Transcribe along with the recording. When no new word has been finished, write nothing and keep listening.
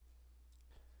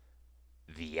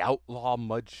The Outlaw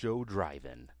Mud Show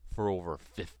Drive-In for over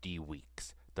 50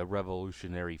 weeks. The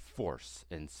revolutionary force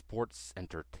in sports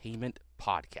entertainment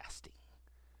podcasting.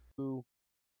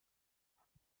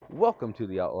 Welcome to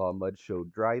the Outlaw Mud Show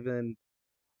Drive-In.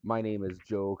 My name is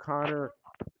Joe O'Connor.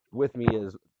 With me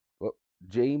is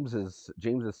James is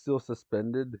still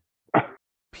suspended.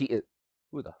 Pete,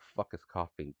 who the fuck is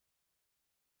coughing?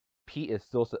 Pete is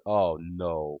still. Oh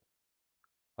no.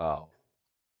 Oh,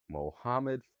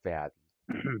 Mohammed Fadi.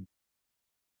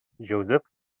 Joseph.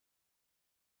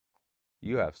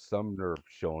 You have some nerve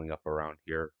showing up around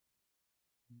here.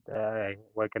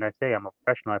 What can I say? I'm a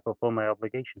professional. I fulfill my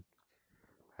obligation.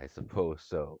 I suppose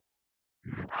so.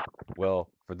 Well,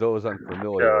 for those Uh,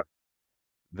 unfamiliar,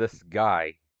 this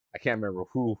guy, I can't remember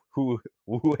who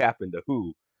happened to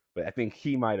who, but I think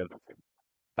he might have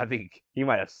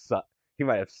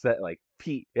set like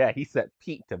Pete. Yeah, he set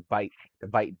Pete to bite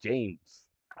James,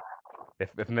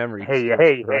 if memory hey, serves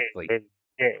hey, hey, correctly. hey.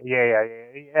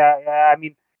 Yeah. I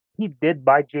mean, he did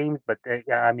buy James, but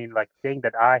yeah, I mean, like saying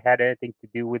that I had anything to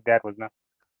do with that was not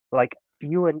like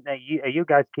you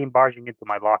guys came barging into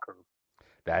my locker room.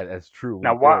 That's true. We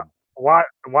Now, why did.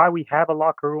 why we have a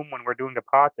locker room when we're doing a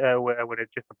when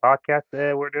it's just a podcast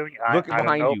we're doing? Look I don't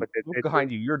behind know, you. but Look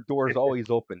behind you. Your door's it's always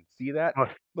open. See that? well,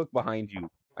 Look behind you.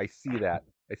 I see that.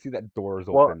 I see that door's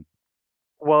well, open.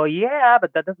 Well, yeah,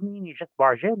 but that doesn't mean you just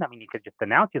barge in. I mean, you could just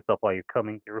announce yourself while you're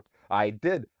coming through. I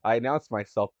did. I announced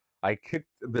myself. I kicked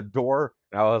the door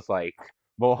and I was like, You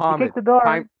Mohammed, kick the door.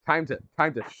 time to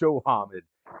show Hamid.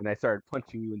 And I started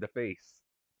punching you in the face.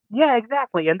 Yeah,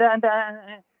 exactly. And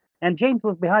James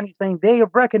was behind you saying Day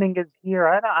of Reckoning is here.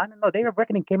 I don't know. Day of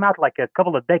Reckoning came out like a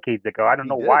couple of decades ago. I don't He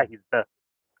know why did.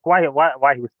 why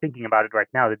he was thinking about it right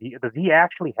now. Does he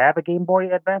actually have a Game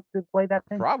Boy Advance to play that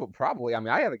thing? Probably. I mean,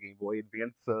 I have a Game Boy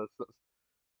Advance. I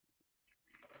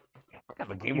have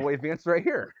a Game Boy Advance right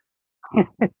here.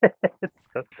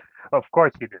 Of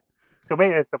course you did. So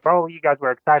probably you guys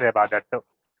were excited about that.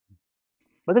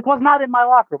 But it was not in my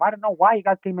locker room. I don't know why you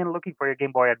guys came in looking for your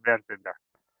Game Boy Advance in there.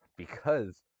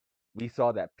 Because we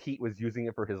saw that Pete was using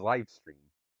it for his live stream.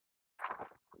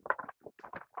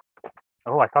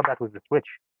 Oh, I thought that was the Switch.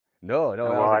 No, that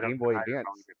Well, was a I don't Game Boy know Advance.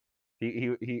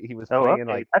 either. He was Oh, playing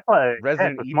okay. like That's why. Yeah,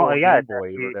 Resident it's a Evil small. on Yeah, Game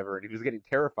Boy or whatever, and he was getting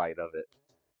terrified of it.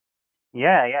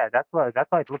 yeah. That's why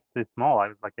it looks so small. I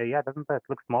was like, yeah, doesn't that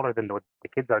look smaller than what the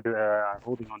kids are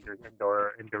holding on their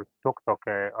TikTok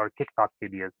or TikTok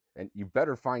videos? And you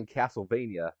better find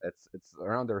Castlevania. It's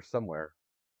around there somewhere.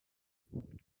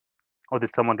 Oh, did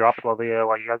someone drop it while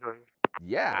you guys were?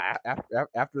 Yeah,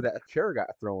 after that chair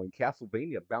got thrown,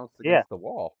 Castlevania bounced Yeah, against the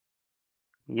wall.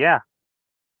 yeah.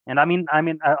 And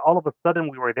all of a sudden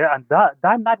we were there, and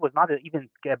Dime Knight was not even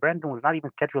Brandon was not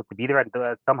even scheduled to be there, and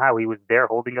somehow he was there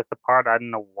holding us apart. I don't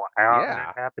know how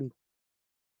that Yeah, happened.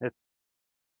 It,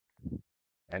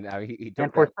 and he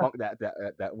and took for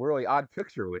that really odd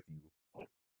picture with you.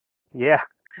 yeah,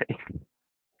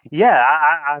 yeah,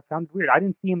 I found it weird. I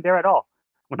didn't see him there at all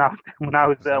when I Somehow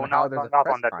was there's a going off press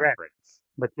on that rant. conference.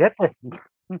 But yet,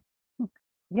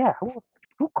 yeah,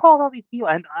 who called all these people?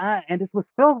 And it was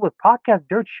filled with podcast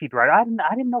dirt sheet, right? I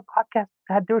didn't know podcasts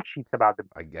had dirt sheets about them.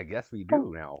 I guess we Kind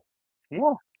do now.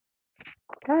 Yeah,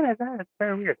 kind of that's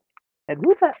very weird. And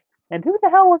who the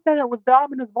hell was that? That was the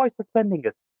ominous voice suspending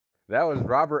us? That was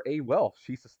Robert A. Welsh.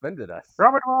 He suspended us.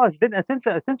 Robert Walsh. Didn't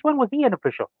since when was he an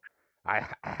official? I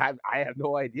have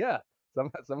no idea.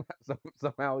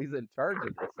 Somehow he's in charge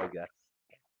of this, I guess.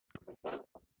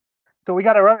 So we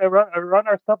got to run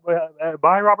our stuff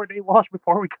by Robert A. Walsh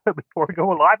before we go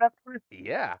live afterwards.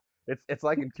 Yeah, it's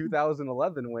like in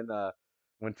 2011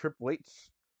 when Triple H,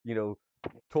 you know,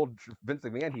 told Vince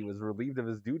McMahon he was relieved of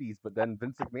his duties, but then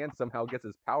Vince McMahon somehow gets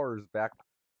his powers back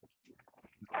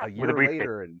a With a year briefcase.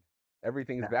 later, and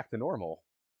everything's Yeah, back to normal.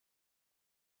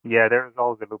 yeah. There's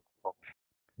always a loophole.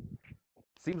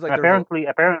 Seems And like there's a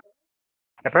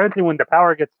apparently, when the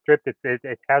power gets stripped,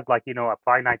 it has like a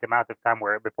finite amount of time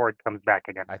before it comes back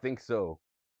again. I think so.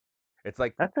 It's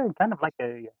like That's kind of like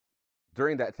a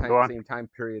during that go on. same time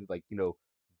period, like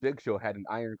Big Show had an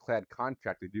ironclad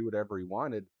contract to do whatever he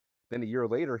wanted. Then a year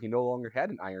later, he no longer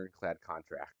had an ironclad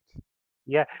contract.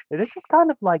 Yeah, this is kind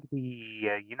of like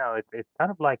it's kind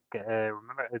of like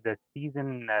remember the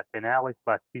season finale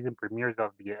slash season premieres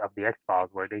of the X Files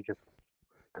where they just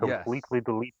Yes. completely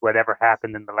delete whatever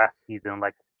happened in the last season.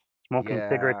 Like Smoking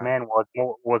Cigarette Yeah. Man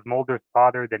was Mulder's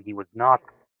father, then he was not,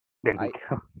 then he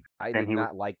I I then did he was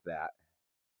not like that.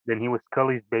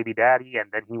 Scully's baby daddy, and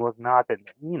then he was not, and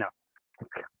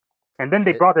then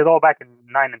they It brought it all back in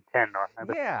 9 and 10.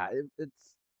 yeah,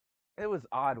 it was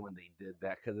odd when they did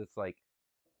that because it's like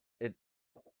it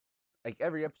like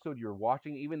every episode you're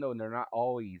watching, even though they're not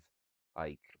always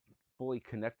like fully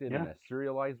connected in Yeah. a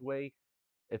serialized way,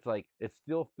 it's like it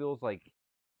still feels like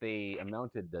they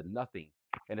amounted to nothing.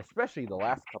 And especially the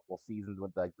last couple seasons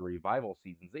with like the revival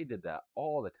seasons, they did that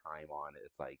all the time on it.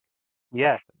 It's like,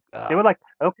 Yeah. They uh, were like,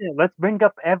 okay, let's bring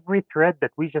up every thread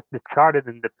that we just discarded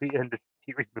in the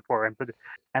series before and put it.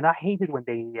 And I hated when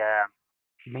they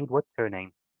made what's her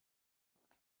name?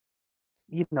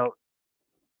 You know,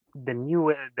 the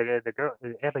new the girl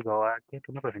Abigail. I can't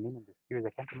remember her name in the series. I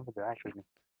can't remember the actress name.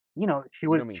 You know, you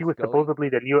don't mean she was Scully? supposedly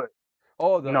the new.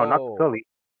 Oh, No, not Scully.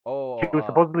 She was oh,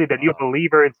 supposedly the new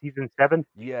believer in season 7,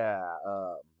 yeah,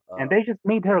 and they just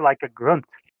made her like a grunt.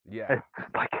 yeah.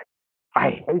 It's like I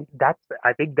hate that.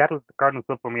 I think that was the cardinal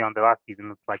sin for me on the last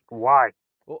season. It's like why?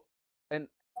 Well, and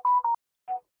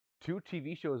two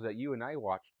TV shows that you and I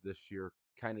watched this year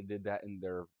kind of did that in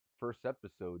their first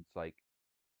episodes, like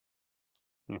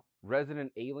Yeah.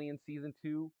 Resident Alien season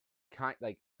 2, kind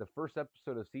like the first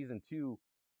episode of season 2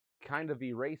 kind of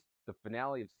erased the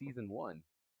finale of season 1.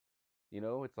 You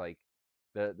know, it's like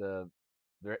the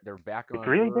they're back It on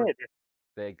really Earth. did.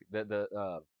 They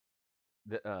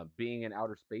being in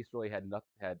outer space really had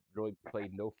really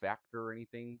played no factor or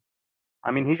anything.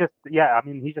 I mean, he just yeah. I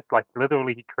mean, he just like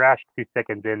literally he crashed 2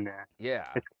 seconds in. Yeah,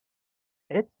 It's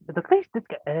it's the place. This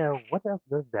guy. What else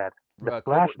does that? The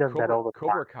Flash does that all the time.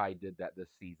 Cobra Kai did that this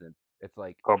season. It's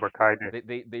like Cobra Kai did.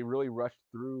 they really rushed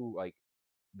through like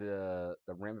the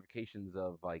ramifications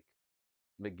of like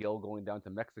Miguel going down to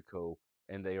Mexico,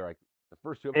 and they are like the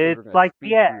first two episodes are It's gonna like speed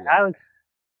through that.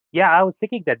 I was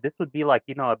thinking that this would be like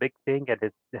a big thing, and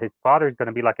his father's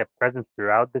gonna be like a presence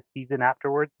throughout the season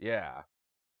afterwards. Yeah,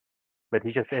 But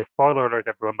he just spoiler alert,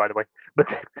 everyone, by the way. But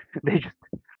they just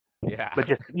yeah, but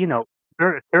just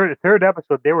third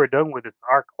episode they were done with this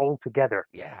arc altogether.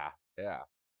 yeah, yeah.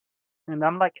 And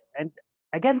I'm like, and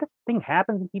again, this thing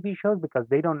happens in TV shows because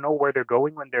they don't know where they're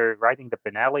going when they're writing the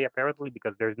finale, apparently,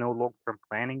 because there's no long term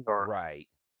planning or. Right.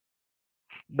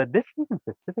 But this season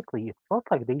specifically, it felt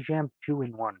like they jammed two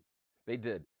in one. They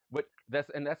did, but that's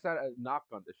not a knock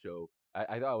on the show.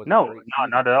 I thought it was a No, great no,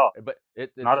 not season, at all. but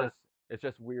Not a, it's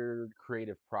just weird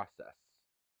creative process.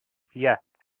 yeah,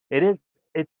 it is.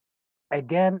 It's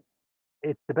again,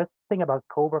 it's the best thing about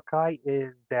Cobra Kai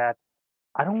is that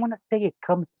I don't want to say it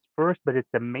comes first, but it's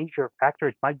a major factor.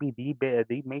 It might be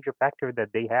the major factor that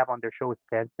they have on their show is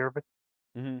fan service.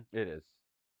 It is.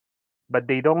 But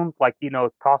they don't like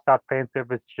toss out fan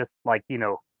service just like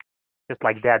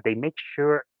that. They make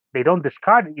sure they don't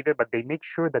discard it either, but they make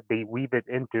sure that they weave it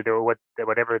into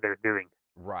whatever they're doing.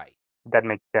 Right. That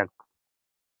makes sense.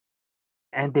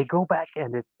 And they go back,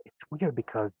 and it's weird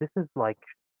because this is like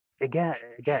again,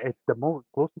 it's the most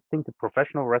closest thing to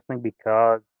professional wrestling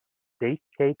because they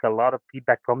take a lot of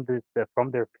feedback from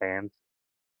their fans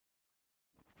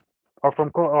or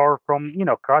from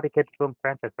Karate Kid film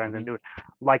franchise fans and Hmm. do it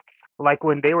like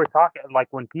when they were talking like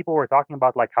when people were talking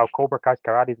about like how Cobra Kai's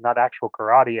karate is not actual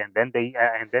karate, and then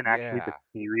actually the Yeah.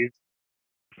 series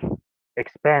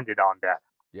expanded on that.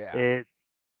 Yeah. It,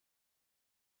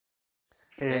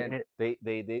 And it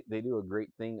they do a great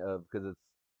thing of because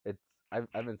it's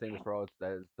I've been saying this for all it's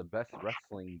that it's the best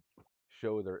wrestling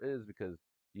show there is because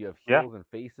you have yeah, heels and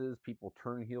faces, people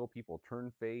turn heel, people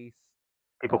turn face.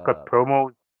 people cut Uh,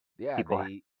 promos, yeah, people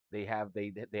they have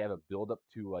a build up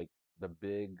to like the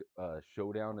big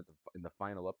showdown in the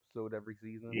final episode every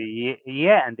season.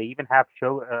 yeah, and they even have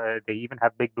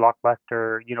big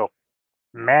blockbuster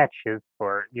matches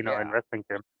for in Yeah, wrestling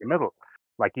terms in the middle.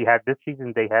 Like you had this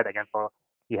season, they had against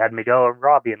you had Miguel and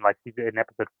Robbie in like in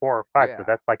episode 4 or 5. So yeah,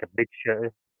 that's like a big show.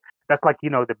 That's like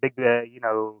the big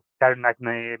Saturday night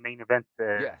main event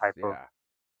yes, yeah. type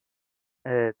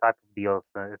of deal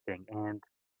thing. And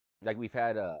Like we've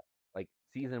had like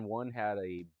season 1 had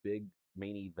a big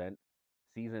main event.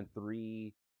 Season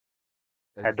 3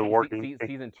 had the war games thing.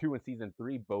 season 2 and season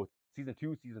 3 both season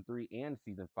 2, season 3 and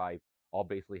season 5 all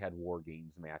basically had war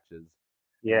games matches.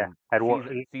 Yeah, And had war.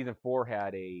 season 4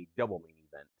 had a double main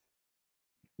event.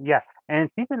 Yeah, and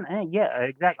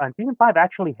exactly. And season 5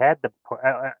 actually had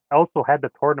also had the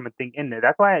tournament thing in there.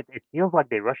 That's why it feels like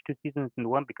they rushed 2 seasons into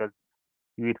one because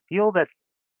you'd feel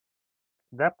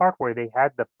that part where they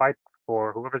had the fight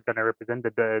for whoever's going to represent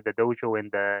the dojo in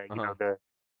the Uh-huh. the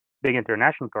big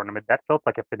international tournament. That felt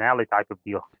like a finale type of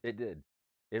deal. It did.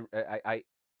 It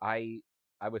I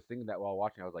I was thinking that while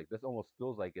watching. I was like, this almost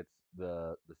feels like it's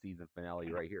the season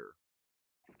finale right here.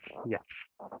 Yeah,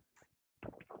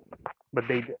 but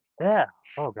yeah.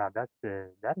 Oh god, that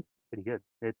is pretty good.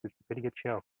 It's a pretty good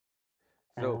show.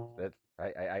 So Uh, that's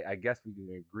I guess we can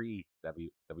agree that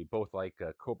we both like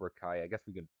Cobra Kai. I guess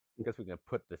we can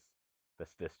put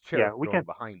this Yeah, chair we thrown can.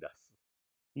 behind us.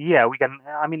 Yeah, we can.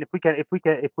 I mean, if we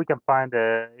can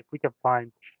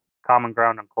find common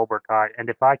ground on Cobra Kai, and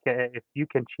if you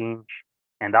can change,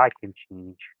 and I can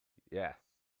change, Yes.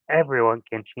 everyone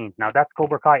can change. Now that's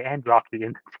Cobra Kai and Rocky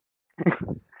in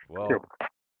too. Well,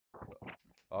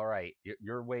 all right.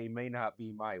 Your way may not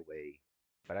be my way,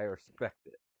 but I respect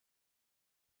it.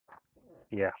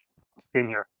 Yeah, in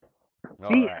here. All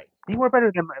See, right. we're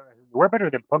better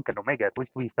than Punk and Omega. At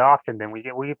least we talked, and then we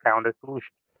found a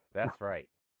solution. That's right.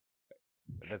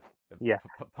 That's Yeah.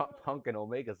 Punk and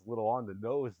Omega's a little on the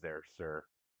nose there, sir.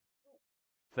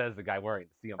 Says the guy wearing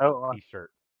the CM Punk Oh.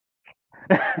 T-shirt.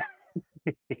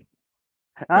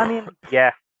 I mean,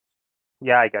 yeah,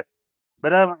 I guess.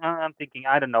 But I'm thinking,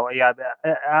 I don't know. Yeah,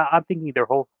 I'm thinking their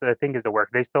whole thing is the work.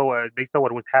 They saw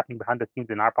what was happening behind the scenes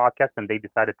in our podcast, and they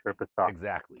decided to rip us off.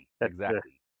 Exactly. That's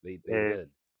Exactly. They uh, did.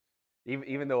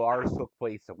 Even though ours took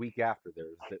place a week after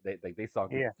theirs, they saw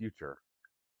into the yeah, future.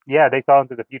 yeah. They saw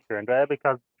into the future, and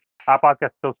because our podcast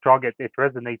is so strong, it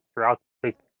resonates throughout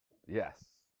space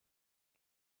Yes.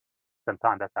 and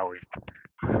time. That's how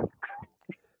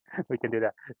we can do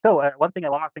that. So one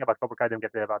last thing about Cobra Kai, didn't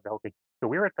get to about the whole thing.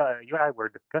 So you and I were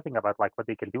discussing about like what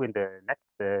they can do in the next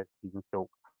season. So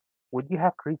would you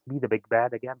have Kreese be the big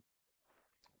bad again,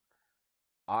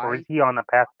 or is I he on a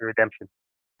path to redemption?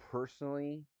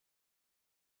 personally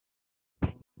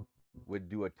would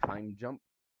do a time jump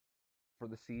for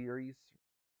the series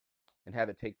and have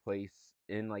it take place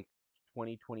in like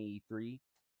 2023.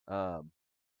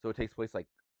 So it takes place like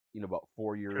about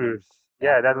 4 years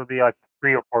Yeah, that after. would be like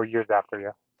 3 or 4 years after.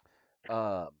 Yeah,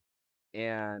 Um,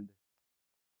 and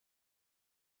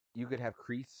you could have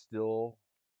Kreese still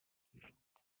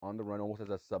on the run, almost as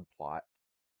a subplot.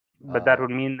 but that Um,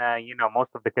 would mean most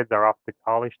of the kids are off to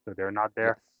college, so they're not yes,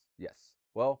 there. yes.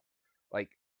 Well, like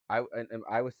and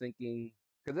I was thinking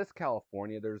because it's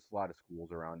California, there's a lot of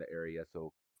schools around the area,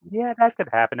 so Yeah, that could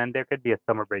happen, and there could be a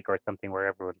summer break or something where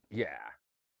everyone. yeah.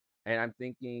 And I'm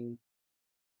thinking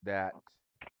that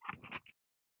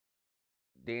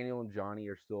Daniel and Johnny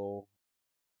are still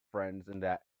friends, and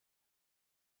that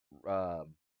um,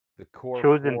 the core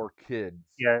Chosen, four kids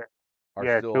yeah, are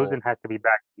yeah, Chosen still has to be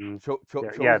back. There.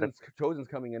 Yeah, Chosen's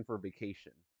coming in for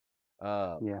vacation.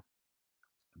 Um, yeah,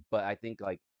 but I think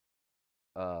like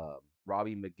uh,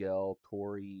 Robbie, Miguel,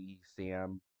 Tori,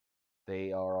 Sam,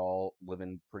 they are all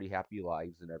living pretty happy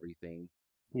lives and everything.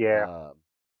 yeah. Um,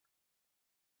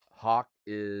 Hawk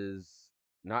is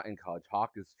not in college.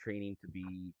 Hawk is training to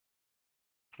be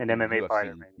An in the MMA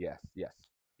fighter, UFC. maybe. Yes, yes.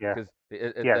 Yeah, Because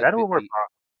yeah, that will work.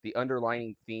 the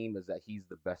underlining theme is that he's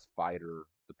the best fighter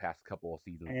the past couple of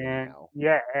seasons And anyhow.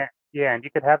 yeah, and you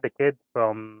could have the kid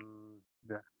from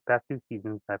the past 2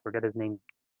 seasons. I forget his name.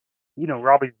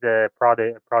 Robbie's the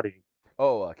prodigy.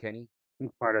 Oh, Kenny. He's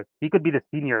smart. He could be the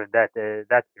senior in that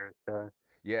year. So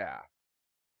Yeah,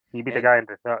 he'd be the and guy in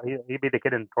the he'd be the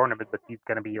kid in the tournament, but he's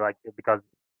gonna be like because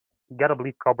you gotta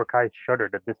believe Cobra Kai is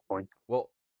shuttered at this point. well,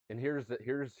 and here's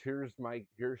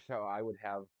how I would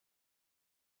have.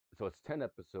 So it's 10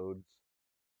 episodes.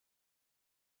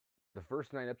 The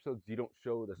first 9 episodes, you don't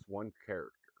show this one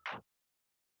character.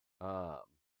 Um,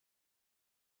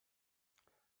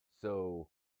 so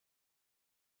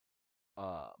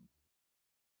um,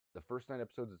 the first 9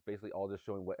 episodes is basically all just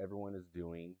showing what everyone is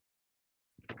doing,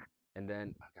 and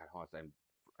then oh God, hold on,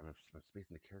 I'm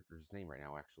spacing the character's name right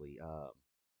now. Actually, um,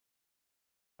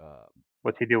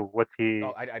 What's he do?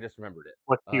 oh, I just remembered it.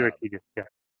 What's he or she do? Yeah.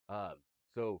 Um,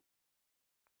 so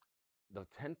the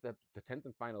tenth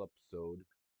and final episode,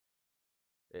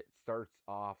 it starts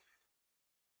off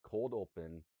cold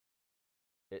open.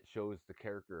 It shows the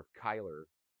character of Kyler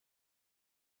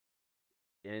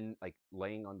in like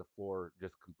laying on the floor,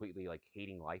 just completely like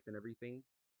hating life and everything.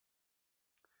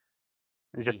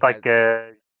 It's He just like has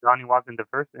Johnny was in the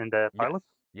yes, pilot.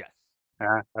 yes,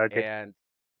 Okay. and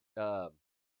uh,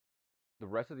 the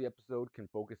rest of the episode can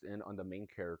focus in on the main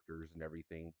characters and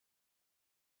everything.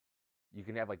 You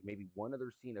can have like maybe one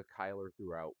other scene of Kyler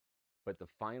throughout, but the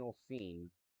final scene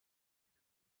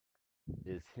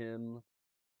is him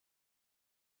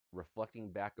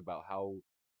reflecting back about how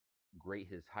great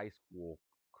his high school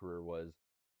career was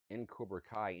in Cobra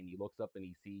Kai, and he looks up and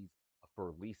he sees a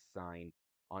for lease sign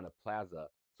on a plaza.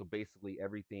 So basically,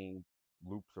 everything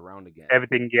loops around again.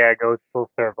 Everything, yeah, goes full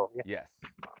circle. Yeah. Yes,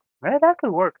 That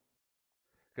could work.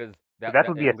 because So that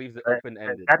would be it leaves it open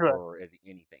ended that for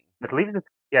anything. it leaves it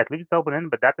yeah, it leaves it open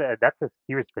ended, but that's a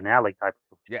series finale type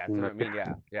of Yeah, thing so right I mean,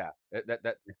 there. yeah.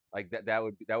 That like that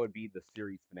would be the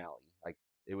series finale. Like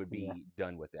it would Yeah. be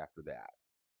done with after that.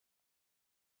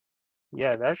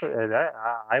 Yeah,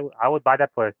 I would buy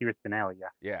that for a series finale. Yeah,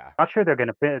 Yeah. not sure they're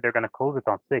gonna close it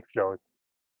on six though.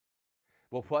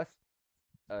 Well, plus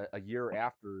a year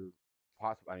after,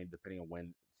 possibly, I mean, depending on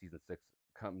when season 6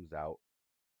 comes out,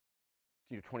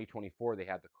 2024, they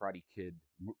had the Karate Kid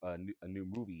a new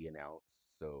movie announced.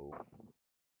 So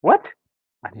What?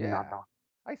 I did not yeah, know.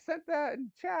 I sent that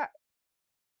in chat.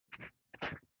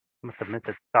 Must have missed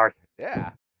it. Sorry.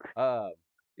 Yeah, uh,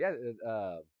 yeah.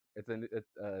 It's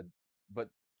but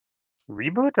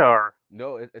Reboot or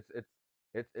no, it's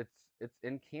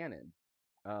in canon.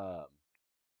 Um,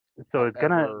 so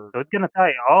however, it's gonna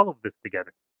tie all of this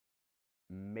together,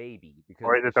 maybe because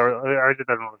or is it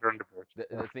an alternative version?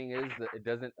 the thing is that it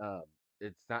doesn't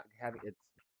it's not having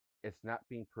it's not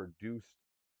being produced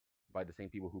by the same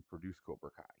people who produce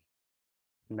Cobra Kai.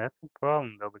 And that's the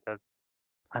problem though, because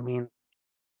I mean,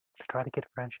 to try to get a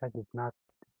franchise is not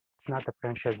it's not the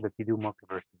franchise that you do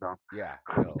multiverses on. Yeah,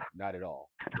 no, not at all.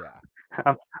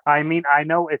 Yeah, I mean, I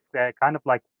know it's kind of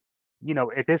like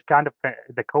it is kind of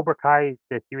the Cobra Kai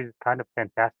the series is kind of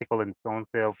fantastical in its own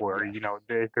self, where yes,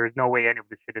 there's no way any of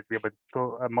this shit is real, but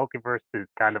so multiverse is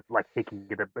kind of like taking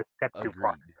it a step too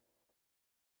far. agreed.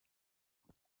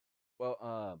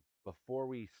 Well, before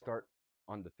we start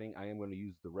on the thing, I am going to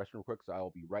use the restroom quick, so I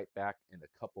will be right back in a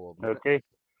couple of minutes. Okay,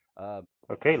 Um,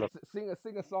 okay, look, sing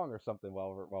a song or something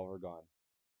while we're gone.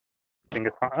 sing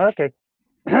a song. Okay,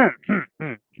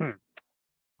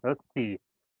 let's see.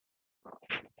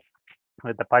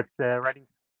 With the pipes ready.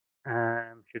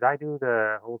 Should I do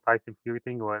the whole Tyson Fury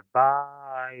thing or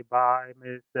bye bye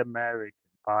Miss American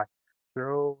Pie?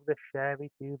 Throw the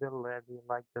Chevy to the levee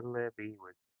like the levee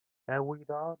was, and we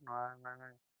don't run.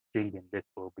 Singing, this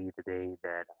will be the day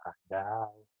that I die.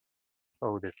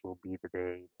 Oh, this will be the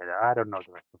day that I don't know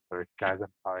the rest of the verse, guys. I'm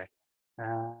sorry.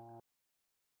 Uh,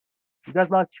 you guys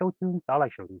like show tunes? I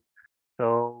like show tunes.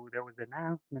 So there was an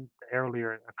announcement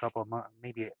earlier, a couple of months,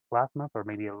 maybe last month or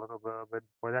maybe a little bit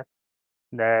before that,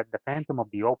 that the Phantom of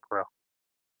the Opera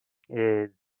is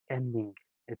ending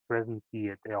its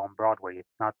residency on Broadway. It's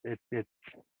not. It's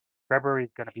February is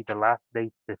going to be the last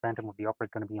date. The Phantom of the Opera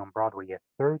is going to be on Broadway. A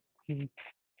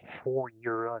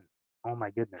 34-year run. Oh my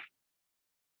goodness,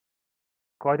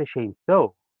 quite a shame.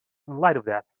 So, in light of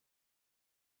that,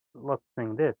 let's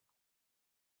sing this.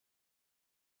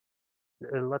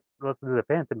 Let's do the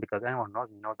Phantom because anyone knows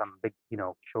I'm a big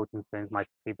show tune fan. My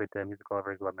favorite musical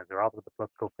ever is Les Miserables, but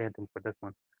let's go Phantom for this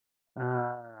one.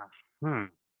 Uh, hmm.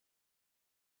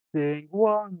 Sing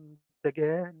once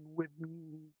again with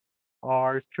me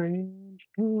our strange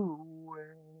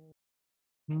duet.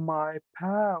 My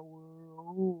power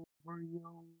over you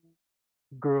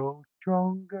grows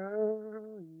stronger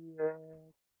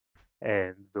yet.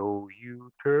 And though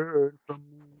you turn from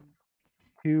me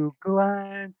to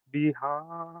glance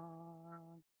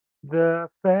behind, the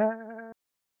I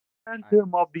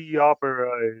phantom of the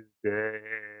opera is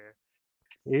there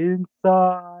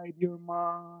inside your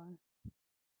mind.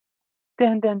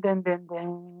 Dun dun dun dun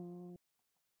dun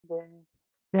dun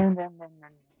dun dun dun dun.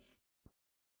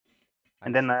 I'm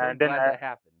And then so then glad that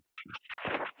happened.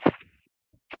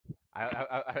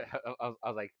 I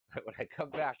was like, when I come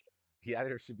back, he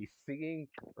either should be singing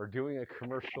or doing a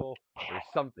commercial or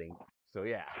something. So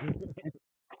yeah.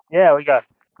 yeah, we got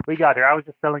her. I was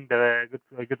just telling the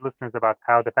good listeners about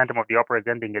how the Phantom of the Opera is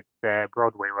ending its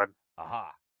Broadway run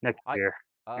Aha. next I year,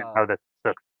 and uh how that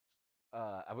sucks.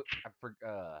 I for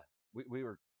we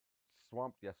were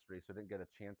swamped yesterday, so I didn't get a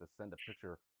chance to send a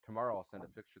picture. Tomorrow I'll send a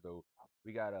picture though.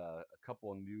 We got a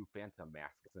couple of new Phantom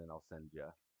masks, and I'll send you.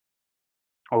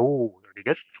 Oh, are they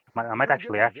good? I They're might pretty good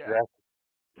actually ones, ask you yeah. that.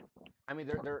 I mean,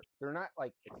 they're not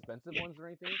like expensive ones or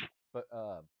anything, but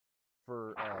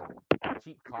for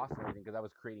cheap costs and everything, because I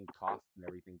was creating costs and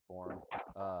everything for them.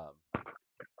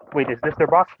 Wait, is this They're their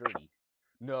pretty box? sturdy.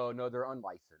 No, no, they're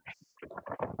unlicensed.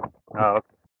 Oh,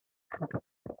 okay.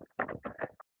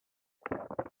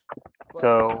 But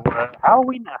So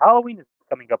Halloween is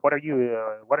coming up. What are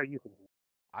you thinking?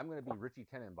 I'm gonna be Richie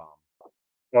Tenenbaum.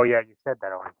 Oh yeah, you said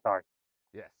that already. Sorry.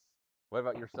 Yes. What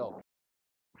about yourself?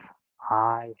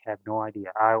 I have no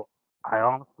idea. I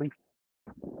honestly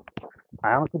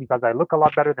because I look a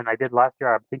lot better than I did last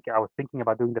year. I was thinking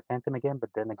about doing the Phantom again, but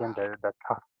then again,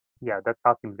 Ah. that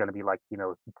costume is gonna be like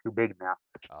too big now.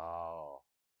 Oh.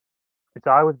 So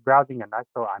I was browsing and I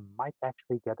saw I might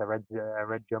actually get a red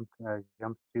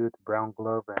jumpsuit, brown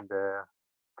glove, and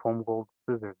foam gold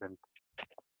scissors, and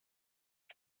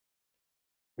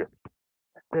just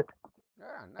that's it. Yeah,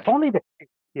 If nice. only the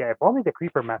if only the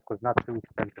creeper mask was not too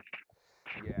expensive.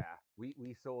 Yeah,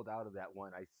 we sold out of that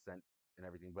one I sent and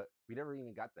everything, but we never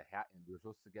even got the hat in. We were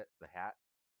supposed to get the hat,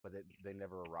 but they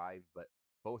never arrived. But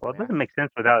both Well, it doesn't masks. make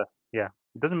sense without. Yeah,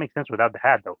 it doesn't make sense without the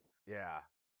hat though. Yeah,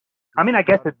 I we mean, I sold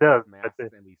guess out it of does, both but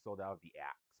masks, and we sold out of the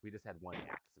axe. We just had one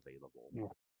axe available. yeah.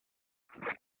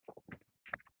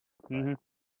 But Hmm.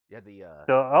 yeah,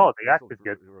 So, oh, the they act sold is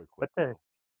good, really quick but though.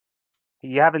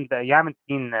 you haven't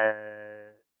seen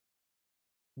Part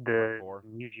the 4,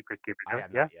 new Jeepers Creepers, I huh?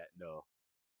 have Yeah. not yet. No,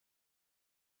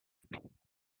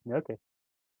 Okay.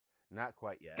 not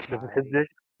quite yet. Does it hit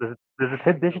does it I hit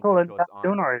think they'll digital wait till it's anytime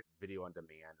soon, on or video on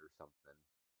demand or something.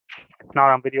 it's not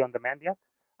on video on demand yet?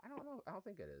 I don't know. I don't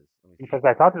think it is. Let me Because see.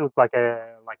 I thought it was like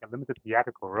a limited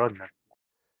theatrical run.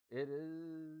 It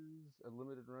is a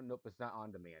limited run. Nope, it's not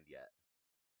on demand yet.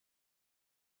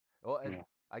 Well, Yeah.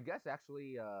 I guess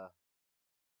actually,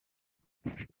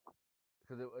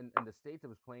 because in the states it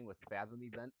was playing with Fathom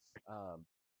events,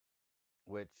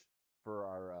 which for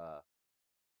our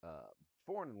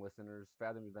foreign listeners,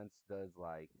 Fathom events does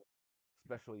like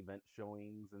special event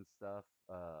showings and stuff.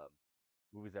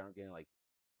 Movies that aren't getting like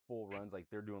full runs, like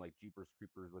they're doing like Jeepers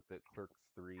Creepers with it, Clerks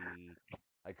 3.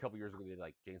 Like a couple years ago, they did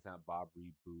like James Silent Bob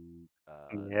reboot,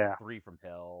 Yeah. 3 from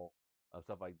Hell,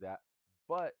 stuff like that.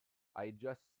 But I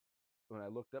just when I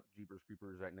looked up Jeepers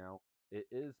Creepers right now, it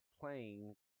is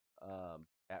playing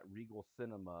at Regal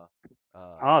Cinema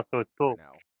Oh, right now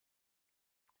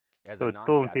as a so it's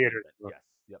still in non-Fathom theaters. event. So, Yes,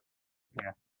 yep.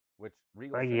 yeah. Which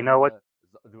Regal Well, you know what?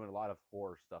 Cinema is doing a lot of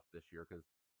horror stuff this year because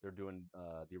they're doing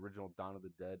the original Dawn of the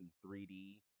Dead in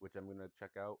 3D, which I'm gonna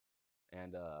check out.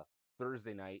 And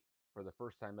Thursday night, for the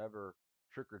first time ever,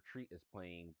 Trick or Treat is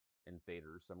playing in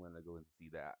theaters, so I'm gonna go and see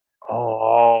that.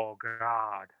 Oh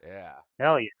God. Yeah,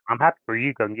 Hell yeah. I'm happy for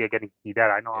you because you're getting to see that.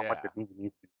 I know how much yeah. it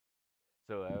means to.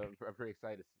 So I'm pretty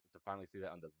excited to finally see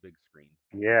that on the big screen.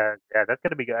 Yeah, yeah, that's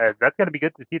gonna be good. That's gonna be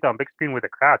good to see it on big screen with a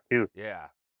crowd too. Yeah,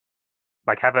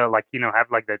 Like have a like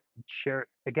have like that share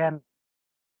again.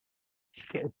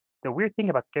 The weird thing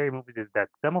about scary movies is that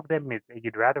some of them is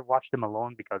you'd rather watch them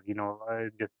alone because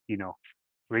just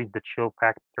raise the chill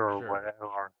factor or sure. whatever.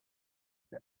 Or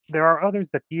there are others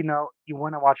that you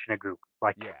want to watch in a group.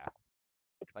 Like Yeah,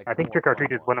 like I the think more Trick or fun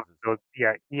Treat is one ones of and those.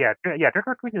 stuff. Yeah. Trick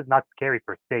or Treat is not scary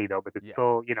per se though, but it's Yes,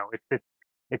 still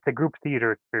it's a group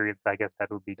theater experience. I guess that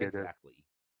would be good. exactly.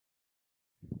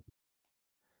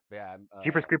 But yeah,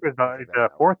 Jeepers Creepers I'll check is that the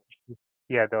out. fourth.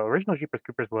 Yeah, the original Jeepers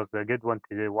Creepers was a good one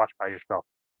to watch by yourself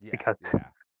Yeah, because yeah.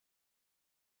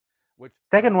 Which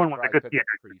I'm second gonna one was a probably good pick up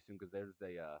theater. pretty soon because there's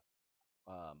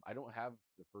I don't have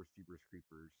the first Jeepers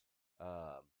Creepers.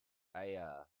 Um, I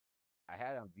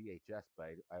had it on VHS, but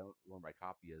I don't know where my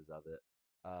copy is of it.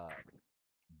 Um,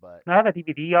 but I have a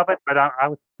DVD of it, but I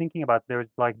was thinking about there's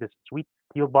like this sweet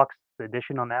Steelbox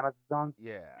edition on Amazon.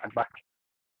 yeah, I'd buy.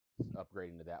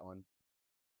 upgrading to that one.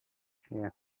 Yeah.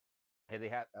 Hey, they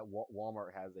had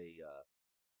Walmart has a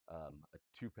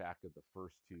 2 pack of the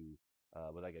first two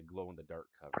with like a glow in the dark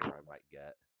cover. I might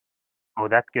get. Oh,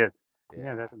 that's good. Yeah,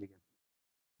 Yeah, that would be good.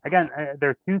 Again,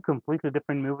 they're two completely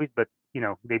different movies, but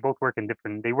they both work in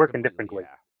different. They work in completely. different ways.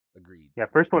 Yeah, agreed. Yeah,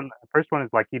 first one is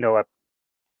like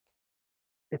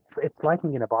it's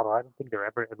lightning in a bottle. I don't think they're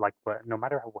ever like, but no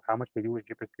matter how much they do with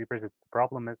Jeepers Creepers, it's the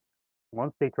problem is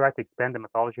once they try to expand the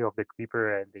mythology of the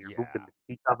creeper and they remove the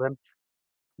Yeah, mystique of him,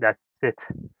 that's it.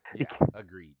 You yeah, can't-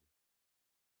 agreed.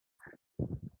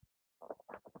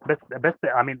 best.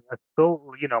 I mean,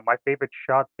 still, my favorite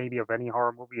shot maybe of any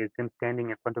horror movie is him standing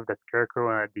in front of the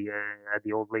scarecrow at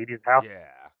the old lady's house. Yeah,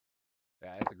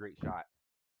 yeah, that's a great shot.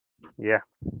 Yeah.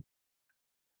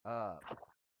 Uh,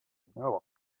 Oh.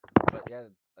 but yeah,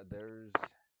 there's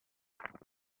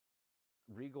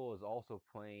Regal is also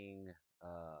playing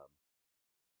a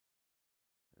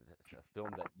film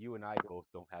that you and I both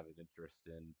don't have an interest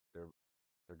in.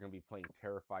 They're going to be playing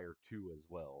Terrifier 2 as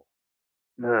well.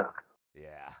 Ugh.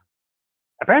 Yeah.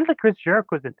 Apparently, Chris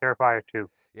Jericho's in Terrifier too.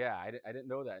 Yeah, I didn't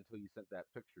know that until you sent that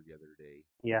picture the other day.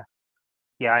 Yeah.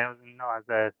 Yeah, I don't know. I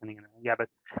was sending it. Yeah, but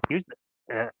here's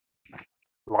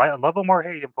love him or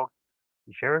hate him, folks.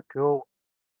 Jericho,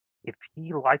 if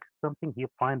he likes something, he'll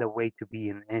find a way to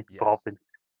be Yes, involved in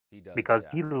he does. because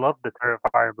Yeah. he loved the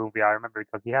Terrifier movie. I remember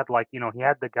because he had he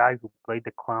had the guy who played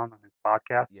the clown on his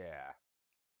podcast, Yeah.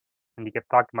 and he kept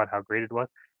talking about how great it was.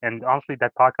 And honestly,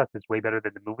 that podcast is way better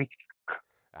than the movie.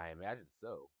 I imagine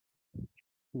so.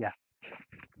 Yeah.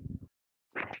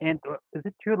 And is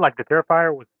it true like the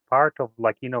Terrifier was part of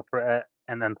for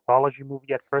an anthology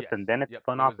movie at first, Yes. and then it Yep.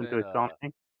 spun It off was into in its own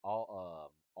thing?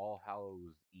 All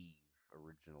Hallows Eve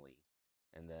originally,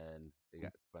 and then it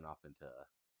got spun off into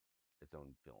its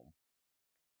own film.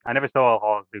 I never saw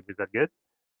Hall of Fame. Is that good?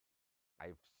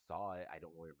 I saw it. I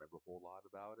don't really remember a whole lot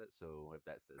about it, so if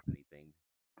that says anything,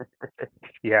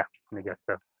 Yeah, I guess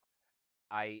so.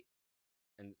 I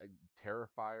and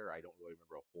Terrifier, I don't really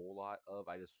remember a whole lot of.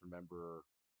 I just remember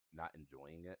not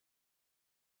enjoying it.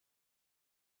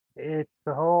 It's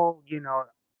the whole,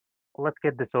 let's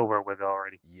get this over with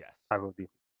already. Yes. I will be.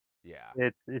 Yeah.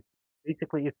 It's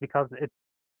basically it's because it's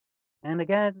and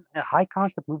again, high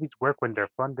concept movies work when they're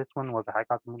fun. This one was a high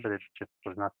concept movie, but it just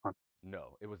was not fun.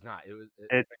 No, it was not.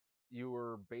 It You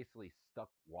were basically stuck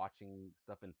watching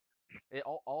stuff, and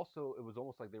also it was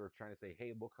almost like they were trying to say,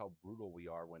 "Hey, look how brutal we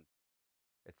are." When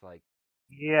it's like,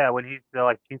 yeah, when he's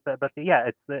like she said, but yeah,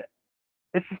 it's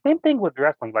the same thing with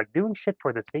wrestling. Like doing shit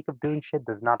for the sake of doing shit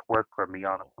does not work for me, no,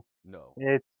 honestly. no,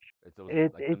 It's it's those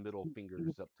it like the it's middle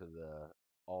fingers up to the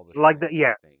all the like shit and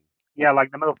everything. yeah,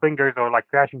 like the middle fingers or like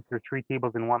crashing through three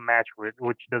tables in one match,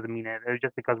 which doesn't mean it. It's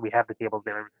just because we have the tables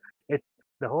there. It's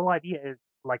the whole idea is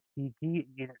like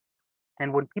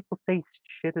and when people say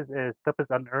shit is stuff is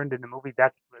unearned in the movie,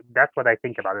 that's what I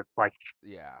think about. It's like,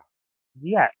 Yeah.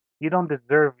 yeah, you don't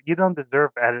deserve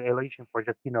adulation for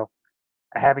just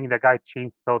having the guy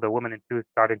chainsaw the woman in two,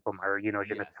 starting from her Yes.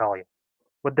 genitalia.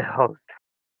 What the hell?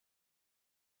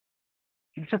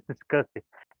 It's just disgusting.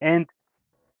 And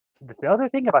the other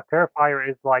thing about Terrifier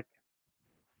is like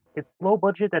it's low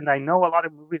budget, and I know a lot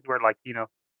of movies where like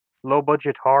low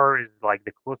budget horror is like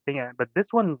the coolest thing, but this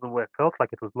one felt like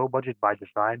it was low budget by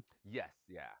design. Yes.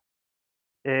 Yeah.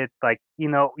 It's like, you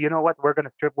know what?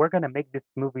 We're gonna make this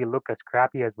movie look as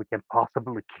crappy as we can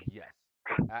possibly. Yes.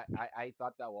 I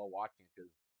thought that while watching because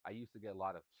I used to get a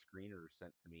lot of screeners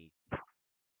sent to me,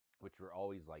 which were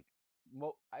always like,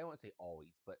 I don't want to say always,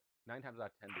 but 9 times out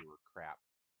of 10 they were crap,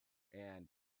 and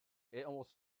it almost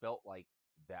felt like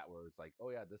that where it's like, oh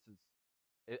yeah, this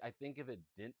is. I think if it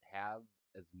didn't have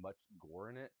as much gore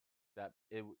in it, that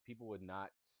people would not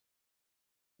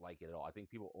like it at all. I think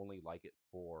people only like it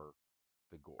for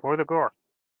the gore. For the gore.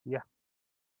 Yeah.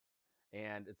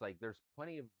 And it's like there's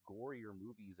plenty of gorier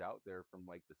movies out there from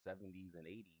like the 70s and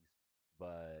 80s,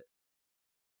 but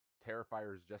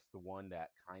Terrifier is just the one that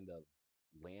kind of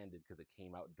landed because it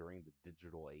came out during the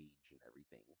digital age and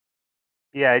everything.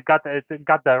 Yeah, it got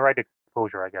the right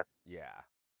exposure, I guess. Yeah,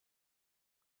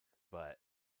 but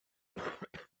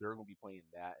they're gonna be playing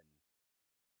that,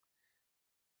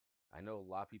 and I know a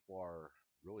lot of people are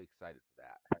really excited for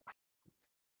that.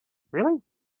 Really?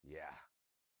 Yeah,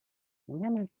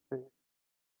 Yeah,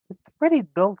 it's pretty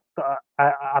dull.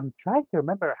 I'm trying to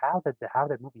remember how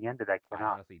that movie ended. I I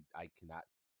cannot. honestly I cannot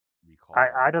recall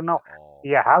I don't know. at all.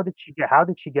 Yeah, how did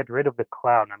she get rid of the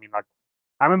clown? I mean, like,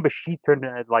 I remember she turned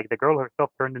like the girl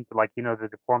herself turned into like the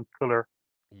deformed killer.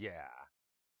 Yeah,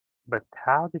 But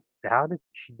how did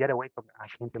she get away from it? I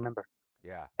can't remember.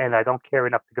 yeah, And I don't care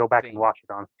enough to go back and same. watch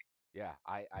it on. Yeah,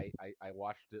 I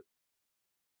watched it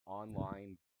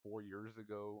online 4 years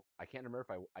ago. I can't remember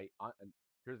if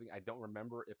here's the thing, I don't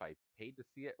remember if I paid to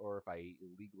see it or if I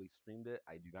illegally streamed it.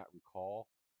 I do not recall.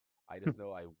 I just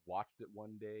know I watched it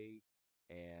one day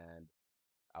and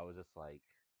I was just like,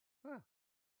 huh,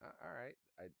 all right,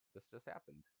 this just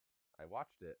happened. I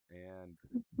watched it and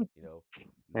you know,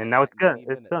 And now it's good. 90 It's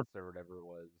minutes done. or whatever it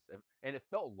was, and it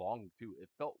felt long too. It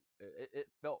felt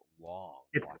long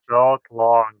It watching it. felt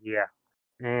long, yeah.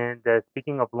 And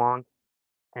speaking of long,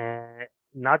 uh,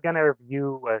 not gonna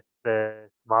review the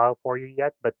Smile for you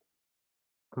yet, but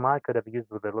Smile could have used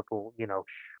with a little,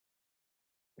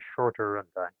 shorter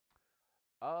runtime.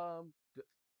 Um,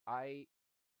 I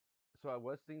so I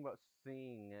was thinking about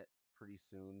seeing it pretty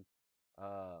soon.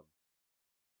 Um,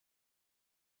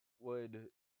 would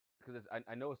because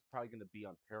I know it's probably going to be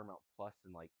on Paramount Plus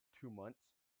in like 2 months,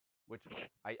 which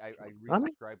I I mean,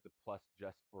 resubscribed to Plus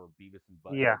just for Beavis and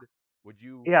yeah, Butthead. Would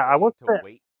you yeah. I say will to say,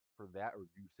 wait for that, or would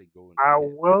you say go and I see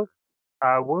it? will,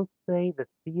 I will say the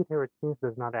theater experience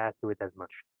does not add to it as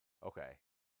much. Okay,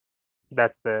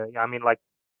 That's I mean, like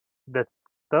the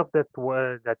stuff that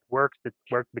works, it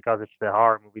works because it's a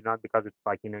horror movie, not because it's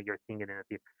like you're seeing it in a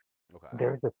theater. okay,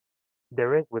 There's a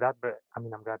There is without, but I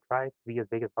mean, I'm gonna try to be as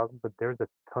big as possible, but there's a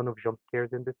ton of jump scares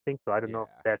in this thing, so I don't know if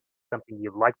yeah. that's something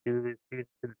you'd like to see in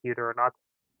the theater or not.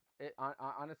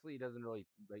 Honestly, it doesn't really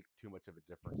make too much of a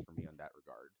difference for me on that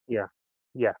regard. Yeah,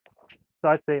 yeah. So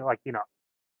I'd say like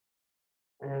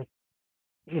uh,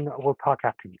 we'll talk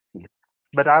after you see it.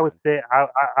 But That's I would fine. say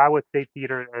I would say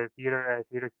theater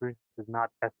experience is not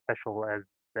as special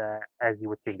as you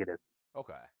would think it is.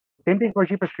 Okay, Same thing for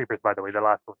Jeepers Creepers, by the way, the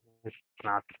last one. It's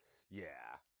not.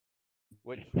 yeah.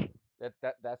 Which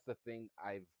that's the thing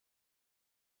I've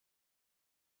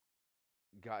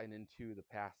gotten into the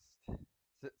past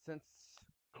since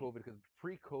COVID. Because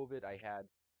pre-COVID, I had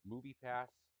Movie Pass,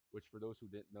 which for those who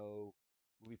didn't know,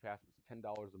 Movie Pass was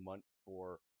 $10 a month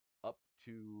for up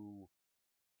to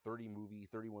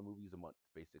 31 movies a month,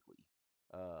 basically.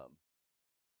 Um,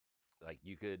 like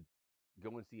you could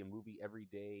go and see a movie every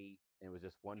day, and it was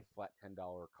just one flat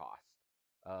 $10 cost.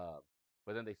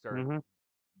 But then they started Hmm.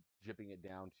 jipping it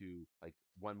down to like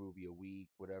one movie a week,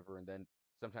 whatever, and then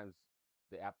sometimes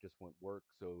the app just wouldn't work,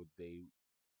 so they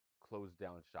closed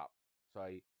down shop. So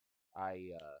I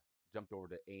jumped over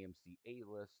to AMC A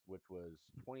List, which was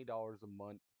 $20 a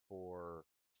month for,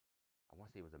 I want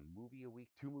to say it was a movie a week,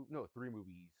 no, three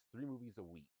movies a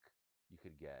week you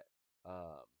could get.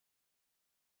 Um,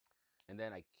 and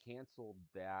then I canceled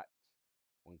that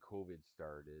when COVID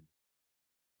started.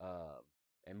 Um,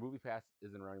 and MoviePass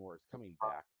isn't around anymore; it's coming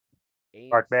back.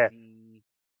 Not bad. AMC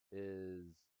is,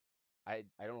 I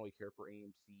don't really care for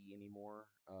AMC anymore.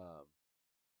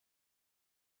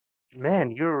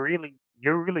 Man, So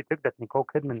you really took that Nicole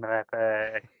Kidman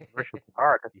commercial to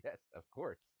heart. yes, of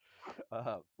course.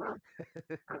 Um,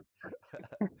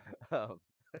 um,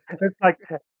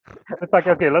 It's like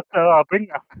okay, let's I'll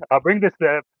bring this.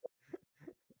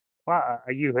 Wow,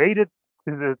 you hate it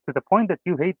to the point that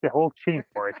you hate the whole chain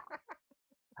for it,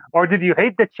 or did you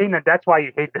hate the chain and that's why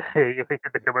you hate the you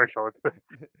hated the commercial?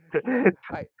 no, It's,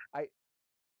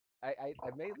 I,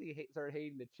 I mainly started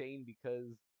hating the chain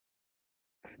because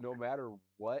no matter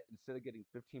what, instead of getting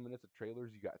 15 minutes of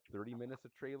trailers, you got 30 minutes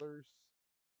of trailers.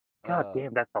 God Um,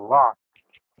 damn, that's a lot.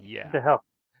 What yeah, the hell?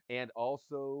 and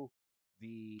also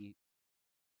the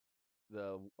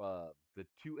the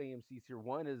two AMC's here.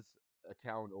 One is a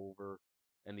town over,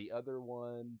 and the other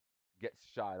one gets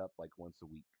shot up like once a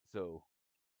week. So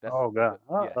that's Oh god.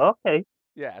 yes, Oh, okay.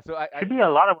 yeah. So I, I Should be a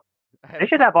lot of. I had They a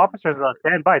should have couple weeks officers on covered.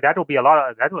 standby. That'll be a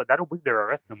lot of that'll boost their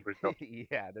arrest numbers though.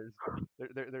 Yeah, there's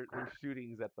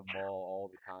shootings at the mall all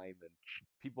the time, and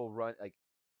people run like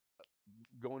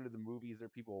going to the movies. There,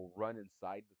 people run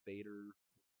inside the theater,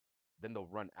 then they'll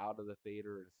run out of the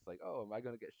theater. And it's like, oh, am I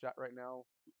gonna get shot right now?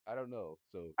 I don't know.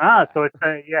 So Ah, yeah, so it's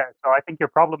yeah. So I think your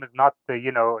problem is not the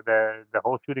the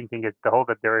whole shooting thing. It's the whole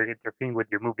that they're interfering with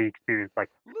your movie experience. Like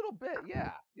a little bit.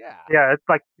 Yeah, yeah, yeah, it's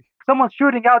like someone's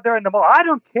shooting out there in the mall. I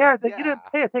don't care that you yeah. didn't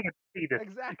pay a ticket to see this.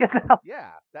 Get the Exactly. hell.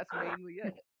 Yeah, that's mainly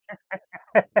it.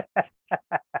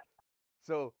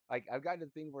 So like I've gotten to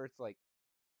the thing where it's like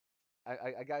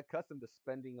I got accustomed to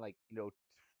spending like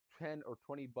 10 or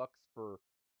 20 bucks for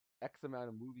X amount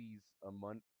of movies a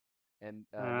month, and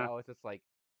Uh, now it's just like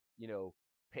you know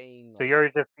paying so like you're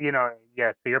just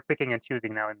yeah. So you're picking and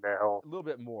choosing now in the whole a little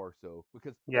bit more so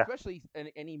because yeah especially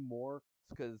anymore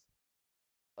because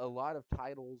a lot of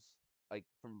titles like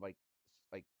from like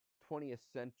 20th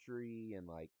century and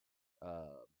like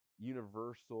uh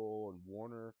Universal and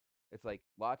Warner, it's like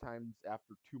a lot of times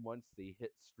after 2 months they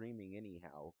hit streaming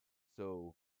anyhow.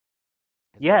 So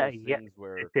it's one of yeah those yeah. things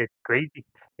where It's crazy.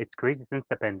 It's crazy since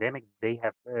the pandemic. They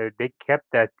kept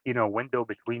that window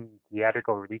between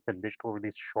theatrical release and digital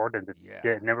release short, and yeah,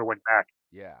 it never went back.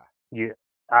 yeah, You,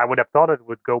 I would have thought it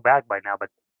would go back by now, but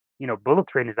Bullet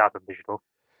Train is out of digital,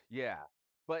 yeah.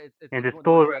 But and it's it's one of those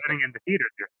still where you have to, running in the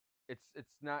theaters here. it's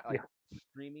not like Yeah,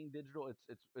 streaming digital.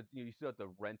 You still have to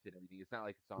rent it and everything. It's not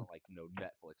like it's on like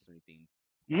Netflix or anything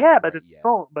yeah, but right it's yet.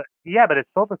 still,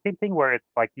 the same thing where it's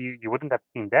like you wouldn't have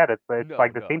seen that. It's No,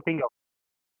 like the same no. thing of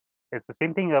it's the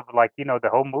same thing of like the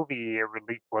whole movie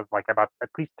release was like about at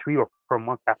least 3 or 4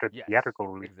 months after the Yes, theatrical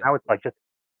release. Now it's exactly. like just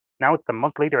now it's a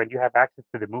month later and you have access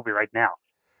to the movie right now.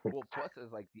 It's, Well, plus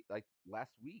it's like like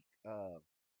last week,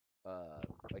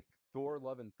 like Thor: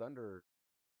 Love and Thunder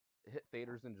hit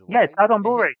theaters in yeah, it's July. out on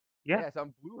It hit, Blu-ray. Yeah, yeah, it's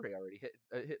on Blu-ray already.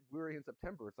 Hit Blu-ray in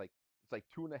September. It's like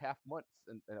 2.5 months,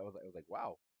 and I was like,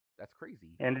 wow, that's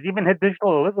crazy. and it even hit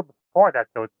digital a little before that.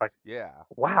 So it's like, Yeah,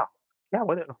 wow, yeah.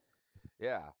 What?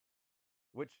 yeah.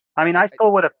 Which I mean, I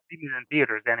still would have seen it in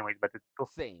theaters anyways, but it's still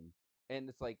same, and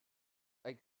it's like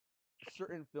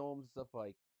certain films stuff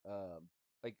like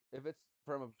if it's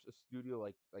from a studio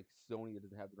like Sony that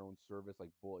doesn't have their own service like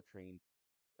Bullet Train,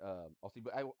 I'll see.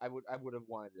 But I would have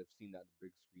wanted to have seen that on the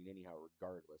big screen anyhow,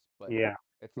 regardless. But yeah,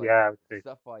 it's like yeah. I would say,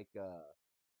 stuff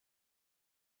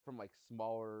from like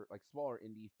smaller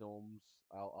indie films,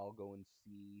 I'll go and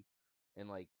see, and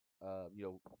like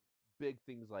big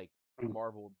things like mm,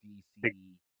 Marvel, like,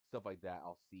 DC, stuff like that.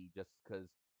 I'll see just because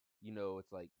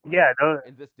it's like yeah.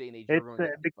 in this day and age you're It's going to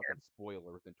get a fucking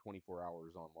spoiler within 24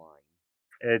 hours online.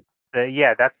 it's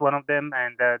yeah, that's one of them.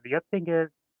 And the other thing is,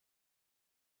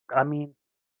 I mean,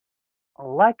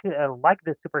 like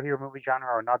the superhero movie genre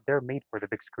or not, they're made for the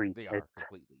big screen. They It's are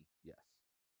completely yes.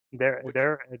 they're Which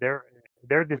they're they're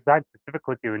they're designed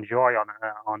specifically to enjoy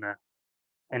on a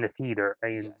in a theater,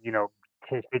 and yes.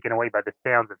 taken away by the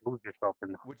sounds and lose yourself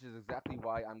in. Which is exactly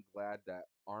why I'm glad that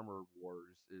Armor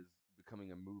Wars is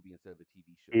becoming a movie instead of a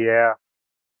TV show. Yeah,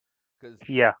 Because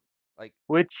yeah. Like,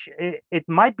 which it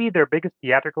might be their biggest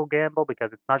theatrical gamble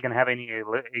because it's not going to have any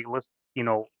A-list,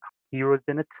 heroes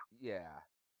in it. yeah.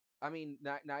 I mean,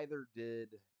 neither did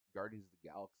Guardians of the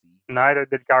Galaxy, Neither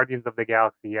did Guardians of the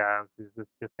Galaxy. Yeah, I was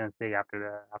just going to say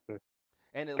after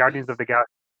and at Guardians of least the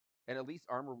Galaxy.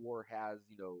 Armor War has,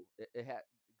 it had.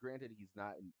 Granted, he's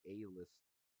not an A-list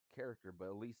character, but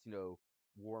at least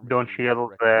War Don Machine has Cheadle's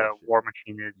recognition. War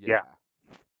Machine is, Yeah.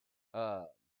 yeah.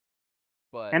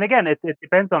 But And again, it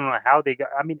depends on how they go.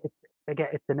 I mean,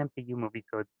 it's an MCU movie,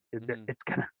 so it's mhm, it's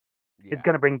gonna it's yeah,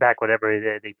 gonna bring back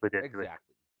whatever they put into it.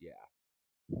 exactly, yeah.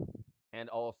 And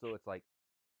also, it's like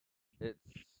it's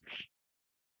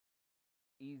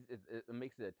easy. It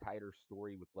makes it a tighter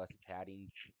story with less padding.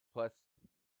 Plus,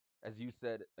 as you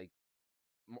said, like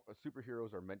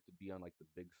superheroes are meant to be on like the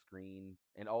big screen,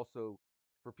 and also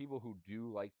for people who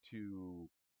do like to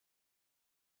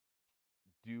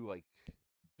do like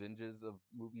binges of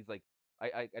movies, like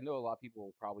I know a lot of people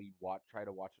will probably try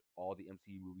to watch all the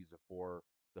MCU movies before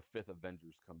the fifth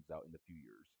Avengers comes out in a few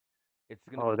years. It's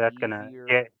gonna Oh, be that's gonna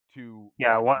easier to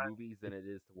yeah watch one movies than it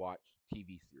is to watch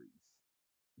TV series.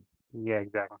 yeah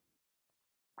exactly.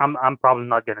 I'm probably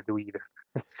not gonna do either.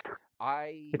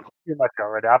 I It's too much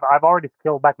already. I've already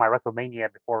scaled back my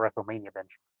WrestleMania before WrestleMania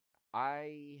bench.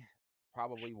 I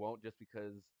probably won't, just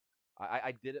because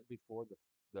I did it before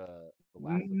the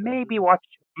last Avengers.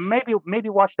 Maybe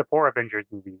watch the four Avengers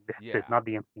movies. That's it, Yeah, not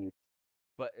the MCU.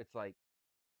 but it's like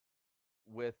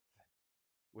with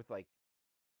like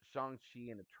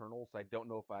Shang-Chi and Eternals, I don't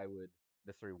know if I would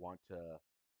necessarily want to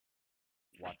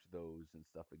watch those and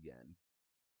stuff again.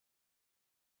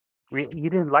 You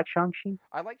didn't like Shang-Chi?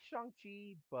 I like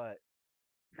Shang-Chi, but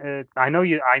I know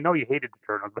you hated the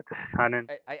Eternals, but I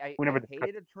didn't. We I never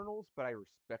discussed. hated Eternals, but I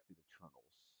respected Eternals.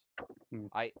 Hmm.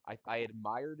 I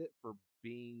admired it for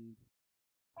being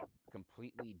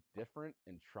completely different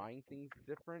and trying things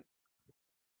different,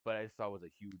 but I saw it was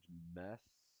a huge mess.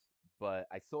 But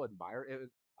I still admire it.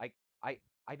 I I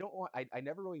I don't want. I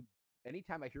never really.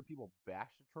 Anytime I hear people bash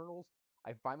Eternals,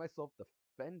 I find myself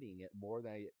defending it more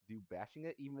than I do bashing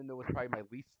it, even though it's probably my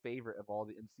least favorite of all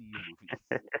the MCU movies.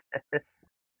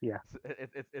 Yeah.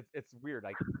 It's weird.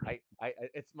 Like I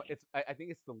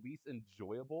think it's the least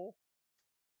enjoyable,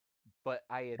 but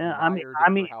I I mean, admired it I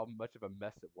for mean, how much of a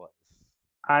mess it was.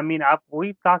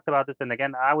 we've talked about this, and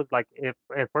again, I was like, if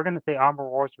we're gonna say Armor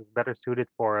Wars was better suited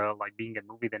for like being a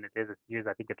movie than it is a series,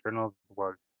 I think Eternals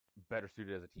was Better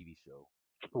suited as a TV show.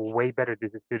 way better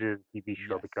suited as a TV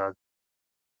show Yes. because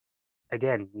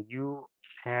again, you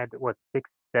had what 6,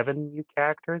 7 new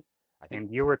characters, and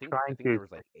you were I trying think to there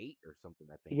was like 8 or something.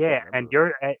 I can't yeah, remember.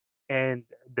 and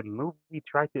the movie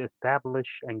tried to establish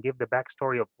and give the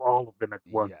backstory of all of them at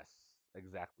once, Yes,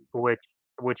 exactly.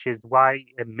 which is why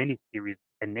a miniseries,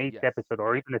 an eight Yes. episode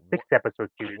or even a What 6 episode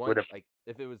series would one have like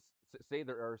if it was say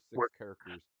there are 6 worked.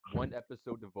 characters, one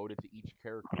episode devoted to each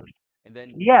character, and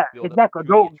then you Yeah, could build up exactly. to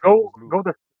the Eternals Go movie.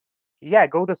 the yeah,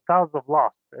 go the Styles of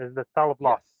Lost. The Style of Yes.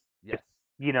 Lost. Yes.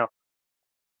 You know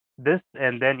this,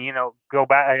 and then go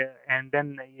back, and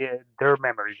then their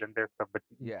memories and their stuff. But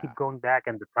you Yeah. keep going back,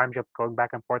 and the time jumps going back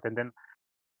and forth, and then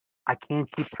I can't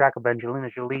keep track of Angelina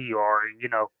Jolie or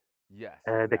Yes,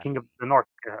 the King of exactly. the North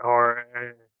or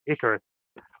Icarus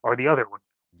or the other one.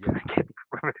 I Yeah. can't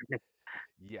remember the name.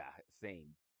 Yeah,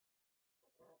 same.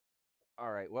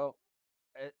 All right. Well,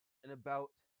 at in about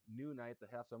noon I have to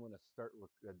have, so I'm going to start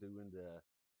doing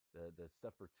the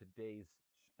stuff for today's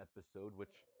episode,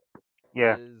 which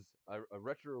Yeah, is a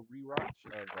retro rewatch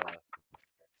of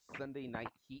Sunday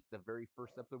Night Heat, the very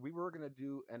first episode. We were gonna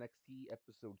do NXT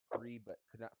episode 3, but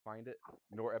could not find it,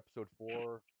 nor episode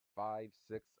 4, 5,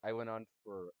 6. I went on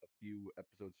for a few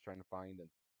episodes trying to find, and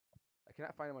I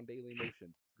cannot find them on Daily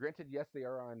Motion. Granted, yes, they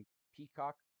are on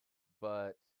Peacock,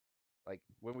 but like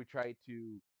when we try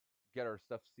to get our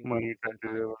stuff synced when at you the same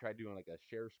try time, to we try doing like a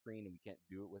share screen, and we can't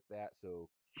do it with that. So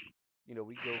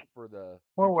we go for the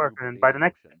we're YouTube or working by Daily the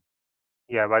next Motion.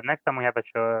 by the next time we have a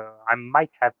show, I might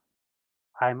have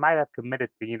committed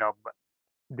to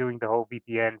doing the whole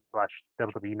VPN slash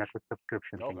WWE network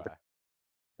subscription thing, but Okay.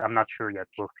 I'm not sure yet.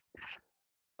 We'll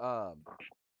Um,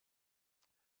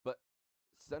 but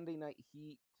Sunday Night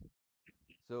Heat.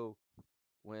 So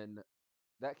when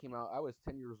that came out, I was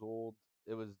 10 years old.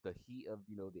 It was the heat of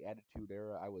the Attitude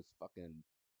Era. I was fucking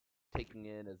taking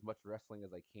in as much wrestling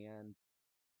as I can.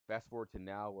 Fast forward to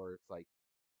now, where it's like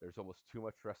there's almost too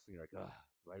much wrestling. You're like, ugh,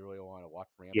 do I really want to watch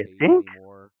you Rampage think?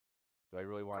 anymore? Do I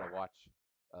really want to watch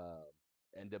uh,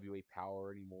 NWA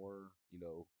Power anymore?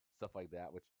 Stuff like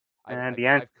that. Which And the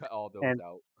answer, I've cut all those and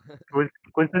out.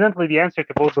 coincidentally, the answer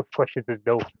to both those questions is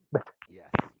no.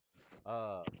 Yes.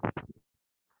 Uh,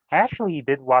 I actually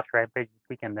did watch Rampage this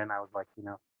weekend. Then I was like,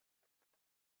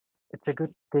 it's a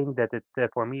good thing that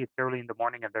it's for me. It's early in the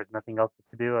morning and there's nothing else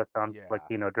to do. So I'm just like,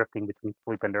 Yeah, drifting between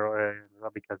sleep and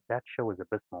because that show is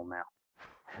abysmal now.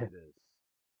 it is.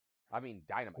 I mean,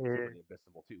 Dynamite's Uh, pretty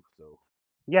abysmal too. So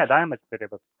yeah, Diamond's pretty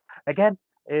abysmal. Again,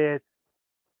 it's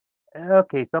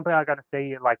okay. Something I gotta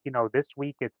say, like this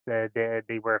week it's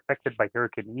they were affected by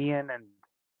Hurricane Ian, and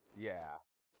yeah,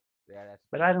 yeah, that's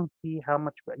but I true. don't see how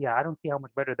much. Yeah, I don't see how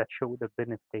much better that show would have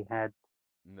been if they had.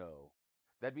 No,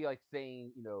 that'd be like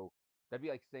saying, that'd be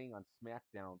like saying on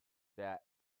SmackDown that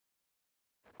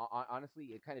honestly,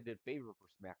 it kind of did favor for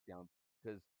SmackDown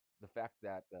because the fact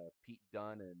that Pete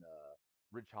Dunne and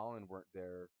Rich Holland weren't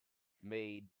there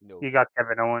made You got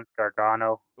Kevin Owens,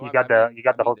 Gargano. Well, You got I the mean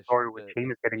whole story with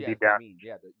Sheamus getting yeah, beat that's what I down. mean.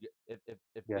 Yeah,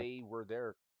 if Yeah, they were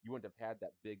there, you wouldn't have had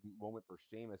that big moment for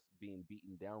Sheamus being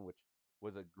beaten down, which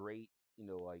was a great,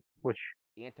 like which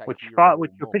anti-hero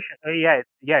moment. official. Yeah,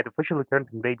 it officially turned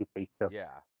him babyface. So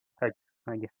Yeah. I,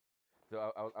 I guess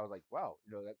So I was like, wow,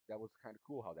 that was kind of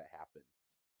cool how that happened.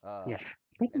 yeah.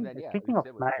 And then yeah, like Speaking you of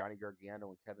said with Smack, Johnny Gargano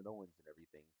and Kevin Owens and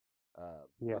everything.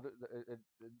 yeah,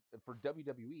 For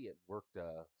WWE, it worked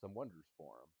some wonders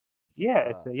for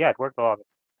yeah, them. it worked a lot.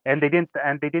 And they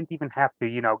didn't even have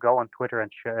to go on Twitter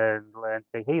and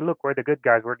say, hey, look, we're the good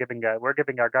guys. We're giving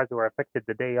our guys who are affected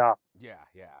the day off. Yeah,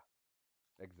 yeah,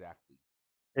 exactly.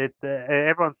 It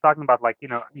everyone's talking about like they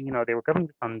were coming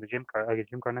on the Jim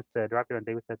Cornette's director, and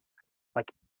they said like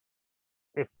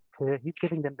if he's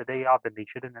giving them the day off, then they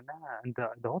shouldn't. And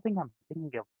the whole thing I'm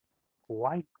thinking of,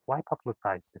 why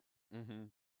publicize this? Mm-hmm.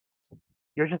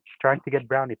 You're just trying to get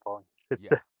brownie points. It's Yeah,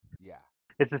 the yeah.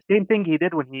 it's the same thing he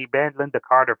did when he banned Linda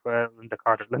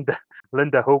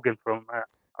Hogan from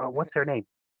what's her name?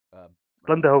 uh,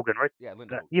 Linda Hogan, right? yeah,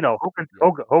 Linda Hogan. Yes.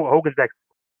 Hogan's ex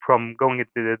from going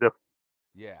into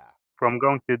Yeah, from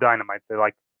going to Dynamite. They're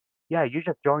like, yeah, you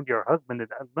just joined your husband, and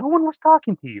no one was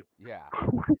talking to you. yeah,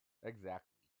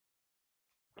 exactly.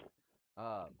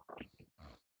 Um,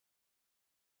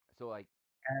 so like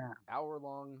Yeah,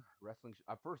 hour-long wrestling.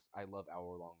 First, I love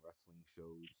hour-long wrestling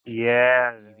shows because they're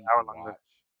yeah, easy to hour long. watch.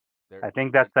 They're I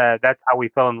think like that's how we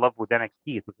fell in love with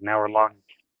NXT. It was an hour yes. long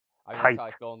I mean that's hype. how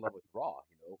I fell in love with Raw.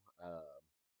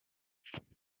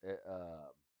 It,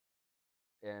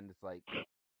 and it's like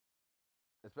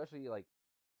especially like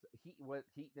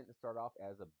he didn't start off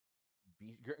as a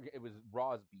B. It was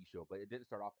Raw's B show, but it didn't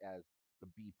start off as the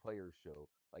B players show.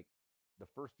 Like the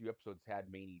first few episodes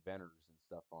had main eventers and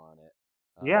stuff on it.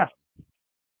 Yeah,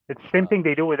 it's the same Uh, thing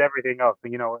they do with everything else.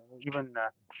 Even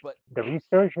but the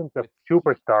resurgence of with Heat,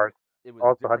 Superstars it was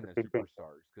also had different the than same thing.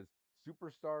 Superstars because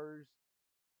Superstars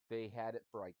they had it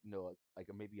for like like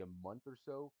maybe a month or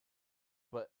so,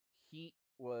 but Heat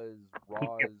was He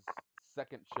kept, Raw's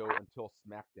second show until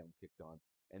SmackDown kicked on,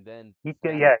 and then he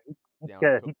ke- yeah, SmackDown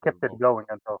took he the kept it most of going it.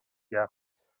 until yeah.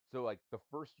 So like the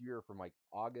first year from like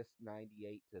August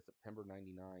 '98 to September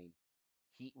 '99,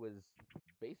 Heat was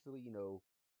basically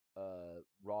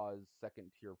Raw's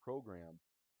second tier program,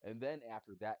 and then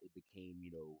after that it became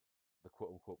the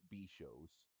quote unquote B shows.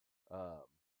 Um,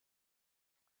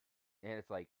 and it's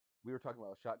like we were talking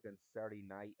about Shotgun Saturday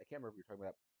Night. I can't remember if we were talking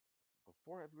about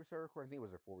before we started recording. I think it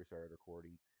was before we started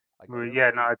recording. Like I never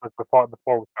Yeah, no, really it was before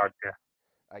we started. Yeah,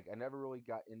 like I never really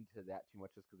got into that too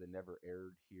much just because it never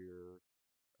aired here.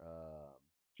 Um,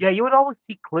 yeah. You would always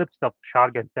see clips of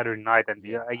Shotgun Saturday Night, and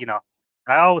yeah,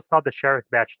 I always thought the Sheriff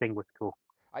Batch thing was cool.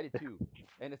 I did too.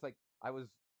 And it's like I was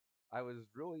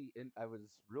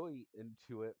really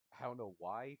into it. I don't know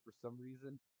why for some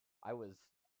reason. I was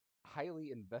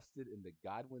highly invested in the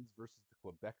Godwins versus the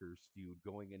Quebecers feud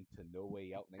going into No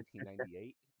Way Out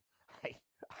 1998. I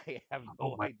I have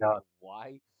Oh no my idea god.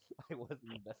 why I was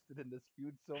invested in this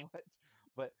feud so much,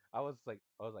 but I was like,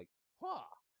 huh.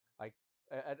 Like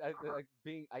like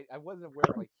I wasn't aware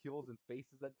of like heels and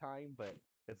faces at the time, but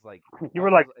it's like You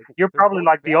were I like, was like you're they're probably both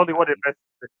like the bad only one guys.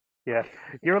 invested. Yeah,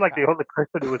 you were like Yeah, the only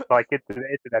person who was like into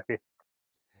that bit.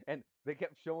 and they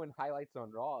kept showing highlights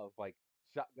on Raw of like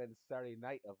Shotgun Saturday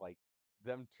Night of like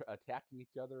them attacking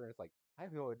each other, and it's like I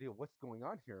have no idea what's going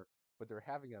on here, but they're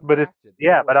having a But it's match at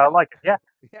yeah, No but Way I Out. like it. Yeah,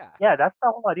 Yeah, yeah. That's the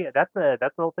whole idea. That's the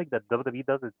whole thing that WWE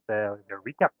does. Is their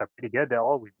recaps are pretty good. They're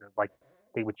always like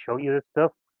they would show you this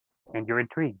stuff, and you're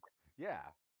intrigued.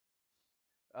 yeah.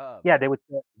 Um, Yeah, they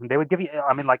would give you.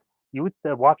 I mean, like you would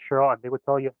watch Raw, and they would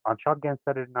tell you on Shotgun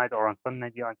Saturday Night or on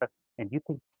Sunday Night, and you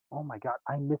think, oh my god,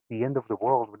 I missed the end of the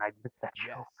world when I missed that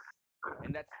yes, show.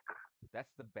 and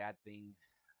that's the bad thing.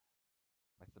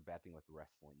 That's the bad thing with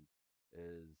wrestling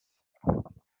is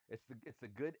it's a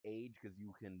good age because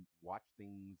you can watch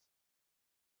things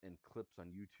in clips on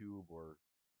YouTube or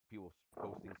people's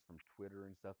postings from Twitter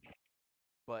and stuff.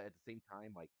 But at the same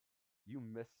time, like you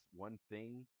miss one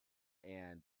thing,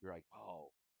 and you're like,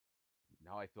 oh,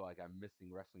 now I feel like I'm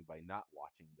missing wrestling by not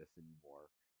watching this anymore.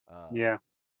 Um, Yeah.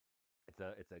 it's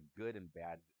a good and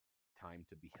bad time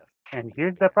to And be a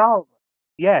here's the fan. problem.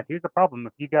 Yeah, here's the problem.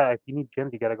 If you need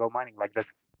gyms, you gotta go mining. Like this,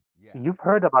 Yeah, you've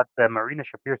heard about the Marina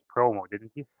Shafir's promo,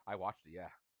 didn't you? I watched it. Yeah,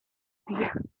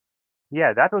 Yeah.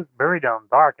 Yeah, that was very down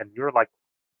dark, and you were like,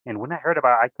 and when I heard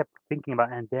about it, I kept thinking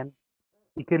about, it, and then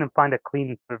you couldn't find a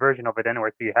clean version of it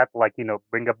anywhere, so you had to like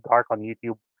bring up dark on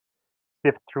YouTube,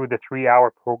 sift through the 3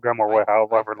 hour program or I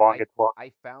I however long I it was.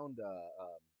 I found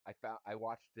I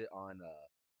watched it on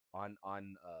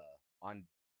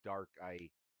Dark.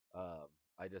 Um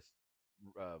I just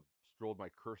uh strolled my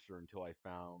cursor until I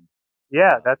found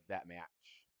Yeah, that's that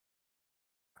match.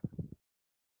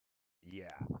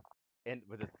 Yeah, and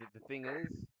but the thing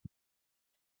is,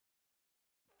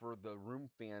 for the room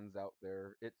fans out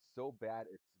there, it's so bad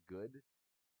it's good.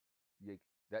 Like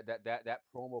that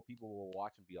promo, people will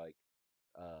watch and be like,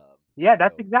 um, yeah, you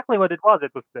that's know, exactly what it was.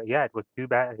 It was yeah, it was too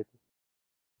bad.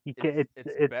 it's It's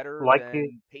better like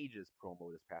than Paige's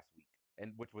promo this past week,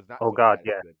 and which was not oh so god, bad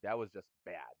as yeah, good. That was just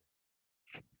bad.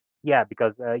 yeah,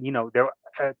 because there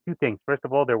were two things. First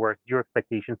of all, there were zero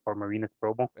expectations for Marina's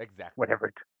promo, Exactly.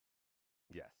 whatever.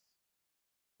 Yes.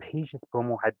 Paige's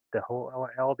promo had the whole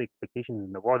all the expectations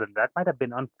in the world, and that might have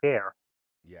been unfair.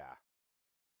 Yeah.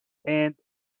 And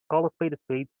call a spade a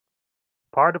spade.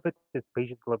 Part of it is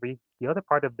Paige's delivery. The other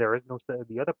part of there is no.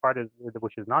 The other part is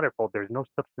which is not her fault. There's no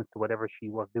substance to whatever she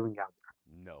was doing out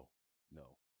No.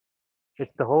 No. there.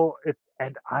 It's the whole. It's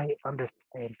and I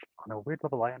understand on a weird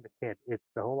level. I understand. It's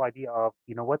the whole idea of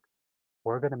what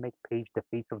we're gonna make Paige the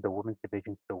face of the women's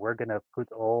division, so we're gonna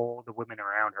put all the women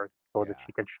around her so that Yeah.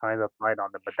 she can shine the light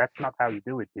on them. But that's not how you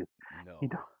do it, dude. You No.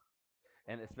 know,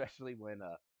 And especially when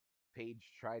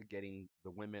Paige tried getting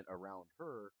the women around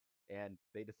her, and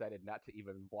they decided not to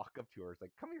even walk up to her. It's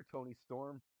like, come here, Tony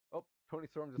Storm. Oh, Tony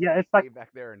Storm just yeah, it's like stayed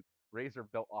back there and raised her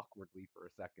belt awkwardly for a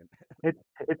second.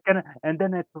 it's gonna, and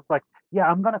then it's just like, yeah,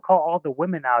 I'm gonna call all the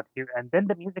women out here, and then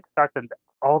the music starts and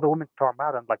all the women storm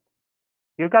out. I'm like,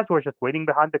 you guys were just waiting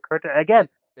behind the curtain again.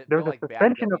 It There's felt a like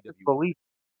bad suspension of WWE. disbelief.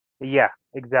 Yeah,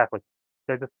 exactly.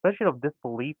 There's a suspension of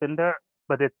disbelief in there,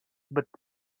 but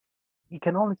you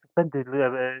can only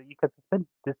you can suspend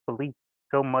disbelief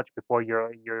so much before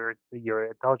your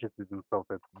intelligence is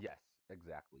insulted. Yes,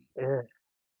 exactly. Uh,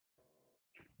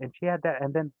 and she had that,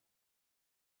 and then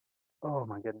oh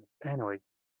my goodness. Anyway,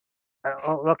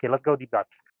 okay, let's go deep dive.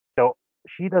 So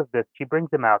she does this. She brings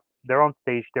them out. They're on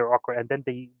stage. They're awkward, and then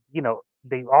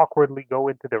they awkwardly go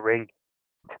into the ring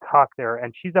to talk there.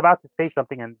 And she's about to say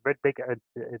something, and Britt Baker,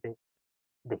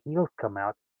 the heels come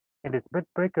out, and it's Britt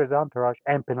Baker's entourage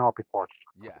and Penelope Ford.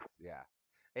 Yes, yeah.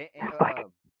 It's like,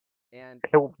 And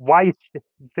why is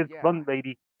this yeah, one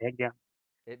lady again?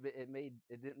 it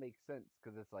didn't make sense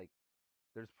because it's like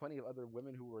there's plenty of other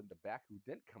women who were in the back who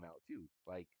didn't come out too.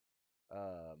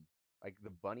 Um, like the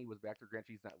bunny was back there. Grant,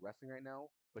 she's not wrestling right now,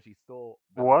 but she's still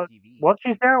been on What? TV. Was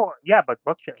she there? Yeah, but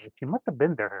she must have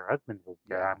been there. Her husband was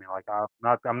there. I Yeah, mean, like,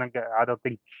 I don't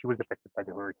think she was affected by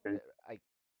the hurricane. I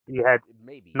You had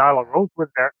maybe Nyla yeah. Rose was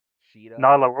there. Sheeta,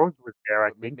 Nyla Rose was there. I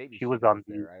but think maybe she was Sheeta was on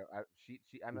the there.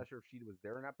 I'm not sure if Sheeta was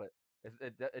there or not, but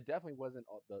it definitely wasn't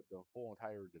the whole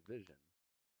entire division.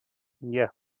 yeah.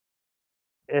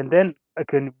 And then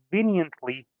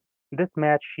conveniently, this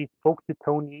match she spoke to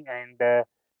Tony, and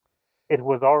it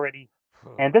was already.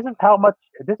 And this is how much.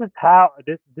 This is how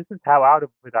out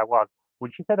of it I was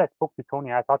when she said I spoke to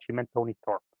Tony. I thought she meant Tony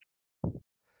Storm.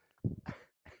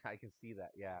 I can see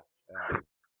that. Yeah,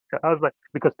 I was like,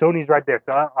 because Tony's right there.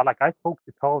 So I spoke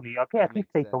to Tony. Okay, that at least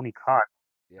makes say sense. Tony Khan.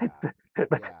 Yeah,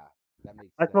 But yeah, that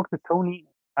makes I sense. spoke to Tony.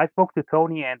 I spoke to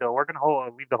Tony, and we're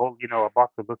gonna leave the whole, a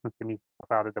box of listens to me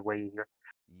out of the way here.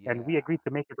 And we Yeah, agreed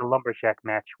to make it a lumberjack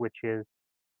match, which is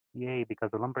yay because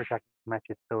the lumberjack match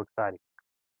is so exciting.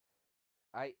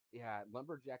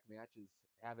 lumberjack matches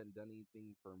haven't done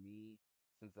anything for me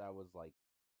since I was like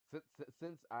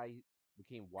since I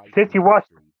became wise to Since the you watched,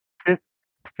 industry. since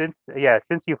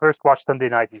since you first watched Sunday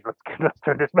Night, let's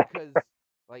turn this back. Because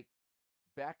like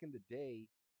back in the day,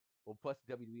 well, plus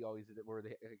WWE always did it where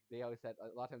they always had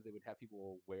a lot of times they would have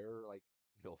people wear like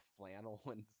flannel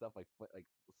and stuff like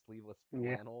sleeveless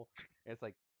Yeah, flannel, and it's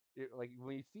like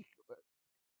when you see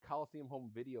Coliseum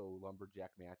home video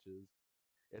lumberjack matches,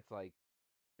 it's like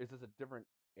it's just a different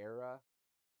era.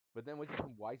 But then once you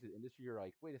become wise to the industry, you're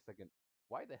like, wait a second,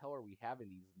 why the hell are we having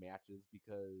these matches?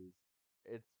 Because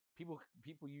it's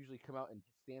people usually come out and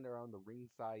stand around the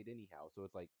ringside anyhow. So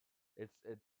it's like it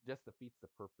just defeats the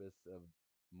purpose of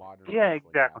modern Yeah, wrestling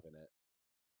exactly. having it.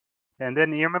 And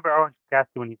then you remember Orange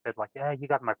Cassidy when he said like, "Yeah, you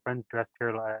got my friends dressed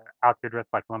here, out here dressed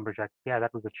like lumberjacks." Yeah,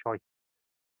 that was a choice.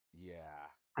 Yeah,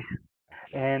 I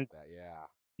forgot And about that.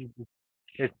 Yeah,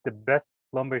 it's the best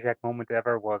lumberjack moment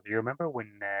ever. Was you remember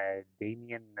when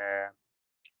Damien?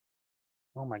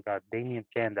 Oh my God, Damien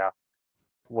Sandow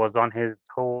was on his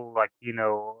whole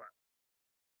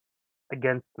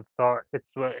against the Star. It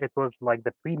was like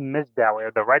the pre-Mizdow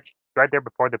era, the right there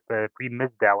before the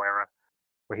pre-Mizdow era,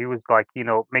 where he was like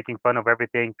making fun of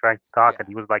everything, trying to talk, and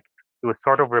yeah, he was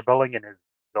sort of rebelling in his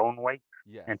own way.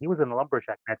 yes, And he was in a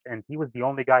lumberjack match, and he was the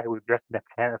only guy who was dressed in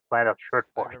a flat-out shirt I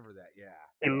for it. remember that. Yeah,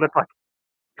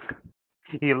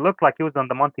 He looked like he was on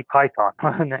the Monty Python.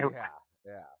 yeah,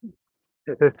 yeah.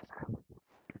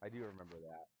 I do remember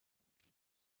that.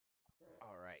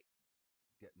 All right,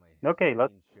 get my Okay,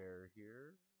 let's. screen share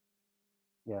here.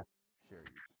 Yeah. Share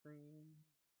your screen.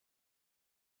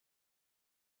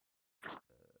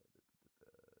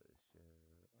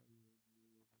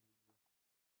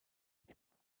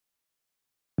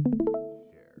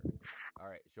 Share. All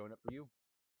right, showing up for you.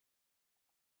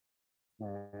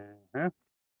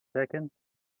 Second.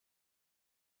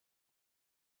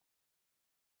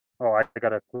 Oh, I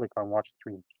gotta click on watch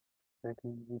stream.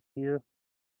 Second here.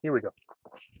 Here we go.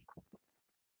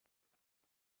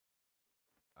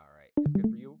 All right, it's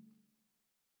good for you.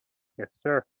 Yes,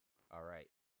 sir. All right.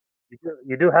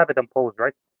 You do have it imposed,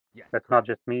 right? Yes, That's not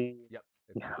correct. just me. Yep,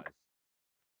 it Yeah. does.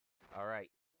 All right.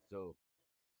 So,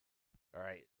 all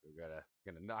right, we're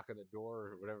gonna knock on the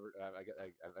door or whatever. I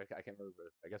can't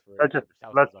remember. I guess we're at Let's our just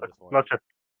neighbor's houses let's on this one. let's just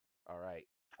All right.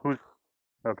 who's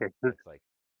okay. It's like,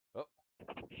 oh,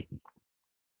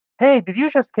 Hey, did you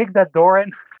just kick that door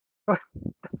in?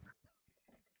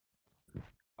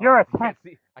 You're a you tank. can't see.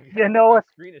 You Because know my what?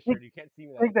 screen is Take, shared. You can't see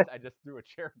me. take this. I just threw a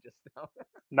chair just now.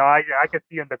 No, I can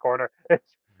see you in the corner.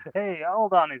 Hey,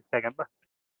 hold on a second.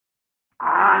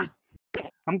 Ah,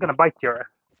 I'm gonna bite your.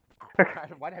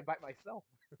 Why did I bite myself?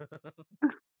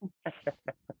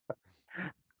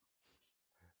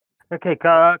 Okay,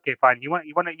 okay, fine. You want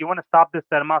to stop this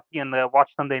animosity and watch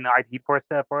Sunday Night Heat for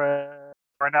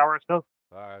an hour or so?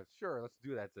 Sure. Let's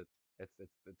do that. It's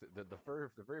the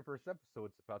very first episode.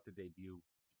 It's about to debut.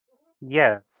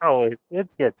 Yeah. Oh, it's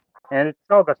good, and it's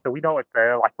August, so we know it's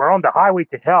like we're on the highway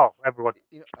to hell. Everyone.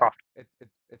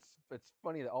 It's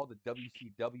funny that all the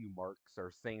WCW marks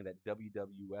are saying that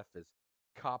WWF is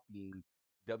copying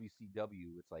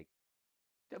WCW. It's like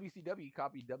WCW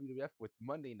copied WWF with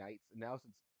Monday nights, and now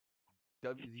since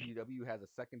WCW has a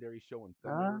secondary show in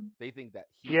Thunder, they think that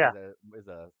Heat Yeah. is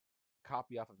a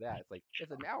copy off of that. It's like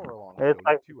it's an hour long It's show,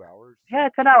 not like 2 hours. yeah,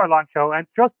 it's an hour-long show, and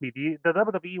trust me, the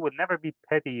WWE would never be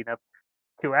petty enough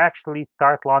to actually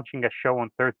start launching a show on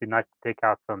Thursday night to take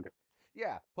out Thunder.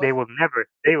 Yeah. Plus, They will never.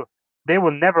 They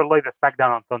will never lay the SmackDown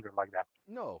on Thunder like that.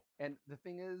 no. And the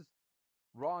thing is,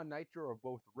 Raw and Nitro are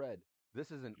both red.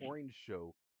 This is an orange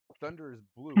show. Thunder is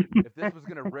blue. If this was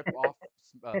gonna rip off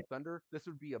Thunder, this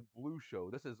would be a blue show.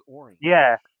 This is orange.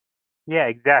 Yeah. Yeah.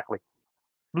 Exactly.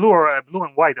 Blue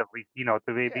and white at least,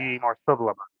 to be Yeah. more subtle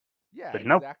about it. Yeah, But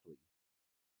nope. exactly.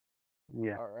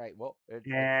 Yeah. All right. Well, it's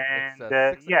And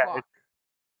 6 yeah. o'clock.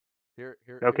 Here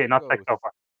Okay, it not goes. sex so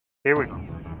far. Here we go.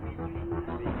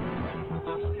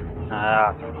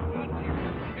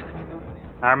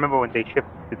 I remember when they shipped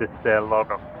to this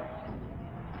logo.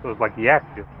 It was like the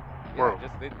Attitude. Yeah,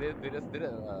 they just did it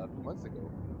a few months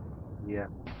ago. Yeah.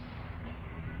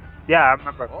 Yeah, I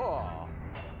remember. Oh,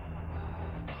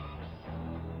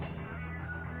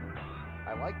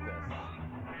 I like this.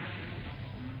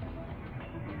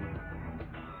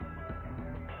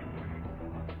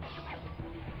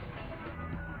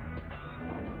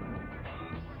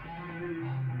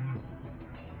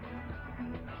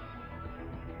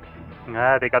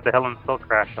 They got the Hell in a Cell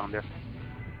crash on there.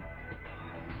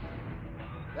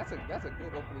 That's a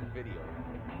good opening video.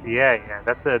 Yeah.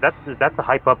 That's a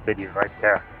hype up video right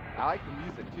there. I like the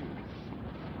music too.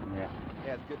 Yeah.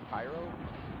 Yeah, it's good pyro.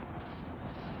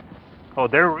 Oh,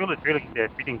 they're really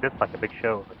treating this like a big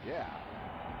show. Yeah.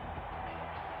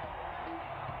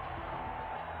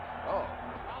 Oh.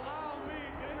 Allow me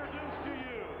to introduce to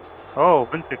you Oh,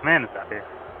 Vince McMahon is out here.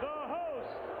 the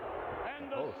host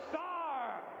and the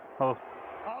star Oh,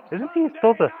 of isn't he Sunday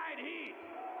still the? Night Heat,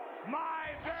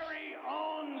 my very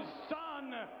own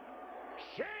son,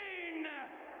 Shane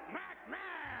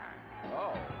McMahon.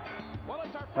 Oh. Well,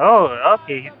 it's our first Oh,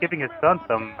 okay. He's giving his son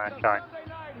some shine. Sunday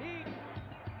Night Heat.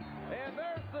 And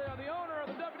there's the owner of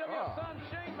the WWF son,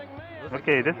 Shane McMahon.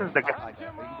 Okay, this is the guy. Like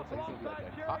Jim Ross alongside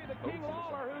Jerry the King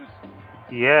Lawler,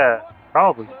 who's Yeah,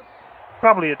 probably.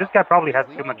 This guy probably has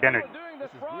too much energy. doing This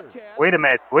this is weird. broadcast. Wait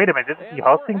a minute. Is he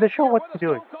hosting the show? What's he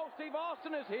doing? Stone Cold Steve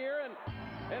Austin is here, and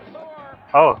so are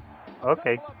Oh, a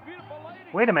okay. couple of beautiful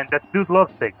ladies. Wait a minute. That dude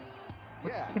loves things.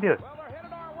 Yeah. What's he doing? Well, they're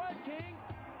headed our way, King.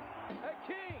 Hey,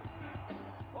 King.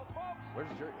 Well, folks, Where's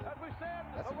your? as we said,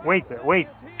 That's- a Wait. wrestling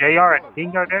is JR here. and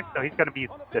King are there, so he's gonna be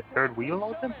the third wheel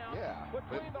on them? Yeah. But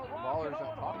Between the Rock Lawler's and not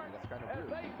Owen talking. Hart That's kind of as weird.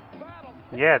 they battle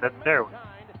Yeah, that's of their. mankind.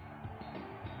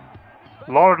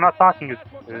 Lawler not talking is,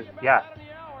 yeah.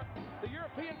 The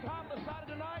European title decided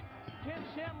tonight. Ken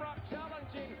Shamrock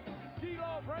challenging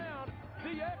D'Lo Brown.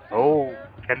 DX is Oh, here.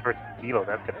 Ken versus D'Lo.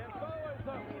 That's gonna And be. so is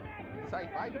the It's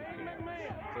like five. Shane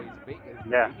McMahon. So he's big.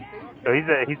 Yeah. Baby face?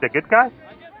 So he's a good guy.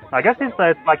 I guess it's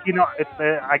like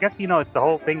I guess it's the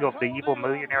whole thing of the evil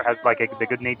millionaire has like the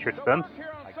good-natured son.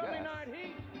 I guess.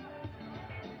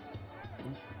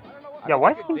 Yeah,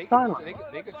 why is they he could, silent?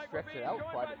 they could stretch it out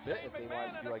quite a bit if they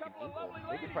wanted to do like an angle.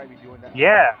 They could probably be doing that.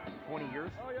 Yeah, 20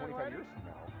 years, 25 years from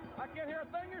now. I can't hear a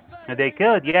thing you're saying. they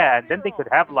could. Yeah, and then they could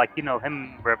have like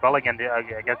him rebelling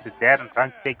against his dad and trying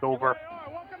to take over.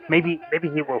 Maybe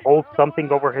he will hold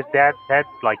something over his dad's head,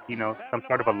 like some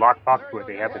sort of a lockbox where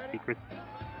they have his secrets.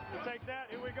 Take that.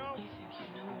 Here we go.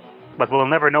 But we'll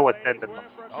never know what's in it.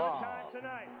 Oh.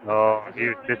 Oh,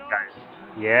 here's this guy.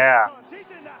 Yeah. He's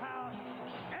in the house.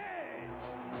 Hey.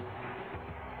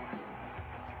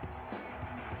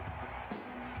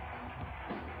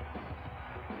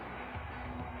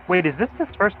 Wait, is this his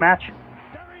first match?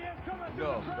 There he is coming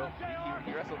No, through the no. crowd.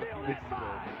 He wrestled a few weeks ago.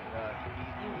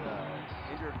 He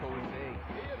injured Jose.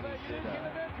 And he did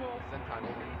senton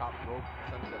over the top rope,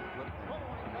 sunset flip,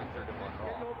 and injured him on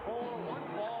Raw.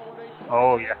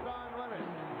 Oh yeah.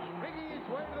 Biggie's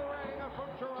way to the ring from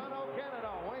Toronto,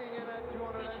 Canada, weighing in at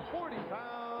 240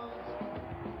 pounds.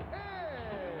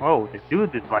 Hey. Oh, the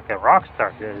dude is like a rock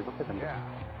star. Yeah, look at him. Yeah.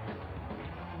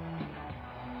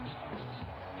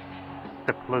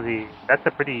 That's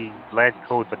a pretty bland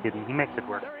code, but he makes it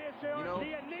work. There he is, You know, the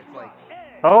it's Enigma. like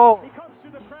Hey. Oh, He comes to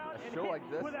the crowd a and show hits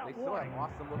like this, without they still have warning.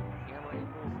 awesome looking camera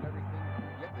angles and everything.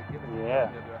 You have to give it Yeah.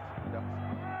 to WWE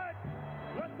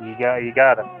production. you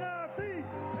got it.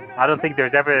 I don't think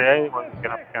there's ever anyone who's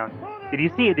gonna count. Did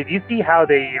you see how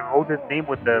they wrote his name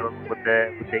with the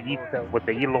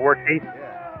E lowercase?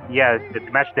 Yeah. Yeah, to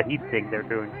match the heat thing they're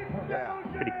doing. Yeah.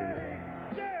 Pretty cool.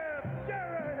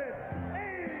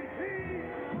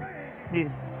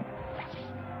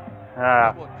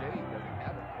 Double J doesn't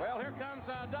have it. Well, here comes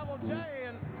Double J,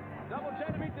 and Double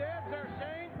J to meet the edge there,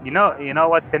 Shane. You know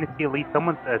what, Tennessee Elite?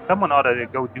 Someone ought to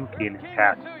go Dookie in his King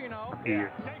chat too, you know. a few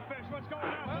years. Kingfish, what's going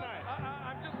on tonight?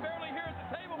 I'm just barely here at the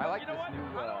table, I but like you know this what?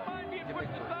 new I don't mind being gimmick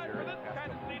pushed for aside for Jared this the past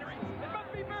kind of couple scenery. weeks. It must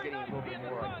be He's very getting a nice little to be bit in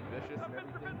the more front vicious of and Mr.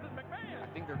 everything. Vincent McMahon. I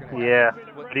think they're gonna Yeah, have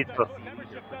but what he's they supposed- see here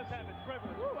pretty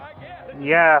soon. Ooh, I guess.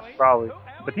 Yeah, probably.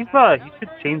 But he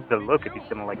should change the look if he's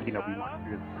gonna be more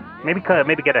serious. Maybe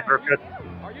get a haircut.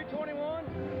 Are you 21?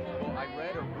 Well, I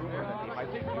read a rumor that they might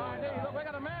be doing Look, we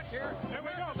got a match here. Here we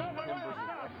go. him versus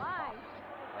X-Pac.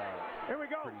 Here we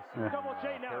go. Pretty soon. Double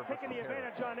J now Hair taking the versus hair.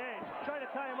 advantage on Edge, trying to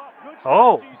tie him up. Good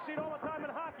Oh. strategy. You see it all the time in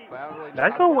hockey. But I don't really know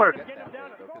That how could they're work. gonna get that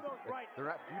way, though, 'cause they're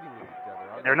not feuding with each other,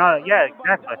 are they? They're not. Yeah,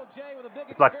 exactly.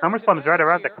 It's like SummerSlam's right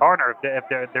around the corner. If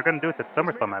they're gonna do it at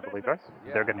SummerSlam, I believe, right?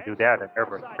 They're gonna do that at their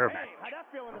match. How'd that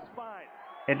feel in the spine?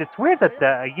 And it's weird that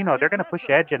they're gonna push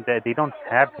Edge and they don't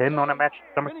have him on a match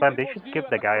at SummerSlam. They should give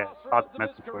the guy a hot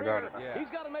message regardless. Yeah. He's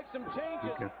got to make some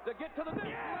changes Okay. to get to the next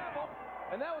level.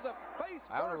 And that was a face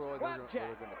I don't know where they're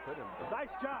flapjack. gonna put him, but Nice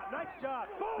job, nice job.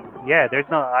 Boom, Yeah, there's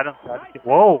no. I don't.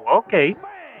 Whoa. Okay. bang,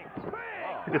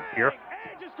 bang. Good spear.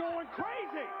 Edge is going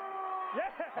crazy. Yeah.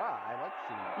 I like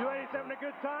seeing that. You ladies having a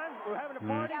good time? We're having a Mm.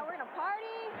 party. Yeah, we're gonna party.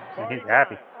 And he's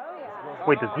happy. Oh yeah.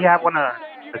 Wait, does he have one?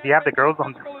 Does he have the girls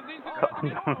on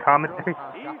commentary?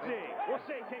 Easy. We'll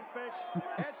see, Kingfish.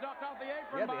 Edge knocked off the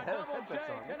apron Yeah, by they had Double J. headsets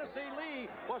on. Tennessee Lee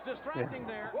was distracting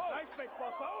there. Nice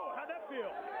baseball. Oh, how'd that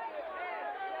feel?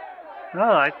 No,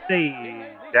 I'd say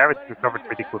Jarrett's recovered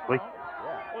pretty quickly.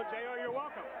 Yeah. Well, JR, you're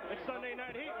welcome. It's Sunday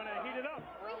Night Heat when I heat it up.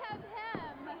 We have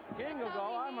him. King is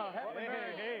all. I'm a happy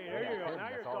man. Hey, there you go. Now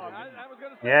you're talking. I was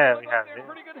going to say, Yeah, look we like have they're in it.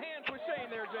 pretty good hands with Shane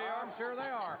there, JR. I'm sure they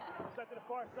are. Set to the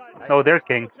far side. Oh, there's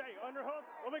King. Underhook.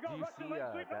 Let me go. Do you Russian see leg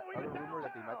that sweep. Oh, other rumor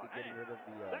that they might be getting rid of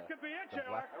That could be it, the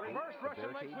JR. black Reverse tape, the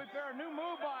Russian leg barricades? sweep there. A new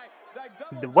move by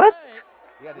Double The what? J.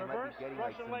 Yeah, they Reverse might be getting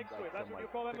Russian leg sweep. That's what you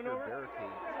call that thicker maneuver?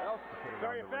 barricades Well, to put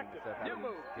very around the ring effective. instead of New having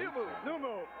move. these New gates move. there. New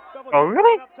move. Double Oh, J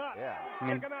really? up top. Yeah. I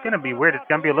mean, it's gonna be weird. It's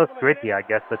gonna be a little gritty, I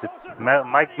guess, but it's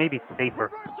might maybe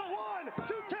safer. Reversal, 1,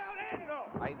 2 count, and no.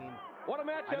 I mean, What a I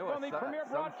matchup know on the premier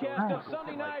broadcast of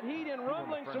Sunday Night Heat and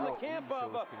rumblings from the camp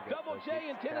of Double J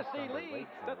and Tennessee Lee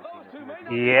that those two may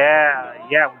not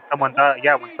Yeah, when someone does,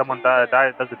 when someone does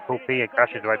a tope and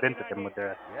crashes right into them with the.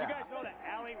 You guys know that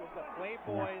Alley was the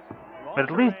Playboys. But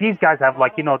at least these guys have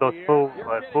like those full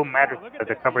mattresses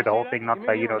that cover the whole thing, not the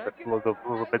those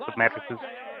little bits of mattresses.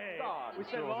 We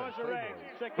said lingerie.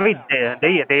 Wait,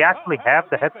 they actually have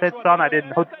the headsets on? I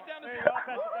didn't know.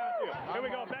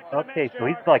 Okay, so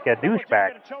he's like a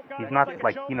douchebag. He's not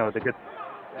like the good.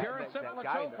 Karen set on the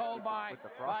chokehold by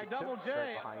Double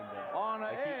J on the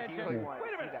edge. Wait a minute.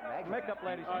 Makeup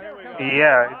ladies.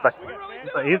 Yeah,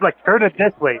 he's like turn it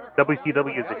this way.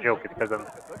 WCW is a joke. It's because of.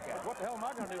 What the hell am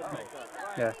I going to do with makeup?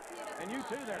 Yeah. And you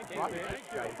too there, Casey.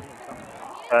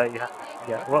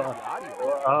 Yeah. Well,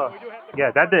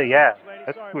 yeah. That's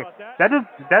weird. That is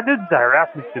the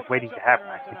harassment just waiting to happen.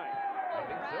 I think.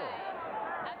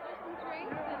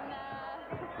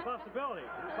 Responsibility.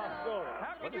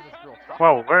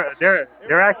 Well, they're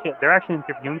actually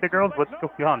interviewing the girls. What's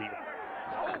going on here?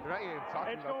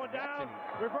 It's going down.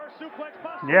 Reverse suplex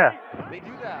possible. Yeah. They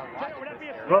do that.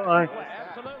 Well,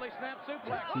 Absolutely snap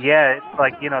suplex. yeah, it's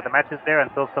like the match is there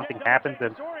until something happens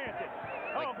and. Oh,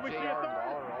 can we see a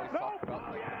third? No.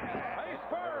 Face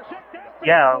first.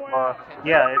 Yeah,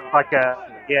 it's like yeah.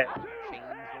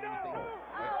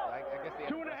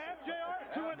 2.5, JR?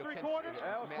 2 3/4?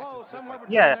 That was close. Somewhere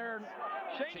between Yeah. there.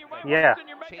 Shane, you might Yeah.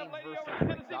 your makeup lady over in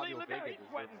Tennessee Lee. Look at her. He's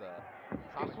sweating.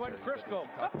 He's sweating Crisco.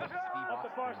 Off the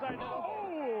far side.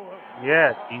 Oh.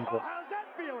 Yeah, Jesus. How's that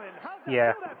feeling? How's that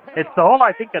Yeah, feel, that it's the whole.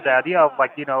 I think the idea of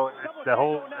like it's the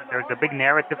whole. There's a big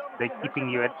narrative they keeping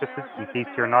you interested in case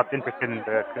you're not interested in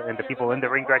the people in the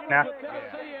ring right now.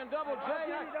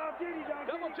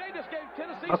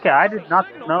 Okay, I did not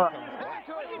know.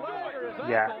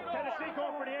 Yeah.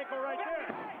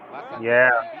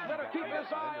 Yeah. Better keep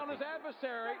his eye on his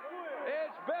adversary.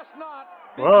 It's best not.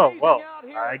 Well.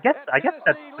 I guess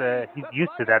that's he's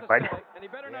used to that, right? And he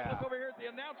better not look over here at the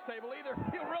announce table either.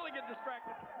 He'll really get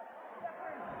distracted.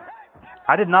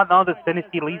 I did not know this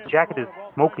Tennessee Lee's jacket is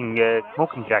smoking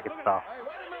jacket style.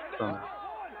 So,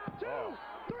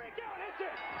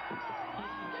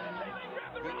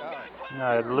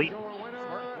 Lee.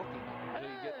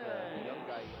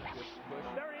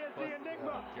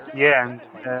 Yeah, and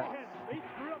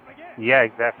yeah,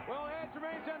 exactly. Well, Edge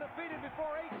remains undefeated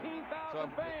before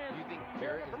 18,000 fans.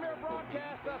 Here at the premier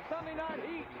broadcast of Sunday Night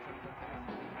Heat.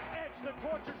 Edge, the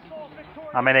tortured soul,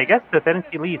 victorious. I mean, I guess the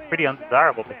Tennessee Lee is pretty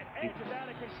undesirable,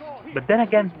 but then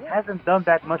again, he hasn't done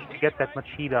that much to get that much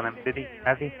heat on him, did he?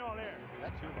 Has he? Tennessee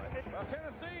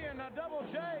and Double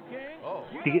J,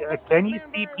 King. Can you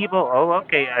see people? Oh,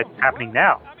 okay, it's happening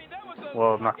now.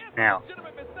 Well, not now.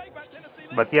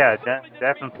 But yeah,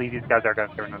 definitely these guys are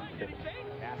gonna turn on the table.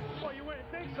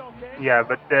 Yeah,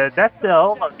 but that's the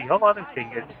whole other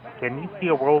thing is, can you see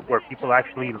a world where people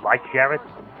actually like Jarrett?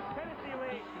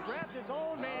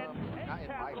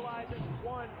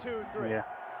 Yeah.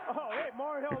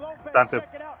 Santos.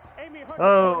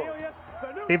 Oh,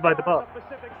 Saved by the Bell.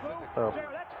 Oh.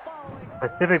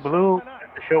 Pacific Blue,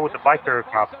 the show with the biker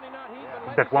cop.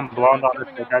 There's one blonde on it.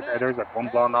 There's like one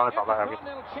blonde on it.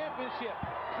 Continental Championship,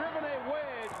 driven a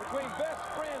wedge between best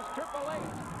friends Triple H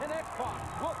and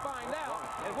X-Pac. We'll find out,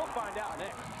 and we'll find out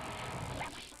next.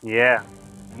 Yeah.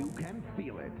 You can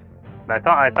feel it. I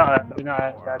thought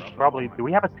that's probably. Do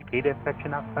we have a cicada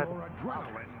infection outside? Your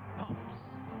adrenaline pumps.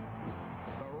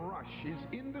 The rush is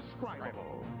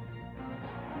indescribable.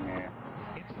 Yeah.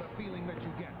 It's the feeling that you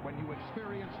get when you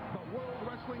experience the World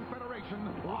Wrestling Federation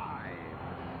live.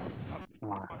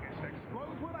 August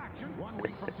explodes with action 1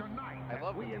 week from tonight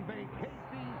as we invade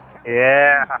KC's.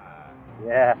 Yeah.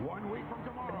 1 week from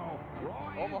tomorrow, Raw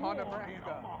is Omaha, War Nebraska. in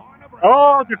Omaha, Nebraska.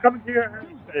 Oh, they're coming to your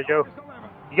Joe.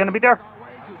 You gonna be there? Our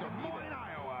way to Des Moines,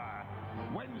 Iowa.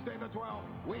 Wednesday the 12th,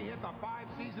 we hit the Five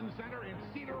Seasons Center in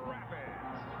Cedar Rapids.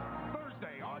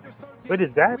 Thursday, August 13th, Wait,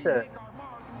 is that we make our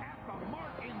mark at the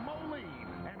Mark in Moline.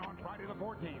 And on Friday the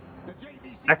 14th, the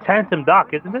JVC. That's Handsome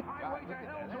Doc, isn't it? Highway to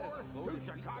Hell Tour to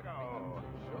Chicago.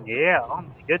 Yeah. Oh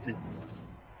my goodness.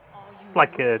 It's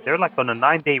like they're like on a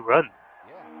 9-day run.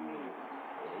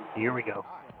 Here we go.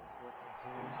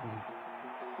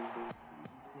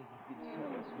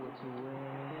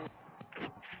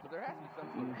 So there has to be some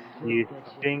sort of You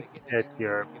think that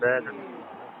you're better?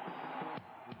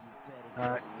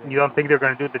 You don't think they're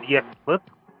gonna do the DX flip?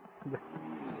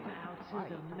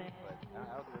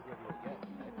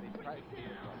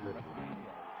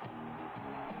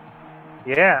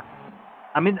 Yeah.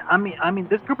 I mean,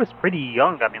 this group is pretty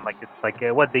young. I mean, like it's like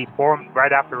what they formed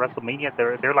right after WrestleMania.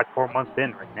 They're like 4 months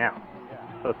in right now.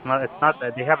 So it's not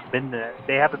that they haven't been.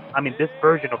 They haven't. I mean, this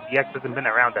version of DX hasn't been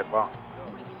around that long.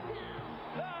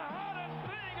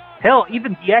 Hell,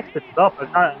 even DX itself is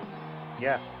not.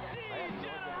 Yeah.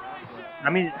 I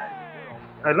mean,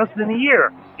 less than a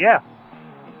year. Yeah.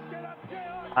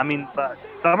 I mean, but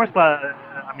SummerSlam.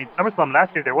 SummerSlam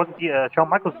last year there wasn't. Shawn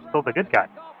Michaels was still the good guy.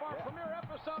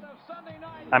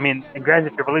 I mean, and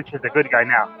granted, Triple H is a good guy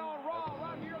now.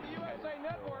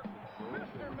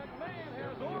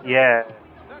 Yeah.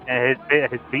 And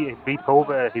his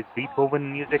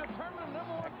Beethoven music.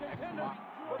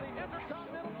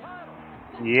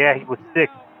 Yeah, he was sick,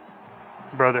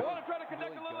 brother.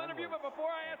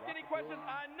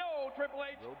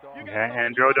 Yeah,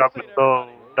 and Road Dogg was so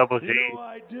Double G.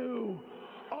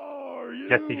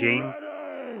 Jesse James.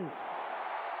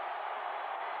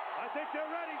 I think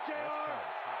they're ready, JR.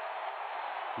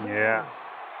 Yeah.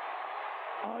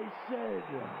 I said.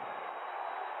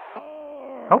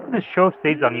 Hope this show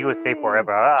stays on USA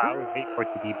forever. I would hate for it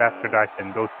to be bastardized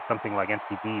and go to something like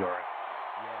MTV or.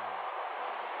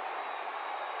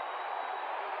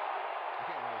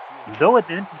 Though an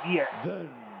MTV,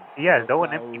 though an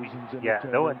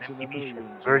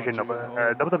MTV version of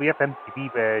a WWF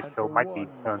MTV show might be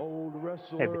done. Old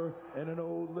wrestler in an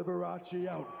old Liberace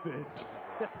outfit.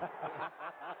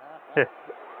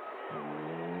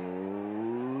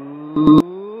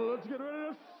 Let's get ready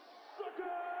to suck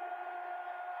it.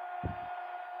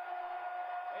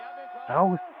 I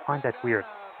always find that weird.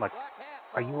 Like,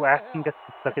 are you asking us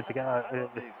to suck it together?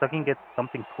 Sucking it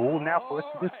something cool now for us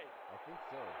to do? I think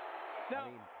so. Now, I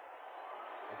mean,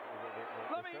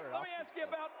 let me ask you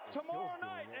about tomorrow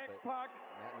night, X-Pac.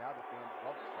 Now the fans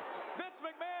love something. Vince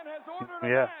McMahon has ordered a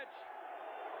Yeah. match.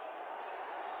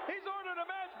 He's ordered a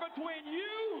match between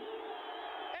you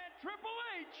and Triple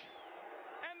H.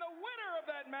 And the winner of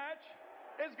that match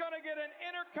is going to get an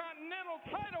Intercontinental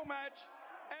title match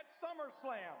at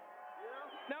SummerSlam.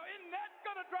 Now, isn't that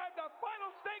going to drive the final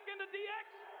stake into DX?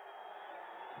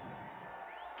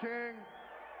 King,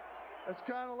 it's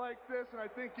kind of like this, and I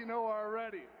think you know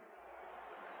already.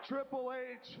 Triple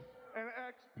H and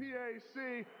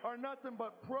XPAC are nothing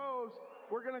but pros.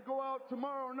 We're going to go out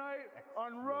tomorrow night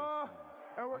on Raw,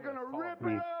 and we're going to rip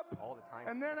it up.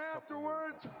 And then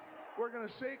afterwards, we're going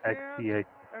to shake hands. XPA.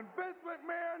 And Vince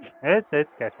McMahon, It's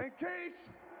catchy. in case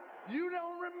you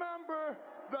don't remember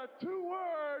the two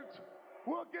words,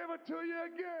 we'll give it to you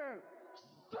again.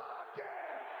 Suck it!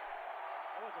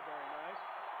 That wasn't very nice.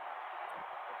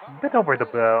 A bit over the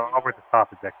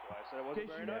top is actually. I said it In wasn't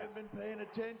case very you nice. haven't been paying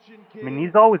attention, I kid, mean,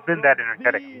 he's always been that from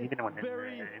energetic, the even when in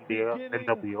very the beginning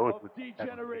NWO. of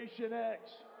D-Generation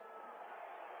X,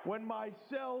 when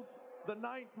myself, the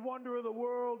ninth wonder of the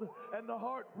world, and the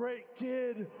Heartbreak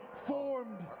Kid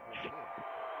formed.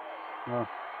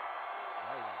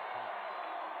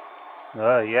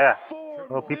 Yeah. formed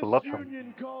Well, people this love Shawn.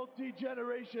 union called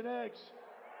D-Generation X.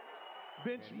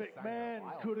 Vince McMahon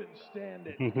couldn't stand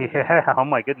it. Yeah. Oh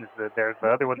my goodness. There's the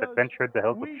other one that ventured the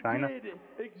hills of We China. did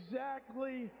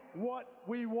exactly what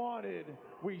we wanted.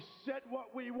 We said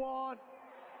what we want.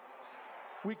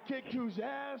 We kicked whose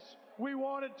ass we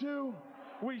wanted to.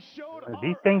 We showed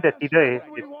These our things that he ass did,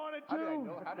 when we wanted How did I to.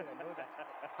 know? How did I know that?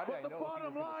 How did But I the know he was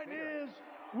bottom gonna line say that? is,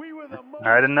 we were the most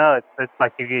I don't know. It's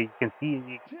like you can see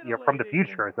you're from the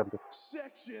future or something.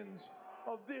 sections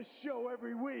of this show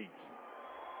every week.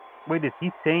 Wait, is he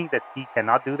saying that he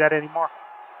cannot do that anymore?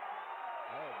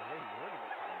 Oh, the way he worded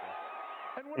it,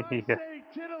 kinda. And when I Yeah. say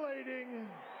titillating,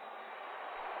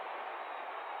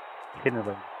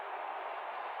 Kinda.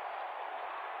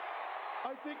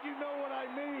 I think you know what I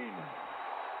mean.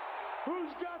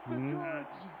 Who's got the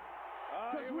goods?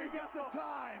 Because we got the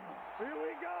time. Here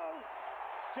we go.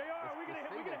 JR, we gonna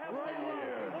have Right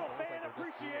here. a little fan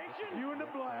appreciation? You in the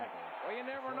black. Well, you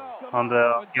never know. On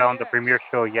the premiere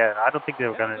show, yeah. I don't think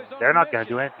they're not gonna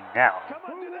do anything now. Come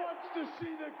on, who wants to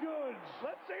see the goods?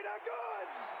 Let's see the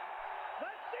goods.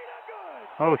 Let's see the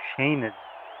goods. Oh, Shane is.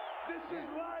 This is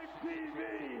live TV.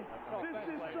 This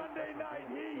is Sunday Night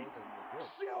Heat.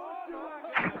 Show it to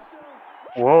us.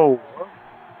 Whoa. Well,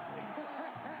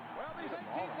 these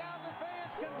 18,000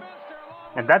 fans convinced their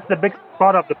long And that's the big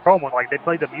spot of the promo. Like they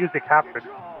play the music after. It's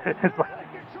like. Control.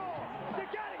 You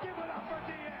gotta give it up for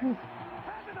DX.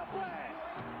 Having a blast.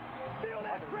 Feel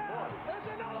that crowd. There's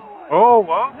another one. Oh,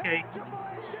 okay. Triple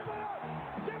H, give it up.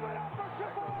 Give it up for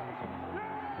Triple H.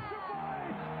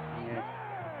 Yeah,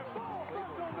 Triple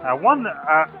H. I wonder.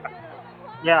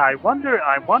 Yeah, I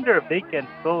wonder if they can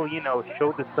still,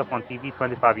 show this stuff on TV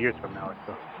 25 years from now or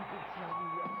so.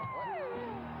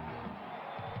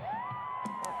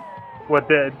 What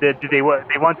do they want?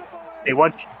 They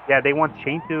want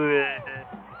Shane to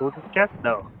close his chest?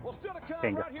 No. Well, still to come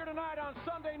Bingo. right here tonight on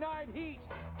Sunday Night Heat.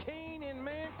 Kane and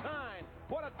Mankind.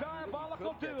 What a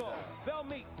diabolical duo. They'll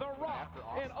meet The Rock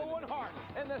and Owen Hart.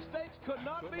 And the stakes could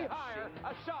not be higher.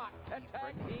 A shot at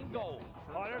tag team gold.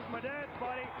 Oh, there's my dad,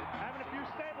 buddy. Having a few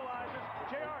stabilizers.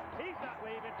 JR, he's not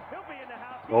leaving. He'll be in the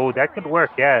house. Oh, that could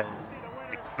work, yeah.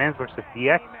 X-Men versus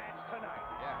DX.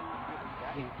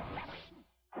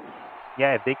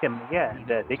 Yeah, if they can,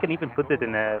 they can even put it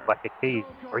in a like a cage,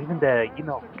 or even the, you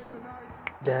know,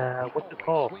 the what's it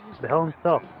called, the Hell in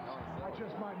Cell. I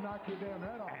just might knock your damn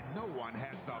head off. And no one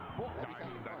has the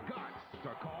guts to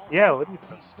call. Yeah, what do you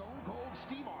think? Stone Cold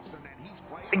Steve Austin, and he's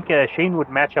playing. I think Shane would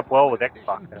match up well with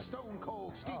X-Pac. Stone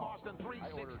Cold Steve Austin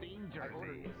 316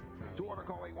 jersey. To order,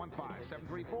 call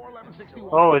 815-734-1161.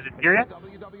 Oh, is it here yet?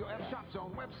 WWF Shop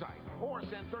Zone website, or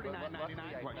send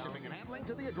 $39.99 plus shipping and handling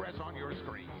to the address on your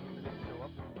screen.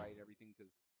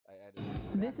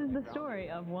 This is the story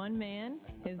of one man,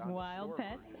 his wild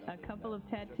pets, a couple of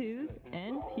tattoos,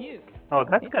 and puke. Oh,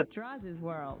 that's It's good. Strauss's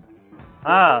world.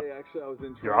 Ah, Actually, I was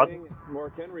in You're out. training.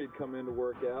 Mark Henry had come in to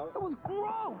work out.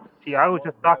 see, I was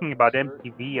just talking about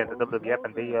MTV and the WWF,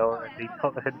 and they showed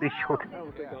I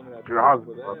don't think I'm gonna have to Drugs.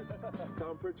 deal with that.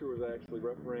 Tom Pritchard was actually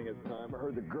refereeing at the time. I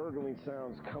heard the gurgling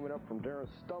sounds coming up from Darren's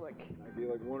stomach. I'd be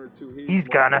like one or two heats. He's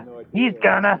Mark gonna, had no idea.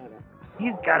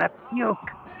 he's gonna puke.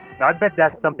 Now, I bet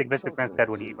that's something Vince McMahon said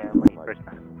when he first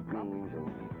met him. Beans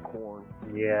and corn.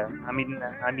 Yeah, I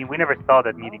mean, we never saw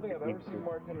that meeting. I've never seen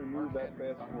Mark Henry move that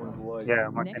fast before in his life. Yeah,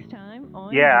 Mark Next Henry. time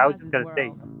on Yeah, I was Strauss's just gonna World.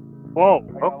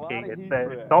 say. Whoa, okay,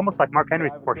 it's almost like Mark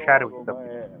Henry's foreshadowing something.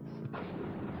 The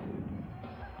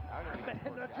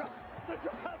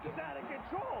drugs is out of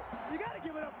control. You gotta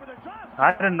give it up for the drugs.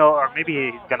 I don't know, or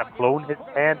maybe he's gonna clone his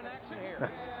hand.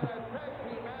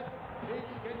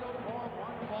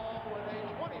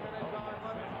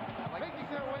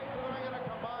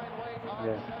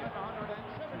 Yeah.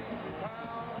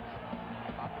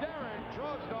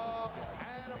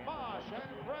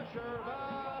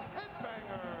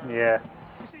 Yeah.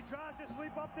 You see Droz just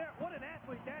sleep up there? What an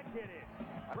athlete that kid is.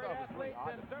 Great athletes,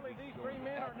 and certainly these three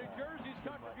men are New Jersey's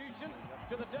contribution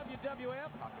to the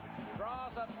WWF.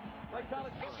 Draws a late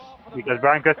college football for the Because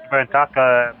Brian Christopher and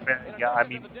Taka, yeah, I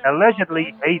mean,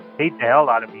 allegedly hate the hell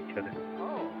out of each other.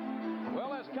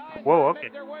 Well, as Kai Whoa, okay.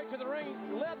 make their way to the ring,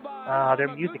 led by Their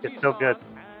music is so good.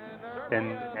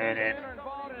 And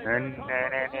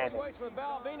with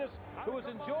Val Venus, who was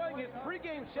enjoying his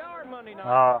pregame shower Monday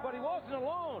night, but he wasn't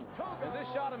alone. And this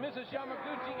shot of Mrs.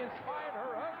 Yamaguchi inspired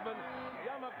her husband,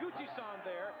 Yamaguchi-san,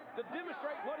 there to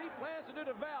demonstrate what he plans to do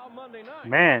to Val Monday night.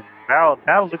 Man, Val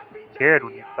looked scared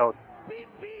when he saw it.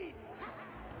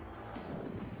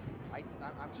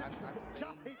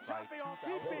 Choppy on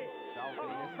keeping.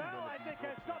 Oh, Val, I think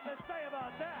has something to say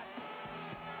about that.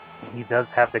 He does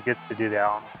have the goods to do that.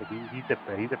 Honestly, he's a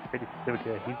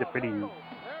pretty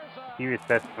serious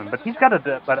specimen. But he's got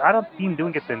but I don't see him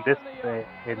doing it in this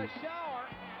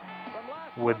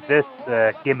with this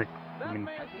gimmick. I mean,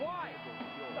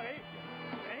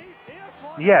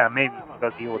 yeah, maybe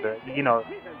because he would,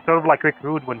 sort of like Rick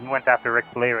Rude when he went after Ric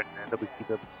Flair in WCW.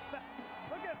 Look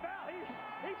at Val.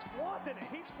 He's flaunting it.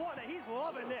 He's flaunting it. He's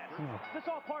loving this. This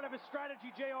all part of his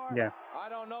strategy, JR. Yeah. I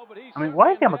don't know, but he's I mean,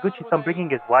 why is Yamaguchi-san bringing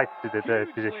his wife to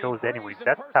the shows anyways?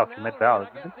 That's how she met Val,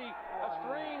 isn't it? The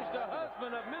estranged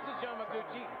husband of Mrs.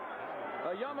 Yamaguchi.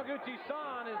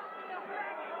 Yamaguchi-san is.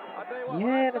 I tell you what,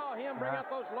 Yeah, I saw him bring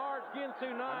out those large Ginsu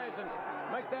knives and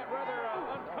make that rather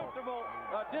uncomfortable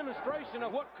demonstration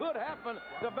of what could happen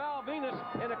to Val Venus,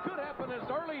 and it could happen as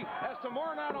early as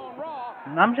tomorrow night on Raw.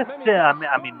 I'm just,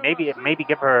 I mean, maybe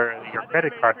give her your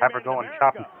credit card, have her go on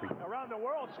shopping spree. Around the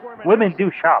world, squirming. Women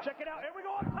do shop. Check it out. Here we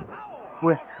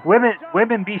go.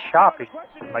 Women be shopping,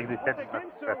 like they said.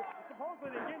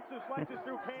 Supposedly the Ginsu slices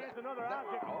through cans and other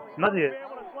objects. Not Be yet.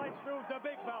 able to slice through the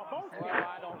big Val.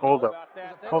 Hold up.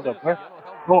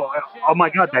 Oh my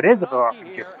God, that is a Barack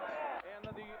picture.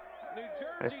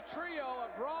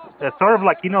 It's sort of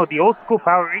like, the old school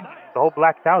Power Rangers, the whole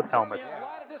blacked out helmet.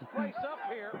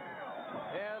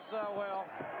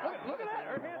 Look at that.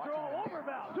 Her hands are all over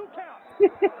Val. 2 count.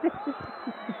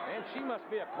 And she must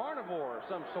be a carnivore of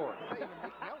some sort.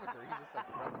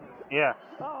 Yeah.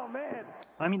 Oh, man.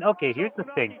 I mean, okay, here's the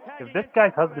thing. If this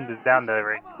guy's husband is down the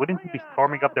ring, wouldn't he be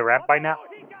storming up the ramp by now?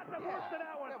 He got the worst of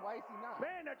that one.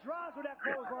 Man, the draws with that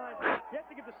clothesline. You have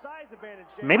to give the size advantage.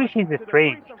 Maybe she's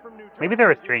estranged. Maybe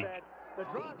they're estranged. The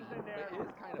draws is in there.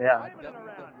 Yeah. Waving it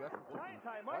around.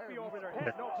 Tie might be over their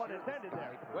head. No pun intended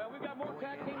there. Well, we've got more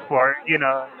tag team matches. For,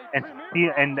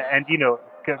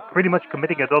 pretty much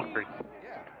committing adultery.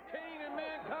 Kane and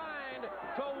Mankind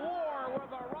to war with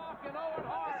The Rock and Owen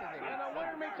Hart, and the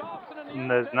winner meets Austin and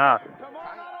the There's not.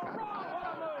 Tomorrow night on Raw.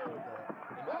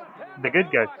 The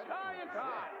good guys.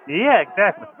 Yeah,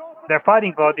 exactly. They're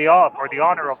fighting for the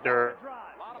honor of their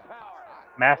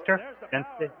master.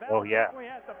 Sensei. Oh yeah.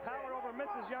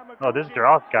 Oh, this is their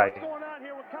off guy. What's going on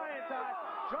here with Kaientai?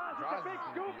 Draws with the big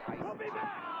scoop. We'll be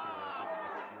back.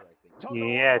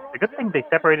 Yeah, it's a good thing they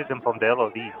separated them from the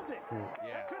LOD.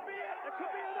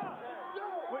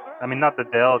 I mean, not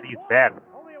that the LOD is bad.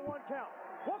 Only a one count.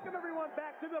 Welcome everyone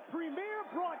back to the premiere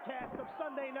broadcast of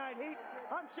Sunday Night Heat.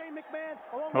 I'm Shane McMahon.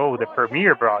 Oh, the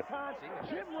premiere broad.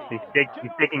 He's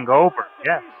taking over.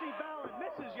 Yeah.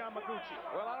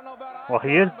 Well,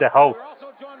 he is the host.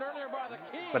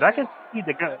 But I can see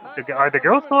are the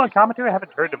girls still on commentary? I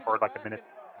haven't heard them for like a minute.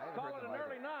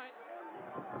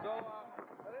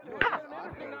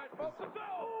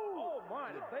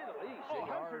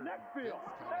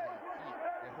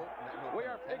 We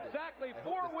are exactly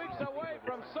 4 weeks away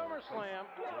from SummerSlam,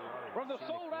 from the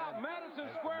sold-out Madison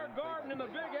Square Garden in the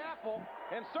Big Apple,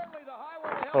 and certainly the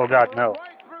highway to Oh God, no.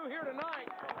 right through here tonight.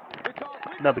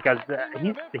 No, because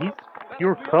he's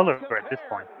pure color at this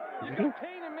point. You got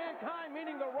Kane and Mankind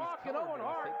meeting The Rock and Owen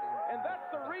Hart, and that's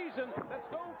the reason that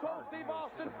Stone Cold Steve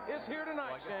Austin is here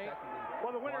tonight, Shane.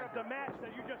 Well, the winner of the match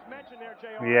that you just mentioned there,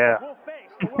 JR, Yeah. will face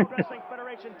the World Wrestling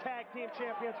Federation Tag Team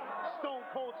Champions Stone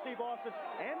Cold Steve Austin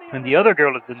And the other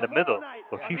girl is in the middle,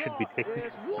 so she should be taken.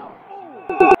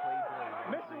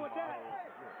 Missing with that.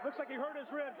 Looks like he hurt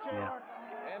his ribs, JR. Yeah.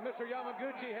 And Mr.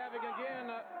 Yamaguchi having again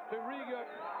to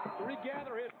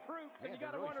regather his troops, and you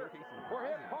got to wonder where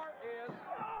his heart is.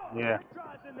 Yeah.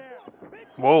 Draws in there. Big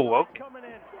Whoa, okay. coming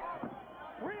in.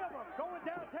 3 of them going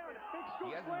downtown. Big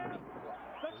scoop slam.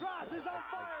 The Droz is on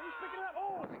fire. He's picking it up.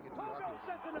 Oh, Togo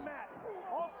sent to the mat.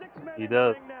 All 6 men He in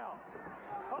does. the ring now.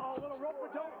 Uh-oh, little rope a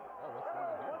dope.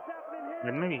 What's happening here?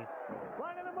 And maybe.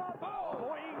 Lining them up.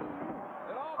 Boing.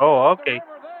 Oh, okay.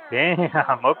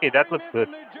 Damn. Okay, that looks good.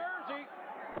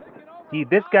 See,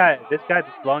 this guy, this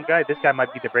blonde guy, this guy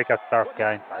might be the breakout star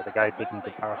guy inside. The guy taking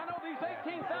the power.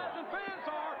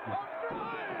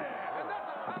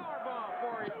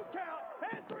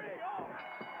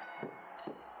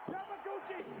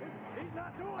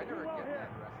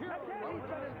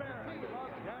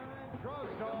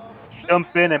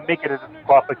 Jump in and make it a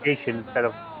qualification instead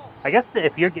of. I guess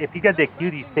if you get the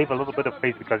accused, you save a little bit of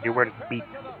face because you're wearing speed.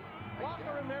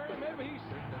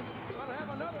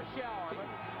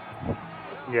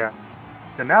 Yeah.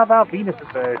 So now Val Venus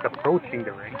is approaching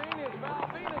the ring.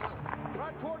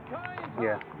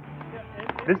 Yeah.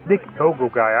 This Nick Togo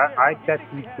guy, I bet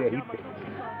he'd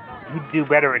do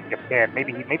better in Japan.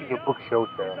 Maybe he'll book shows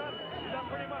there.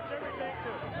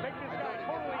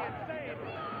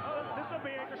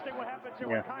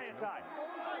 Yeah.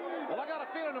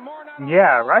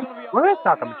 Yeah, right? Where is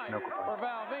Taka Michinoku?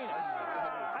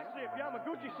 Actually, if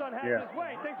Yamaguchi's son has his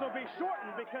way, things will be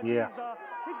shortened because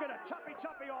he's gonna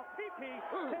choppy off PP,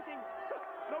 taking.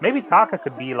 Maybe Taka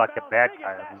could be like a bad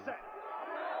guy.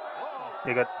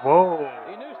 They got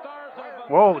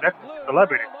whoa, that's a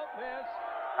celebrity.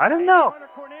 I don't know.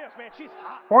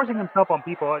 Forcing himself on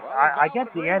people. I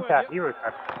get the anti-hero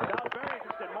type.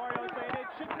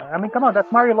 I mean, come on,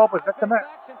 that's Mario Lopez. That's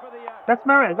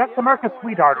America's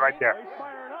sweetheart right there.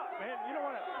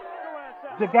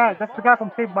 That's the guy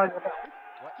from Saved by the Bell.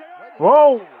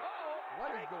 Whoa!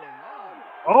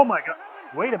 Oh my God!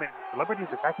 Wait a minute, the celebrity is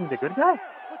attacking the good guy?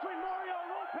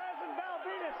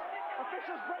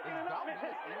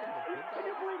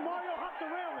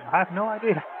 I have no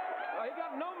idea.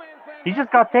 He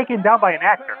just got taken down by an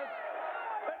actor.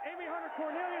 Amy Hunter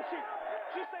Cornelius,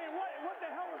 she's saying, what the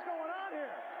hell is going on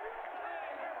here?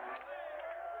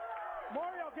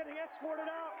 Mario getting escorted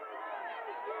out.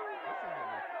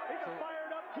 He's a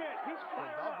fired up kid. He's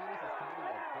fired up.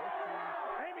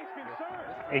 Amy's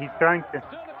concerned. He's trying to.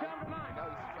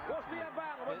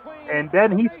 And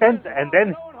then he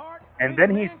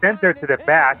sent her to the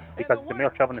back because the male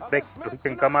chauvinist is big, so he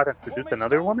can come out and seduce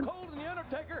another woman.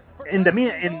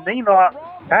 Meanwhile,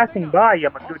 passing by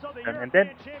Yamaguchi,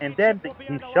 and then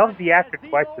he shoves the actor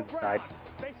twice to the side.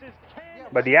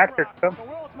 But the actor comes.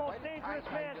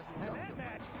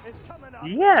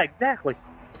 Yeah, exactly.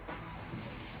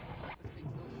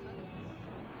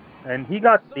 And he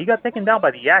got taken down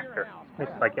by the actor.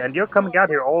 It's like, and you're coming out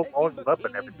here all up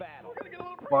and everything.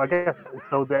 Well, I guess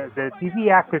so. The TV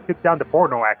actor took down the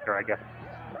porno actor, I guess.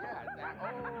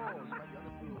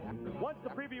 Once the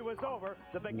preview was over,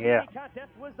 the bikini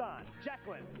contest was on.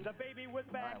 Jacqueline, the baby was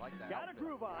back, got a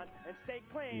groove on, and stayed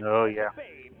claimed the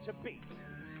babe to beat.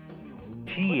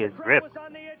 She is the crowd ripped. was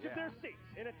on the edge of their seats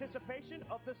in anticipation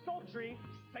of the sultry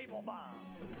Sable Bomb.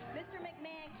 Mr.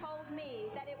 McMahon told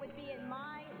me that it would be in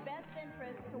my best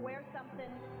interest to wear something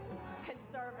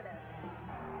conservative.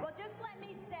 Well, just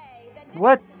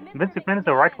What? Vince McMahon is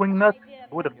a right-wing nut?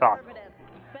 Who would have thought?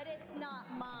 But it's not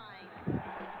mine.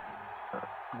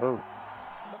 Oh.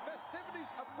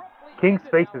 King's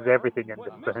face is everything in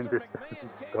this.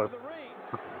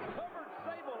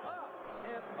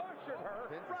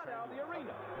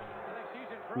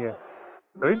 Yeah.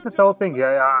 So here's this whole thing.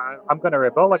 Yeah, I'm gonna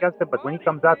rebel against it, but when he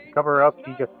comes out to cover her up,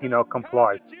 she just,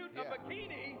 complies. Mr.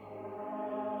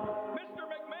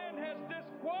 McMahon has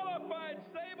disqualified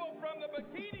Sable from the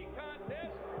bikini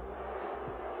contest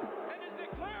and is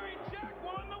declaring Jack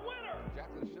won the winner.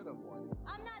 Jackson should have won.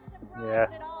 I'm not surprised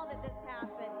Yeah. at all that this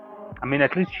happened. I mean,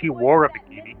 at least she wore a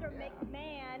bikini. Mr.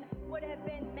 McMahon would have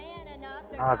been man enough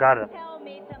to Oh, got it. tell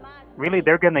me to my Really,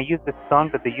 they're gonna use the song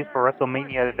that they used for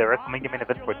WrestleMania, the WrestleMania main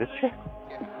event for this shit?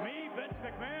 Me, Vince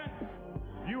McMahon,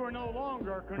 you are no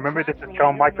longer. Remember, this is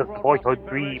Shawn Michaels' boyhood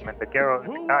dream, and the Who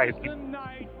guy. was the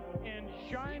knight in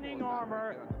shining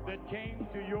armor that came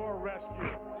to your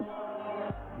rescue?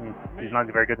 He's not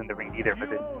very good in the ring either,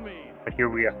 You owe me, but here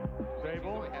we are.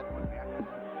 Sable.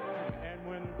 And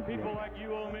when people like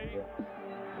you owe me,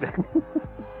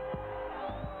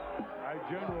 I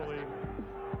generally.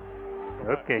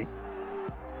 Okay.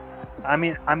 I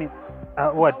mean,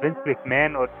 what, Vince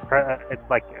McMahon would, it's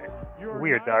like,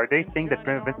 weird. Are they saying that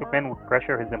Vince McMahon would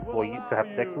pressure his employees to have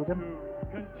sex with him?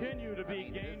 Continue to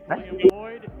be gainfully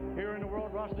employed here in the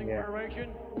World Wrestling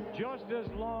Federation, just as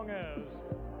long as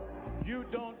you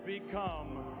don't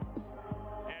become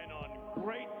an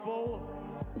ungrateful.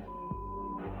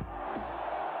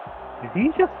 Did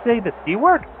he just say the C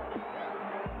word?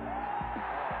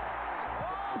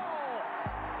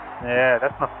 Yeah,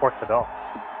 that's not sports at all.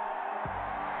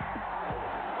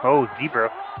 Oh,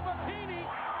 zebra.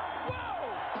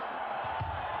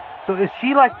 So is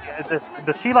she like,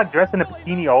 does she like dress in a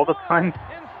bikini all the time?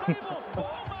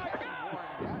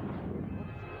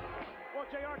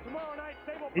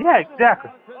 Yeah,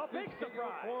 exactly.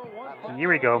 Here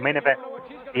we go, main event.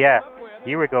 Yeah,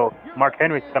 here we go. Mark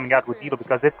Henry's coming out with D'Lo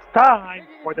because it's time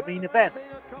for the main event.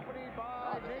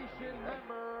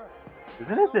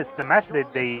 Isn't it the match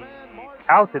that they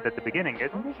touted at the beginning,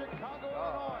 isn't it?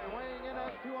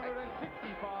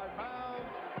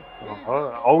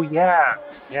 Oh yeah,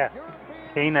 yeah.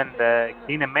 Kane and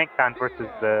Mankind versus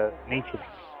the Nation,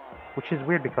 which is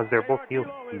weird because they're both heels.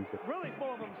 Really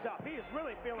full of himself. He is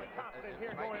really feeling confident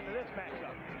here going into this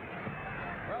matchup.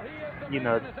 Well, he is the You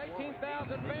know. man, as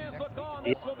 18,000 fans look on.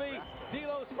 This will be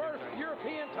D'Lo's first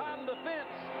European title defense.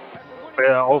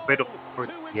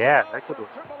 Yeah, that could work.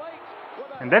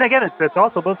 And then again, it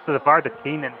also looks to the far that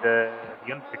Kane and the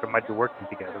Undertaker might be working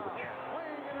together, which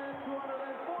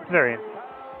is very interesting.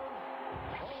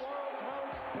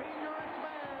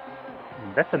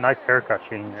 That's a nice haircut,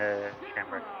 Shamrock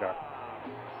got.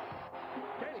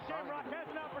 Shamrock has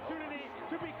an opportunity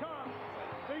to become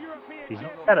the European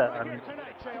champion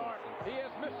tonight, JR. He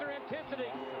is Mr. Intensity,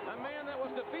 a man that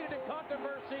was defeated in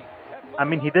controversy. I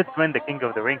mean, he did win the King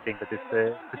of the Ring thing, but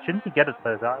shouldn't he get it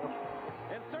for his idol?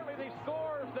 And certainly these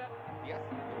scores that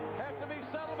have to be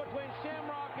settled between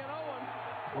Shamrock and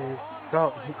Owen.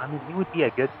 Bro, I mean, he would be a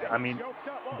good. I mean,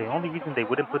 the only reason they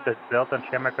wouldn't put the belt on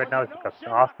Shamrock right now is because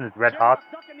Austin is red hot.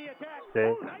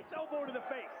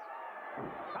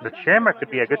 But Shamrock could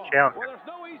be a good challenger. Well, there's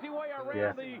no easy way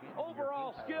around the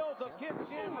overall skills of Ken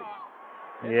Shamrock.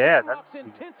 Yeah, Shamrock's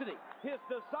intensity, his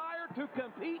desire to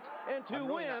compete and to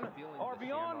win are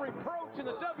beyond reproach in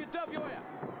the WWF.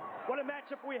 What a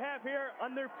matchup we have here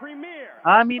on their premiere.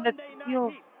 I mean, it's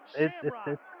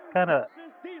kind of.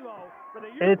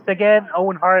 It's again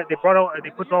Owen Hart. They put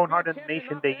Owen Hart in the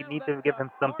Nation. They need to give him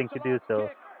something to do. So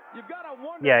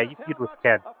yeah, you feud with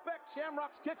Ken. Effect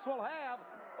Shamrock's kicks will have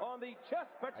on the chest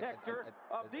protector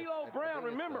of D'Lo Brown.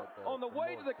 Remember, on the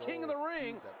way to the King of the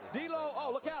Ring, D'Lo.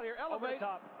 Oh, look out here! Elevate.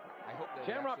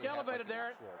 Shamrock elevated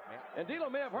there, and D'Lo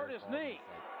may have hurt his knee.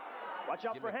 Watch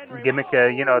out for Henry. Gimmick,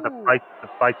 the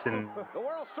fights in. The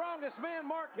world's strongest man,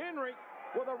 Mark Henry,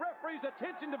 with the referee's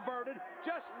attention diverted,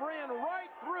 just ran right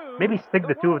through. Maybe stick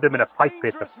the two of them in a fight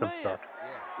pit of some sort.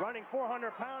 Running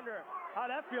 400-pounder. How'd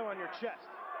that feel on your chest?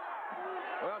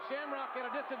 Well, Shamrock at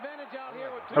a disadvantage out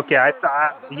here with Okay,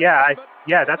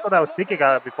 that's what I was thinking.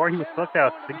 Before he was hooked, I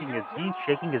was thinking, is he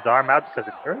shaking his arm out because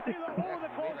it hurt?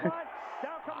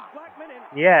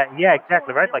 Yeah,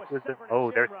 exactly, right? Like, there's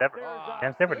Severn.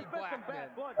 Ken Severn.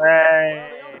 The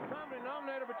only common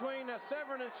denominator between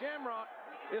Severn and Shamrock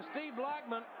is Steve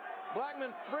Blackman.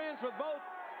 Blackman friends with both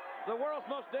the world's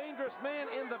most dangerous man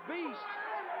in the Beast.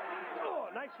 Oh,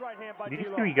 nice right hand by These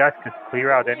D'Lo. two guys could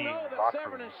clear out any locker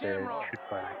Severn room and Shamrock shoot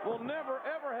fight. will never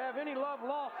ever have any love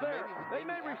lost there. They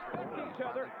may respect each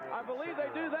other. I believe they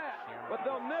do that, but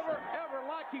they'll never ever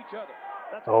like each other.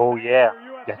 Oh yeah.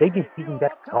 Yeah, they've been keeping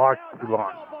that card too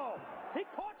long. He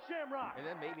caught Shamrock. And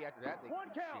then maybe after that, they One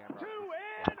can count,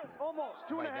 Shamrock. 2 and almost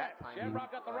 2 and a half.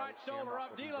 Shamrock got the right shoulder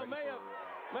up. D'Lo may have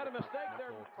made a mistake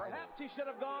there. Perhaps he should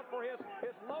have gone for his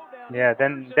low down. Yeah,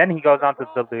 then he goes on to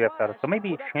the WWF title. So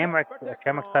maybe Shamrock's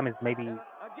time is maybe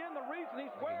Again, the reason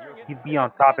he's wearing it. he'd be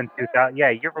on top in 2000. Yeah,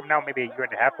 a year from now, maybe a year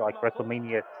and a half, like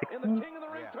WrestleMania In the 16. King of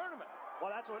the Ring tournament. Well,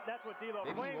 that's what D'Lo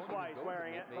claims why he's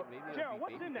wearing it. Gerald,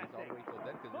 what's in that thing?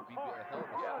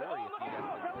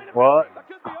 Well, That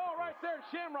could be all right there,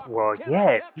 Shamrock. well,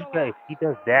 yeah, if he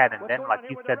does that, and then like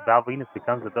you said, Val Venus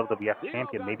becomes the WWF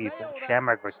champion, maybe it's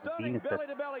Shamrock versus Venus at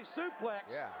Belly-to-belly suplex.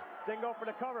 Yeah. Didn't go for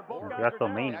the cover. Both guys are down.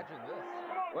 WrestleMania. Imagine this.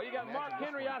 Well, you got Mark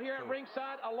Henry out here at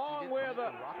ringside, along with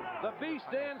the Beast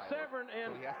Dan Severn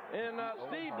and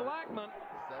Steve Blackman.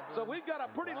 So we've got a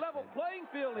pretty level playing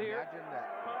field here Imagine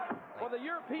that. for the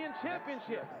European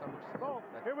Championship. Oh,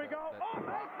 here we go. Oh,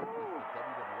 nice move.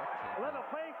 Level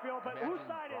playing field, but whose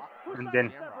side is And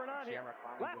then- Severn on here?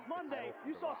 Last Monday,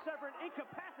 you saw Severn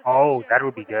incapacitated. Oh, that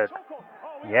would be good. Oh,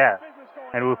 we Yeah, got business going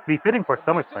and it on. would be fitting for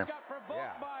SummerSlam. Got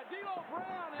provoked by D'Lo Brown,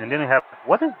 And then we have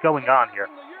what is going on here?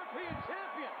 the European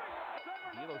champion.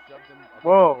 D'Lo shoved him.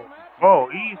 Whoa, whoa,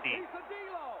 easy.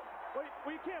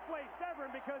 We can't play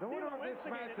Severn because D'Lo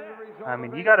instigated that. I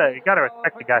mean, you gotta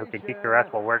respect the guy who can kick your ass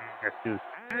while wearing your suit.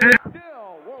 And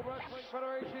still, World Wrestling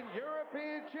Federation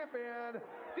European Champion,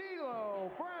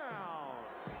 D'Lo Brown.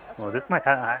 Well, this might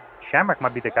Shamrock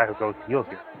might be the guy who goes heel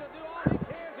here.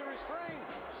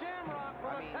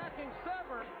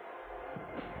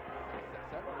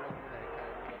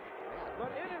 But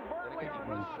inadvertently or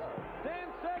not, Dan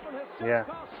Severn has just Yeah.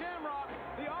 cost Shamrock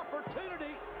the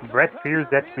opportunity. Brett Spears,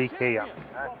 HBK.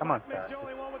 Come on, Smith's guys. the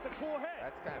only one with the cool head.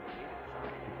 That's kind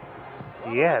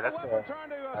of Yeah, that's We're trying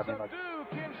to I mean, like, subdue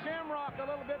Ken Shamrock a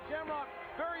little bit. Shamrock,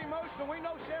 very emotional. We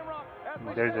know Shamrock, as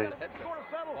we There's said, a- has scored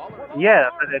several. We're Yeah,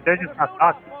 hoping but for they're it. just There's not no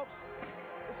talking. doubt, folks.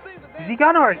 It seems that Is Dan he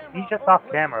gone or is Shamrock he just off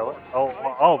camera?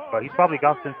 But he's probably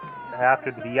gone since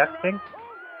after the DX thing.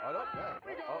 Oh, no, yeah.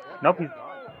 Oh, yeah. Nope,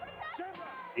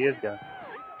 he is gone.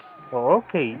 Well,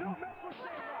 okay.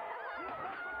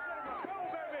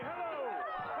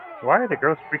 Why are the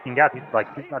girls freaking out?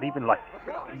 He's not even like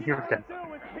here.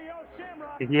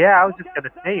 Yeah, I was just gonna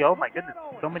say, oh my goodness,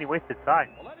 so many wasted time.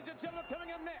 Well, ladies and gentlemen,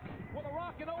 coming up next, will The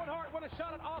Rock and Owen Hart win a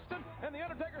shot at Austin and The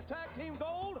Undertaker's tag team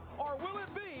gold, or will it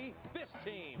be this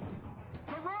team?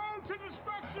 The road to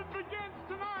destruction begins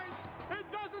tonight. It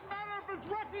doesn't matter if it's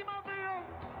Rocky Mobile,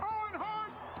 Owen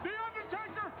Hart, The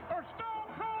Undertaker, or Stone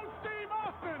Cold Steve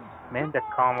Austin. Man, that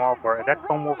comb over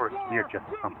is weird. Just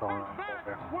something on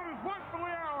there. What is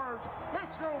rightfully ours?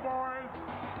 Let's go, boys.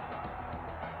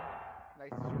 Nice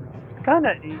short. Kind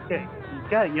of, you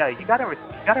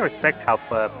gotta respect how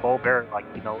Paul Bearer, like,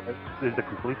 you know, is a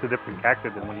completely different character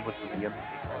than when he was with the Undertaker.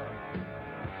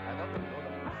 I love the build-up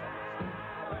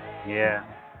for SummerSlam. Yeah.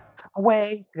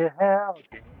 Way to hell.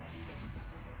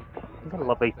 I gotta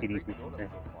love ACDC. Build-up so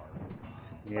far.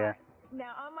 Yeah. Now,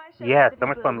 on my show, Yeah, the people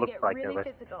SummerSlam who looks get like really the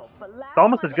physical, but last It's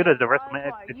almost as Monday good as the at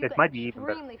WrestleMania. Raw, It you might got be even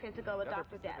better. extremely physical with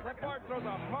Dr. Death. That Bart throws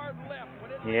a hard left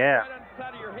when it's Yeah. right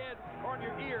inside of your head or in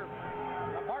your ear.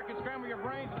 A Bart can scramble your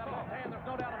brains with that left hand. There's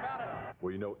no doubt about it.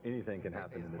 Well, you know, anything can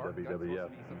happen in the WWF.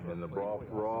 In the Brawl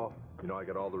for Raw, you know, I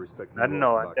got all the respect. in the I don't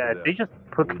know. world for Dr. They Death.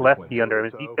 just put We lefty went under.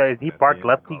 Is toe-to-toe, he and Bart Ian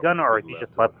lefty Carter gun or is was he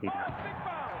just left lefty? Big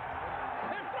foul.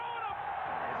 They're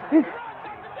throwing him.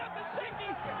 Dr. Death is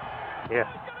shaky. Yeah.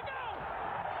 He's gonna go.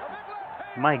 A big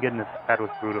left hand. My goodness, that was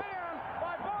brutal.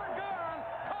 By Bart Gunn.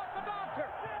 Caught the doctor.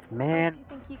 Man, Do you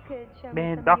think you could show me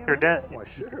man, some of Dr. your Death. Why,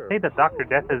 sure. Say that Dr.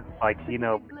 Death is like, you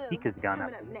know, peak is gone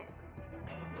Coming up. up next.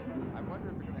 I wonder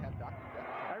if they're going to have Dr.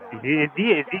 Death.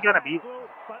 Is he gonna be?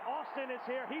 But Austin is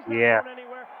here. He's not Yeah. going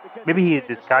anywhere because Maybe he he's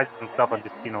changed disguises his himself and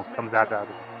just, you know, comes out of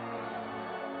it.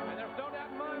 And there's no doubt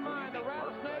in my mind the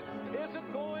rattlesnake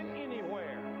isn't going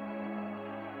anywhere.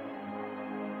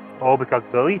 Oh, because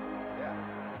Billy? Yeah.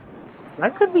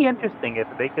 That could be interesting if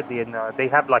they could, you know, they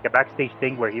have like a backstage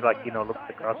thing where he, like, you know, looks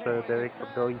across the ring from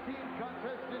Billy.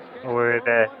 Or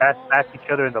they pass each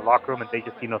other in the locker room and they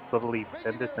just, you know, slowly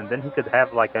send this. And then he could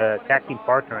have like a tag team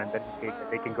partner and then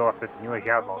they can go after the New Age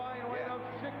Outlaws.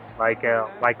 Like,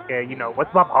 you know,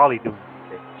 what's Bob Holly doing?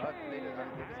 They just broke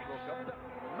up.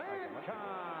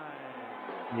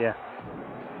 Yeah.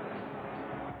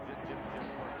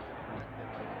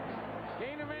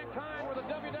 Kane and Mankind were the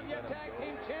WWF Tag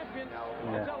Team Champions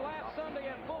Yeah. until last Sunday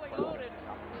at Fully Loaded.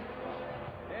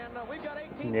 And we've got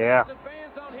 18,000 Yeah.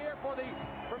 fans on here for the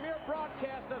premiere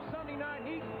broadcast of Sunday Night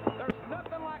Heat. There's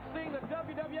nothing like seeing the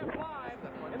WWF live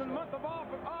in the month of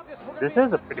August. This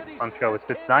is a pretty fun show. It's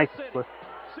just nice.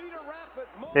 Cedar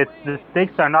Rapids, the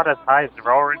stakes are not as high as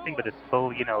Raw or anything, but it's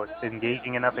still, you know, it's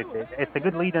engaging enough. It's a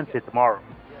good lead into tomorrow.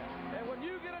 And when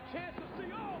you get a chance to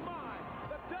see, oh my,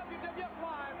 the WWF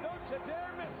Live, don't you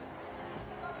dare miss it.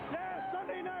 Yeah,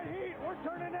 Sunday Night Heat, we're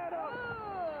turning that up.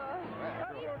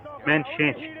 Man,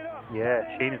 Shane.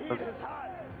 Yeah, Shane is so good.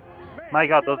 My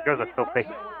God, those girls are so fake.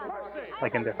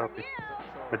 Like in their healthy.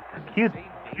 But cute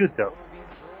though.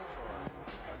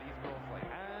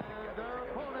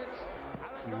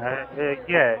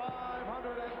 Yeah.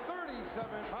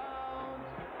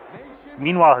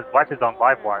 Meanwhile, his wife is on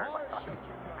Livewire.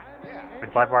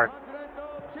 With Livewire.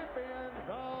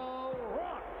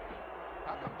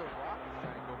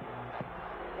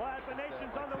 Well, as the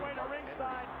nation's on the way to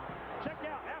ringside, check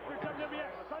out after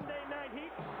WWF Sunday Night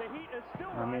Heat. The Heat is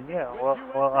still. I mean, yeah.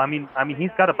 Well, I mean,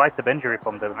 he's got a bicep injury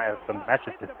from the match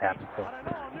that just happened. So.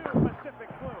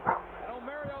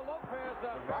 Mario Lopez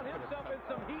got himself in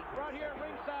some heat right here at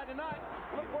ringside tonight.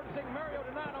 Look forward to seeing Mario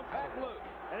tonight on Pac Blue.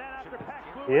 And then after Pac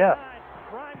Blue, yeah.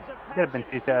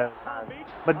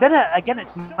 But then again,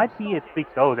 it might be it speaks.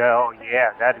 Oh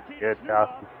yeah, that is good.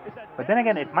 But then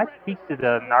again, it might speak to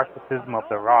the narcissism of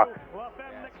The Rock. La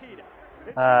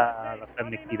Femme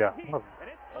Nikita.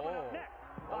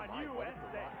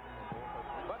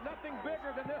 But nothing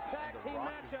bigger than this tag team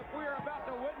matchup we are about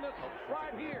to witness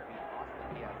right here.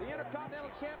 The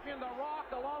Intercontinental Champion, The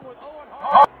Rock, along with Owen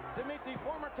Hart, to meet the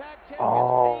former tag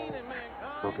champions Kane and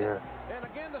Mankind. So good. And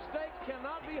again, the stakes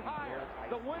cannot be higher.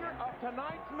 The winner of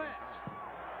tonight's match.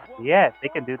 Yeah, they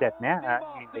can do that now.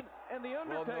 I mean, they, and the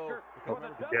Undertaker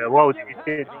whoa,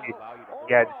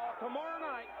 yeah.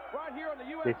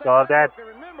 They saw that.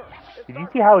 Did you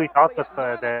see how he tossed up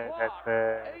the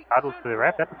titles to the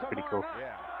ref? That was pretty cool.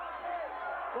 Yeah.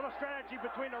 Little strategy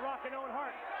between The Rock and Owen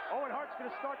Hart. Owen Hart's going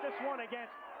to start this one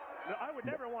against. I would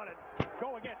never want to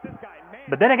go against this guy, man.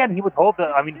 But then again, he would hold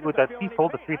the. I mean, he would at least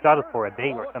hold the 3 titles for a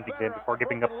day or something then before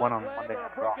giving up one on Monday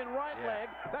Night Raw. Leg.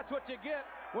 That's what you get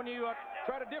when you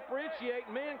try to differentiate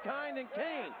Mankind and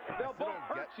Kane. They'll both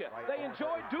hurt you. They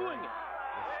enjoy doing it.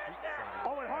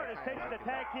 Owen Hart has tasted the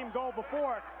tag team goal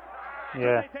before.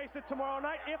 Yeah. They taste it tomorrow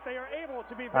night if they are able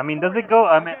to be. I mean, does it go?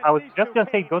 I mean, I was just gonna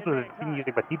say go to the theme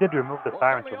music, but he did remove the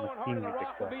sirens from the theme music.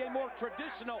 So. Be a more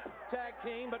traditional tag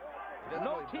team, but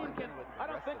no team can, I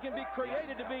don't think, can be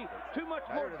created to be too much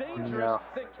more dangerous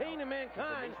than Kane and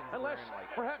Mankind, unless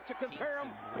perhaps you compare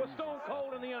them with Stone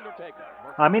Cold and the Undertaker.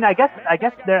 I mean, I guess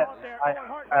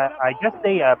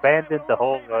they abandoned the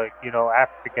whole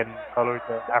African colors,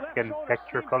 African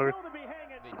texture colors.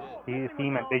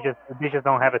 Team, and they just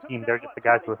don't have a team. They're just the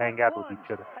guys who hang out with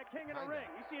each other.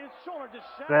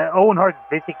 Owen Hart is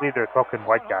basically their token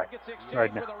white guy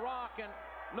right now.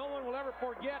 No one will ever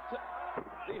forget the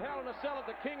Hell in a Cell at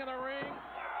the King of the Ring.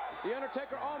 The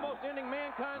Undertaker almost ending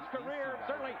Mankind's career.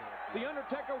 Certainly, the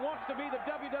Undertaker wants to be the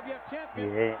WWF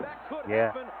champion. Yeah, that could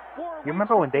happen. You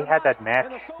remember when they had that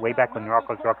match way back when Rock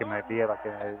was rocking my idea, like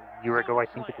a year ago, I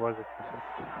think it was.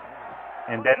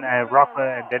 And then Rock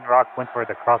went for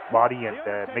the crossbody, and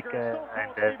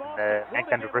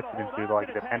Mankind reversed it into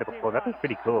like the mandible claw. That was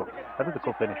pretty cool. That was a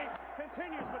cool finish.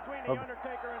 Continues between the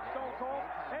Undertaker and Stone Cold,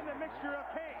 and the mixture of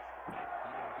Kane.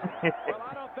 Well,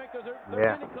 I don't think there's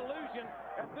any collusion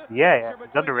at this yeah,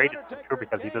 he's underrated for sure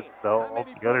because he does all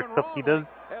the other stuff he does.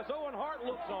 As Owen Hart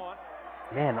looks on.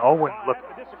 Man, Owen looks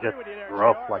just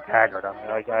rough like Haggard. I mean,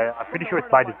 I'm pretty sure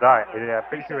it's by design. I'm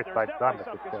pretty sure it's by design.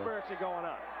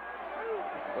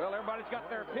 Well, everybody's got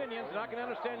their opinions, and I can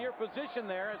understand your position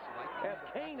there as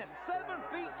Kane at 7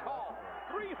 feet tall,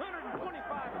 325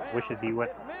 pounds. Wishes he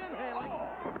went. Manhandling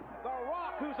The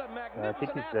Rock, who's a magnificent I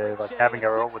think he's like having a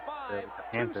role with the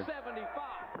Panthers.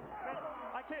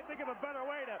 I can't think of a better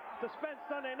way to spend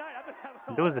Sunday night. I've been having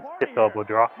a There was a party stiff elbow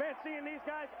draw. Man, seeing these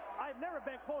guys, I've never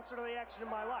been closer to the action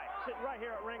in my life, sitting right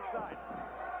here at ringside.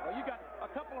 Well, you got a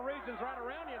couple of reasons right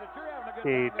around you that you're having a good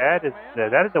See, time.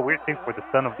 that is a weird thing for the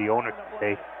son of the owner to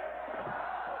say.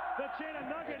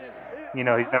 You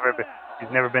know, he's never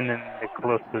been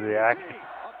close to the action.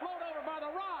 A float over by The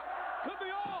Rock. Could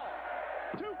be all.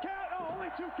 2 count. Oh,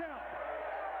 only 2 count.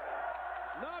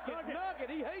 Nugget.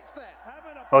 He hates that.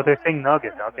 Oh, they're saying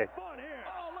Nugget. Okay. Oh,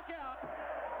 look out.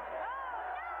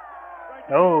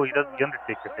 Oh, he does the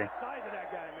Undertaker thing. Size of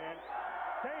that guy, man.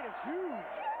 Kane is huge.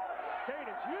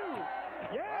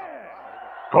 Yeah.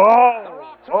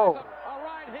 Oh.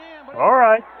 All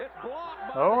right.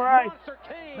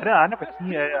 But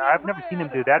I've never seen him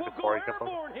do that before.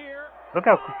 Look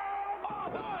how.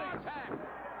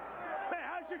 Man,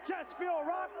 how's your chest feel,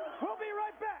 Rock? We'll be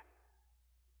right back.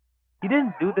 he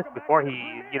didn't do this before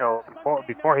he, you know,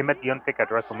 before he met the Undertaker at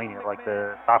WrestleMania, like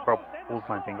the top rope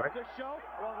clothesline thing, right?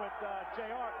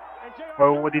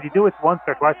 Or what did he do it once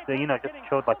or twice? You know, just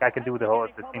showed like I can do the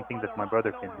same thing that my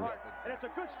brother can do. And it's a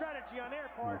good strategy on their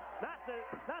part,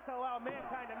 not to allow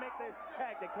Mankind to make the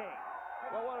tag to Kane.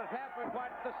 Well, what has happened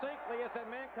quite succinctly is that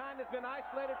Mankind has been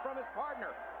isolated from his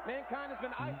partner. Mankind has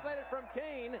been isolated from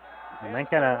Kane.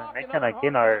 Mankind and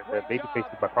Kane are the baby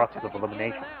faces by process of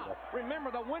elimination.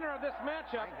 Remember, the winner of this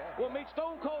matchup will meet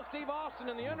Stone Cold Steve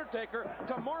Austin and The Undertaker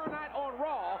tomorrow night on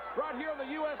Raw, right here on the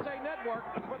USA Network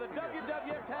for the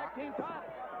WWF Tag Team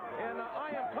title. And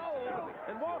I am told,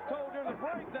 and was told during the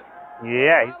break, that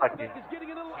he's like is getting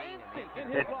a little antsy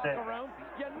in his locker room.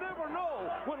 You never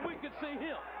know when we could see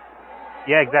him.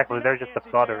 Yeah, exactly. They're just the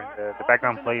fodder and the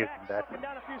background players and that.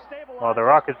 Well, The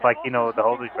Rock is like, you know, the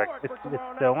whole respect. It's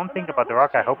the one thing about The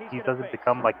Rock. I hope he doesn't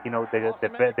become like, you know,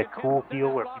 the cool heel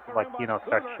where people like, you know,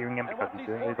 start cheering him because he's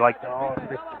doing it. It's like, oh,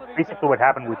 basically what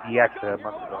happened with DX a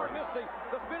month ago.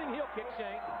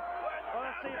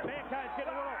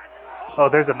 Oh,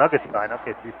 there's a Nugget sign.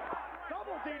 Okay, see.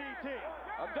 Double DDT.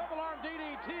 A double arm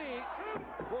DDT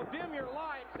will dim your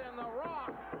lights, and The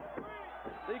Rock.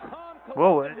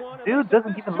 Whoa, dude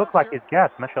doesn't even look like he's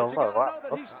gas, mashallah. Wow.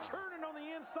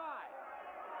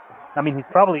 I mean, he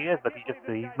probably is, but he's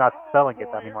not selling it.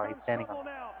 I mean, while he's standing on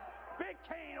it.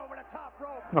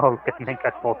 Oh,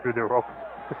 Mankind fall through the rope.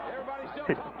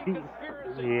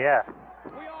 Yeah.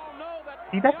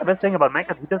 See, that's the best thing about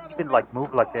Mankind. He doesn't even like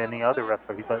move like any other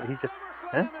wrestler. He's just,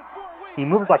 he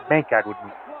moves like Mankind would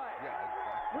move.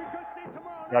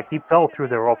 Like he fell through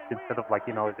the ropes instead of like,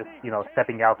 you know, just, you know,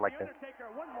 stepping out like that.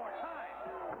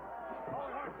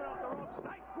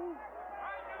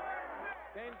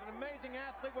 Kane's an amazing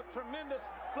athlete with tremendous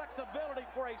flexibility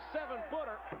for a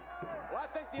 7-footer. Well, I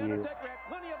think the Undertaker had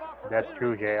plenty of opportunities. That's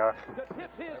true, JR. To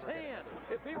tip his hand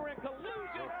if he were in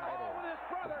collusion with his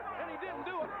brother, and he didn't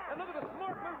do it. And look at the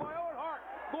smart move by Owen Hart,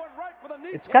 going right for the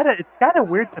knee. It's kind of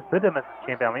weird to put him as a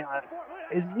champion. I mean,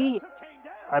 is he?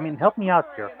 I mean, help me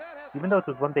out here. Even though it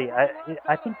was one day,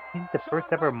 I think he's the first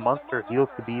ever monster heel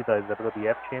to be the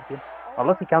WWF champion,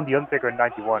 unless you count the Undertaker in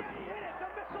 '91.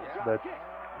 But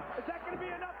is that going to be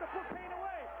enough to put Kane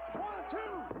away? 1,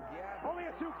 2. Only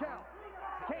a 2 count.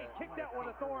 Kane kicked out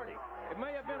with authority. It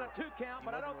may have been a 2 count,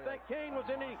 but I don't think Kane was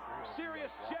in any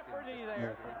serious jeopardy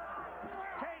there.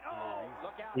 Kane,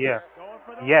 look out.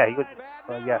 Yeah, he was.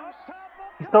 Yeah.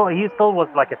 He still was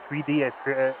like a 3D.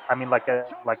 I mean, like a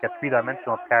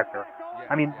 3-dimensional character.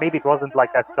 I mean, maybe it wasn't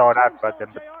like that thought out, but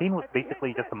Kane was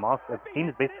basically just a monster. Kane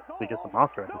is basically just a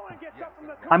monster.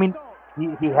 I mean,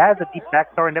 he has a deep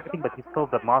backstory and everything, but he's still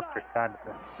the monster kind of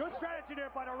thing. Good strategy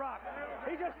there by The Rock.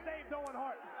 He just saved Owen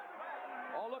Hart.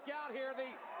 Oh, look out here. The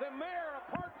mayor of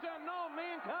parts unknown,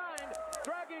 Mankind,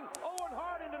 dragging Owen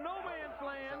Hart into no man's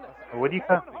land. What do you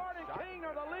call? What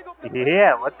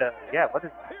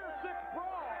is?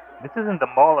 This isn't the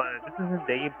mall. This isn't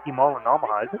the AMC Mall in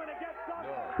Omaha, is it?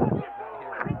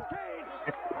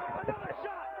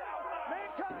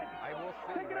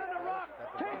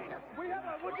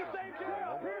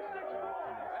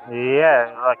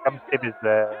 Yeah, like I'm same as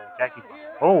Jackie.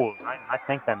 Oh, I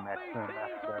think that match. What if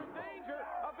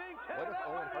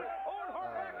Owen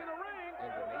Hart and the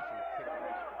Nation kicked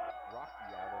Rocky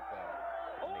out of the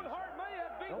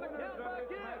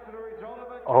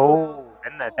Oh,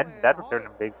 that would turn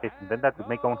him big face, and then that would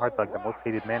make Owen Hart like the most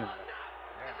hated man.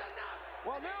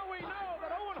 Well, now we know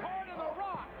that Owen Hart and The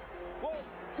Rock will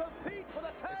compete for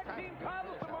the tag team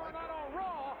titles tomorrow night on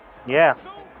Raw. Yeah,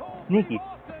 sneaky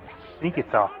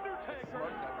soft.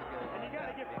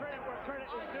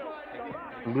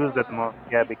 Lose at the moment,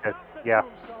 because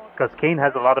Kane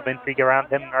has a lot of intrigue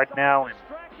around him right now, and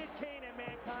Kane and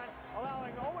Mankind,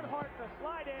 allowing Owen Hart to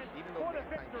slide in for the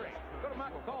victory. Go to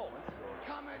Michael Cole.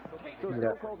 So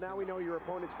Stone Cold, now we know your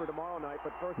opponents for tomorrow night,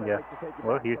 but first I'd like to take you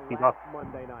back to last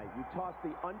Monday night. You tossed the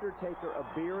Undertaker a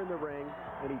beer in the ring,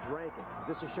 and he drank it.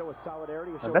 Is this a show of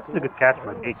solidarity? That's a good catch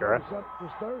by Taker, huh?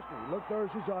 Just thirsty. He looked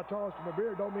thirsty, so I tossed him a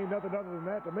beer. Don't mean nothing other than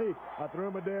that to me. I threw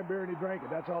him a damn beer, and he drank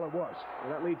it. That's all it was. Well,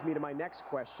 that leads me to my next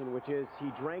question, which is he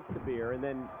drank the beer, and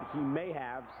then he may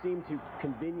have seemed to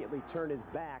conveniently turn his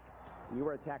back. You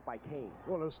were attacked by Kane.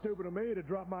 Well, it's stupid of me to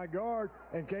drop my guard,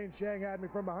 and Kane shanghaied me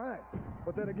from behind.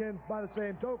 But then again, by the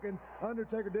same token,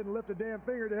 Undertaker didn't lift a damn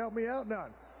finger to help me out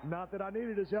none. Not that I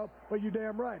needed his help, but you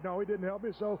damn right. No, he didn't help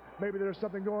me, so maybe there's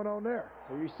something going on there.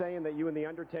 Are you saying that you and The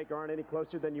Undertaker aren't any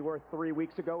closer than you were 3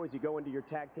 weeks ago as you go into your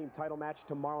tag team title match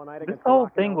tomorrow night This against whole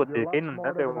Rock thing with You're a the lot Kane and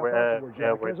smarter Undertaker, than I thought you were,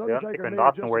 Jack. with Yes, the Undertaker Undertaker and may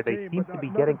have Dawson, just where a they team, seem but to be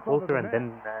nothing getting further closer than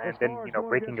and that. As then far as you know, going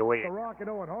breaking against away. The Rock and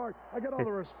Owen Hart, I got all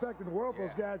the respect in the world for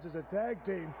those guys as a tag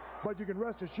team, but you can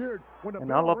rest assured when the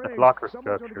And I bell love the rings, blocker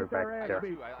someone's going to structure get their back ass there.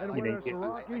 beat. And You whether know, it's the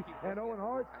Rocky and Owen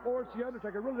Hart or it's the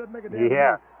Undertaker, it really doesn't make a damn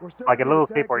yeah, difference. We're still like a going to little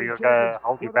be the tape tag where team you're champions, gonna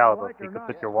hold your whether I belt up, like it you or can not.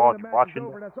 put your When wall, the you're match is watching.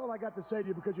 over, and that's all I got to say to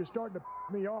you because you're starting to piss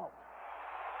me off.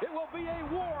 It will be a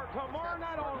war tomorrow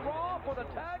night on Raw for the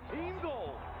tag team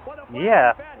gold.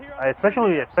 Yeah,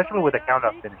 especially with the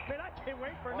count-out finish. Man, I can't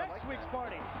wait for next week's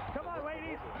party. Come on,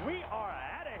 ladies, we are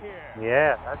out of here.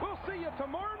 Yeah, We'll see you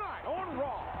tomorrow night on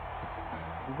Raw.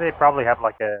 they probably have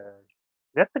like a.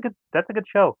 That's a good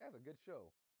show. That's a good show.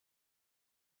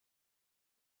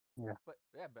 Yeah. But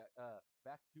yeah,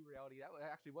 back to reality. That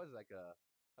actually was like a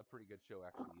pretty good show,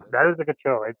 actually. That is a good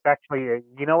show. It's actually,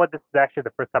 you know what? This is actually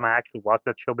the first time I actually watched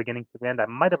that show beginning to end. I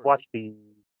might have watched the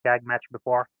tag match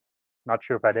before. Not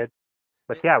sure if I did.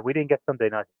 But yeah, we didn't get Sunday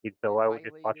night, so I would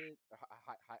just watch.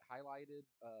 Highlighted,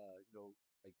 you know,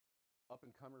 like up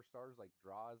and comer stars like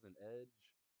Draws and Edge.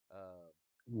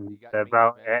 You got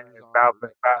Val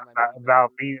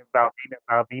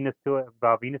Venus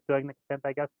to an extent,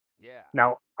 I guess. Yeah.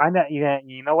 Now I know,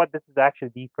 you know what? This is actually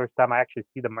the first time I actually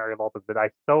see the Mario Lopez, but I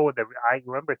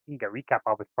remember seeing a recap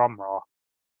of it from Raw.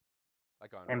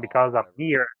 Like on and Raw because I'm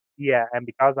here, and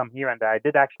because I'm here, and I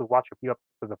did actually watch a few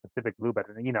episodes of Pacific Blue, but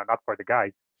not for the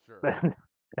guys. Sure.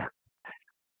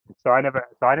 So I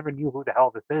never knew who the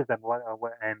hell this is and what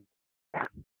and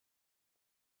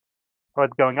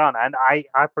what's going on, and I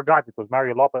forgot it was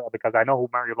Mario Lopez because I know who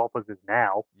Mario Lopez is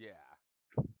now. Yeah.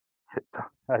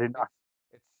 I didn't.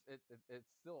 It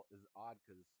still is odd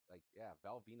because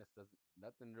Val Venus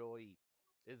nothing really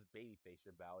is babyface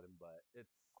about him, but it's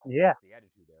the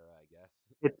Attitude Era, I guess.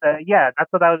 It's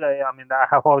that's what I was. I mean,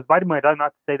 I was biting my tongue not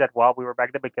to say that while we were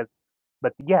back there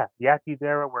but the Attitude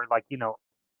Era where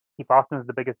Keith Austin is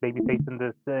the biggest babyface in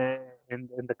this in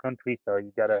the country, so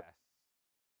you gotta.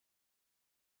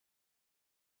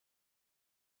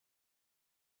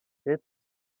 It's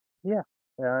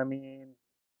I mean,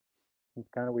 it's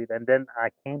kind of weird. And then I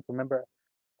can't remember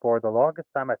for the longest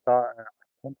time I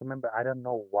can't remember. I don't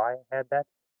know why I had that,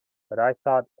 but I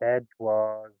thought Edge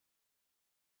was.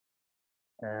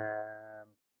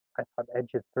 I thought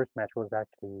Edge's first match was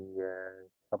actually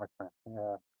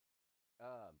SummerSlam.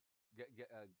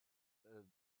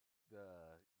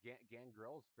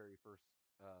 Gangrel's very first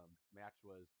match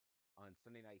was on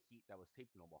Sunday Night Heat that was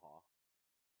taped in Omaha.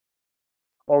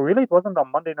 Oh, really? It wasn't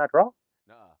on Monday Night Raw?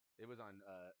 No, it was on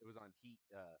Heat.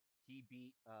 He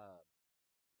beat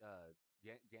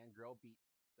Gangrel beat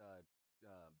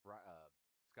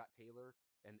Scott Taylor,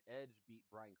 and Edge beat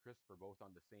Brian Christopher both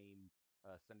on the same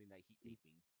Sunday Night Heat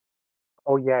taping.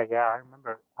 Oh yeah, I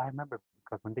remember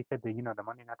because when they said the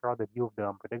Monday Night Raw debut of the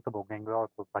Unpredictable Gangrel,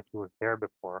 it was like he was there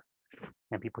before,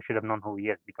 and people should have known who he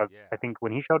is because I think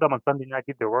when he showed up on Sunday Night,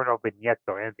 there weren't no vignettes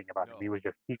or anything about him. He was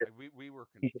just we were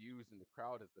confused in the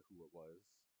crowd as to who it was.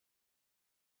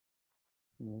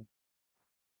 Mm-hmm.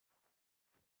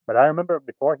 But I remember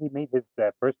before he made his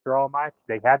first Raw match,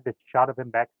 they had this shot of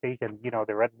him backstage, and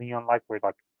the red neon lights were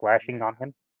like flashing on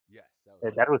him. Yes,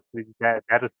 that was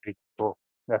pretty cool.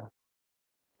 Yeah.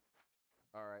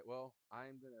 All right, well,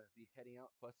 I'm gonna be heading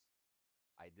out. Plus,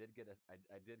 I did get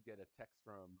a text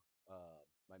from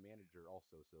my manager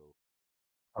also. So.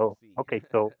 Oh, okay.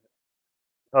 So,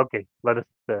 okay, let us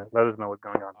know what's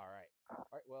going on. All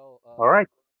right. Well. All right.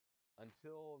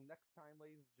 Until next time,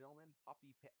 ladies and gentlemen.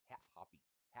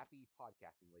 Happy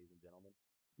podcasting, ladies and gentlemen.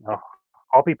 Oh,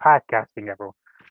 happy podcasting, everyone.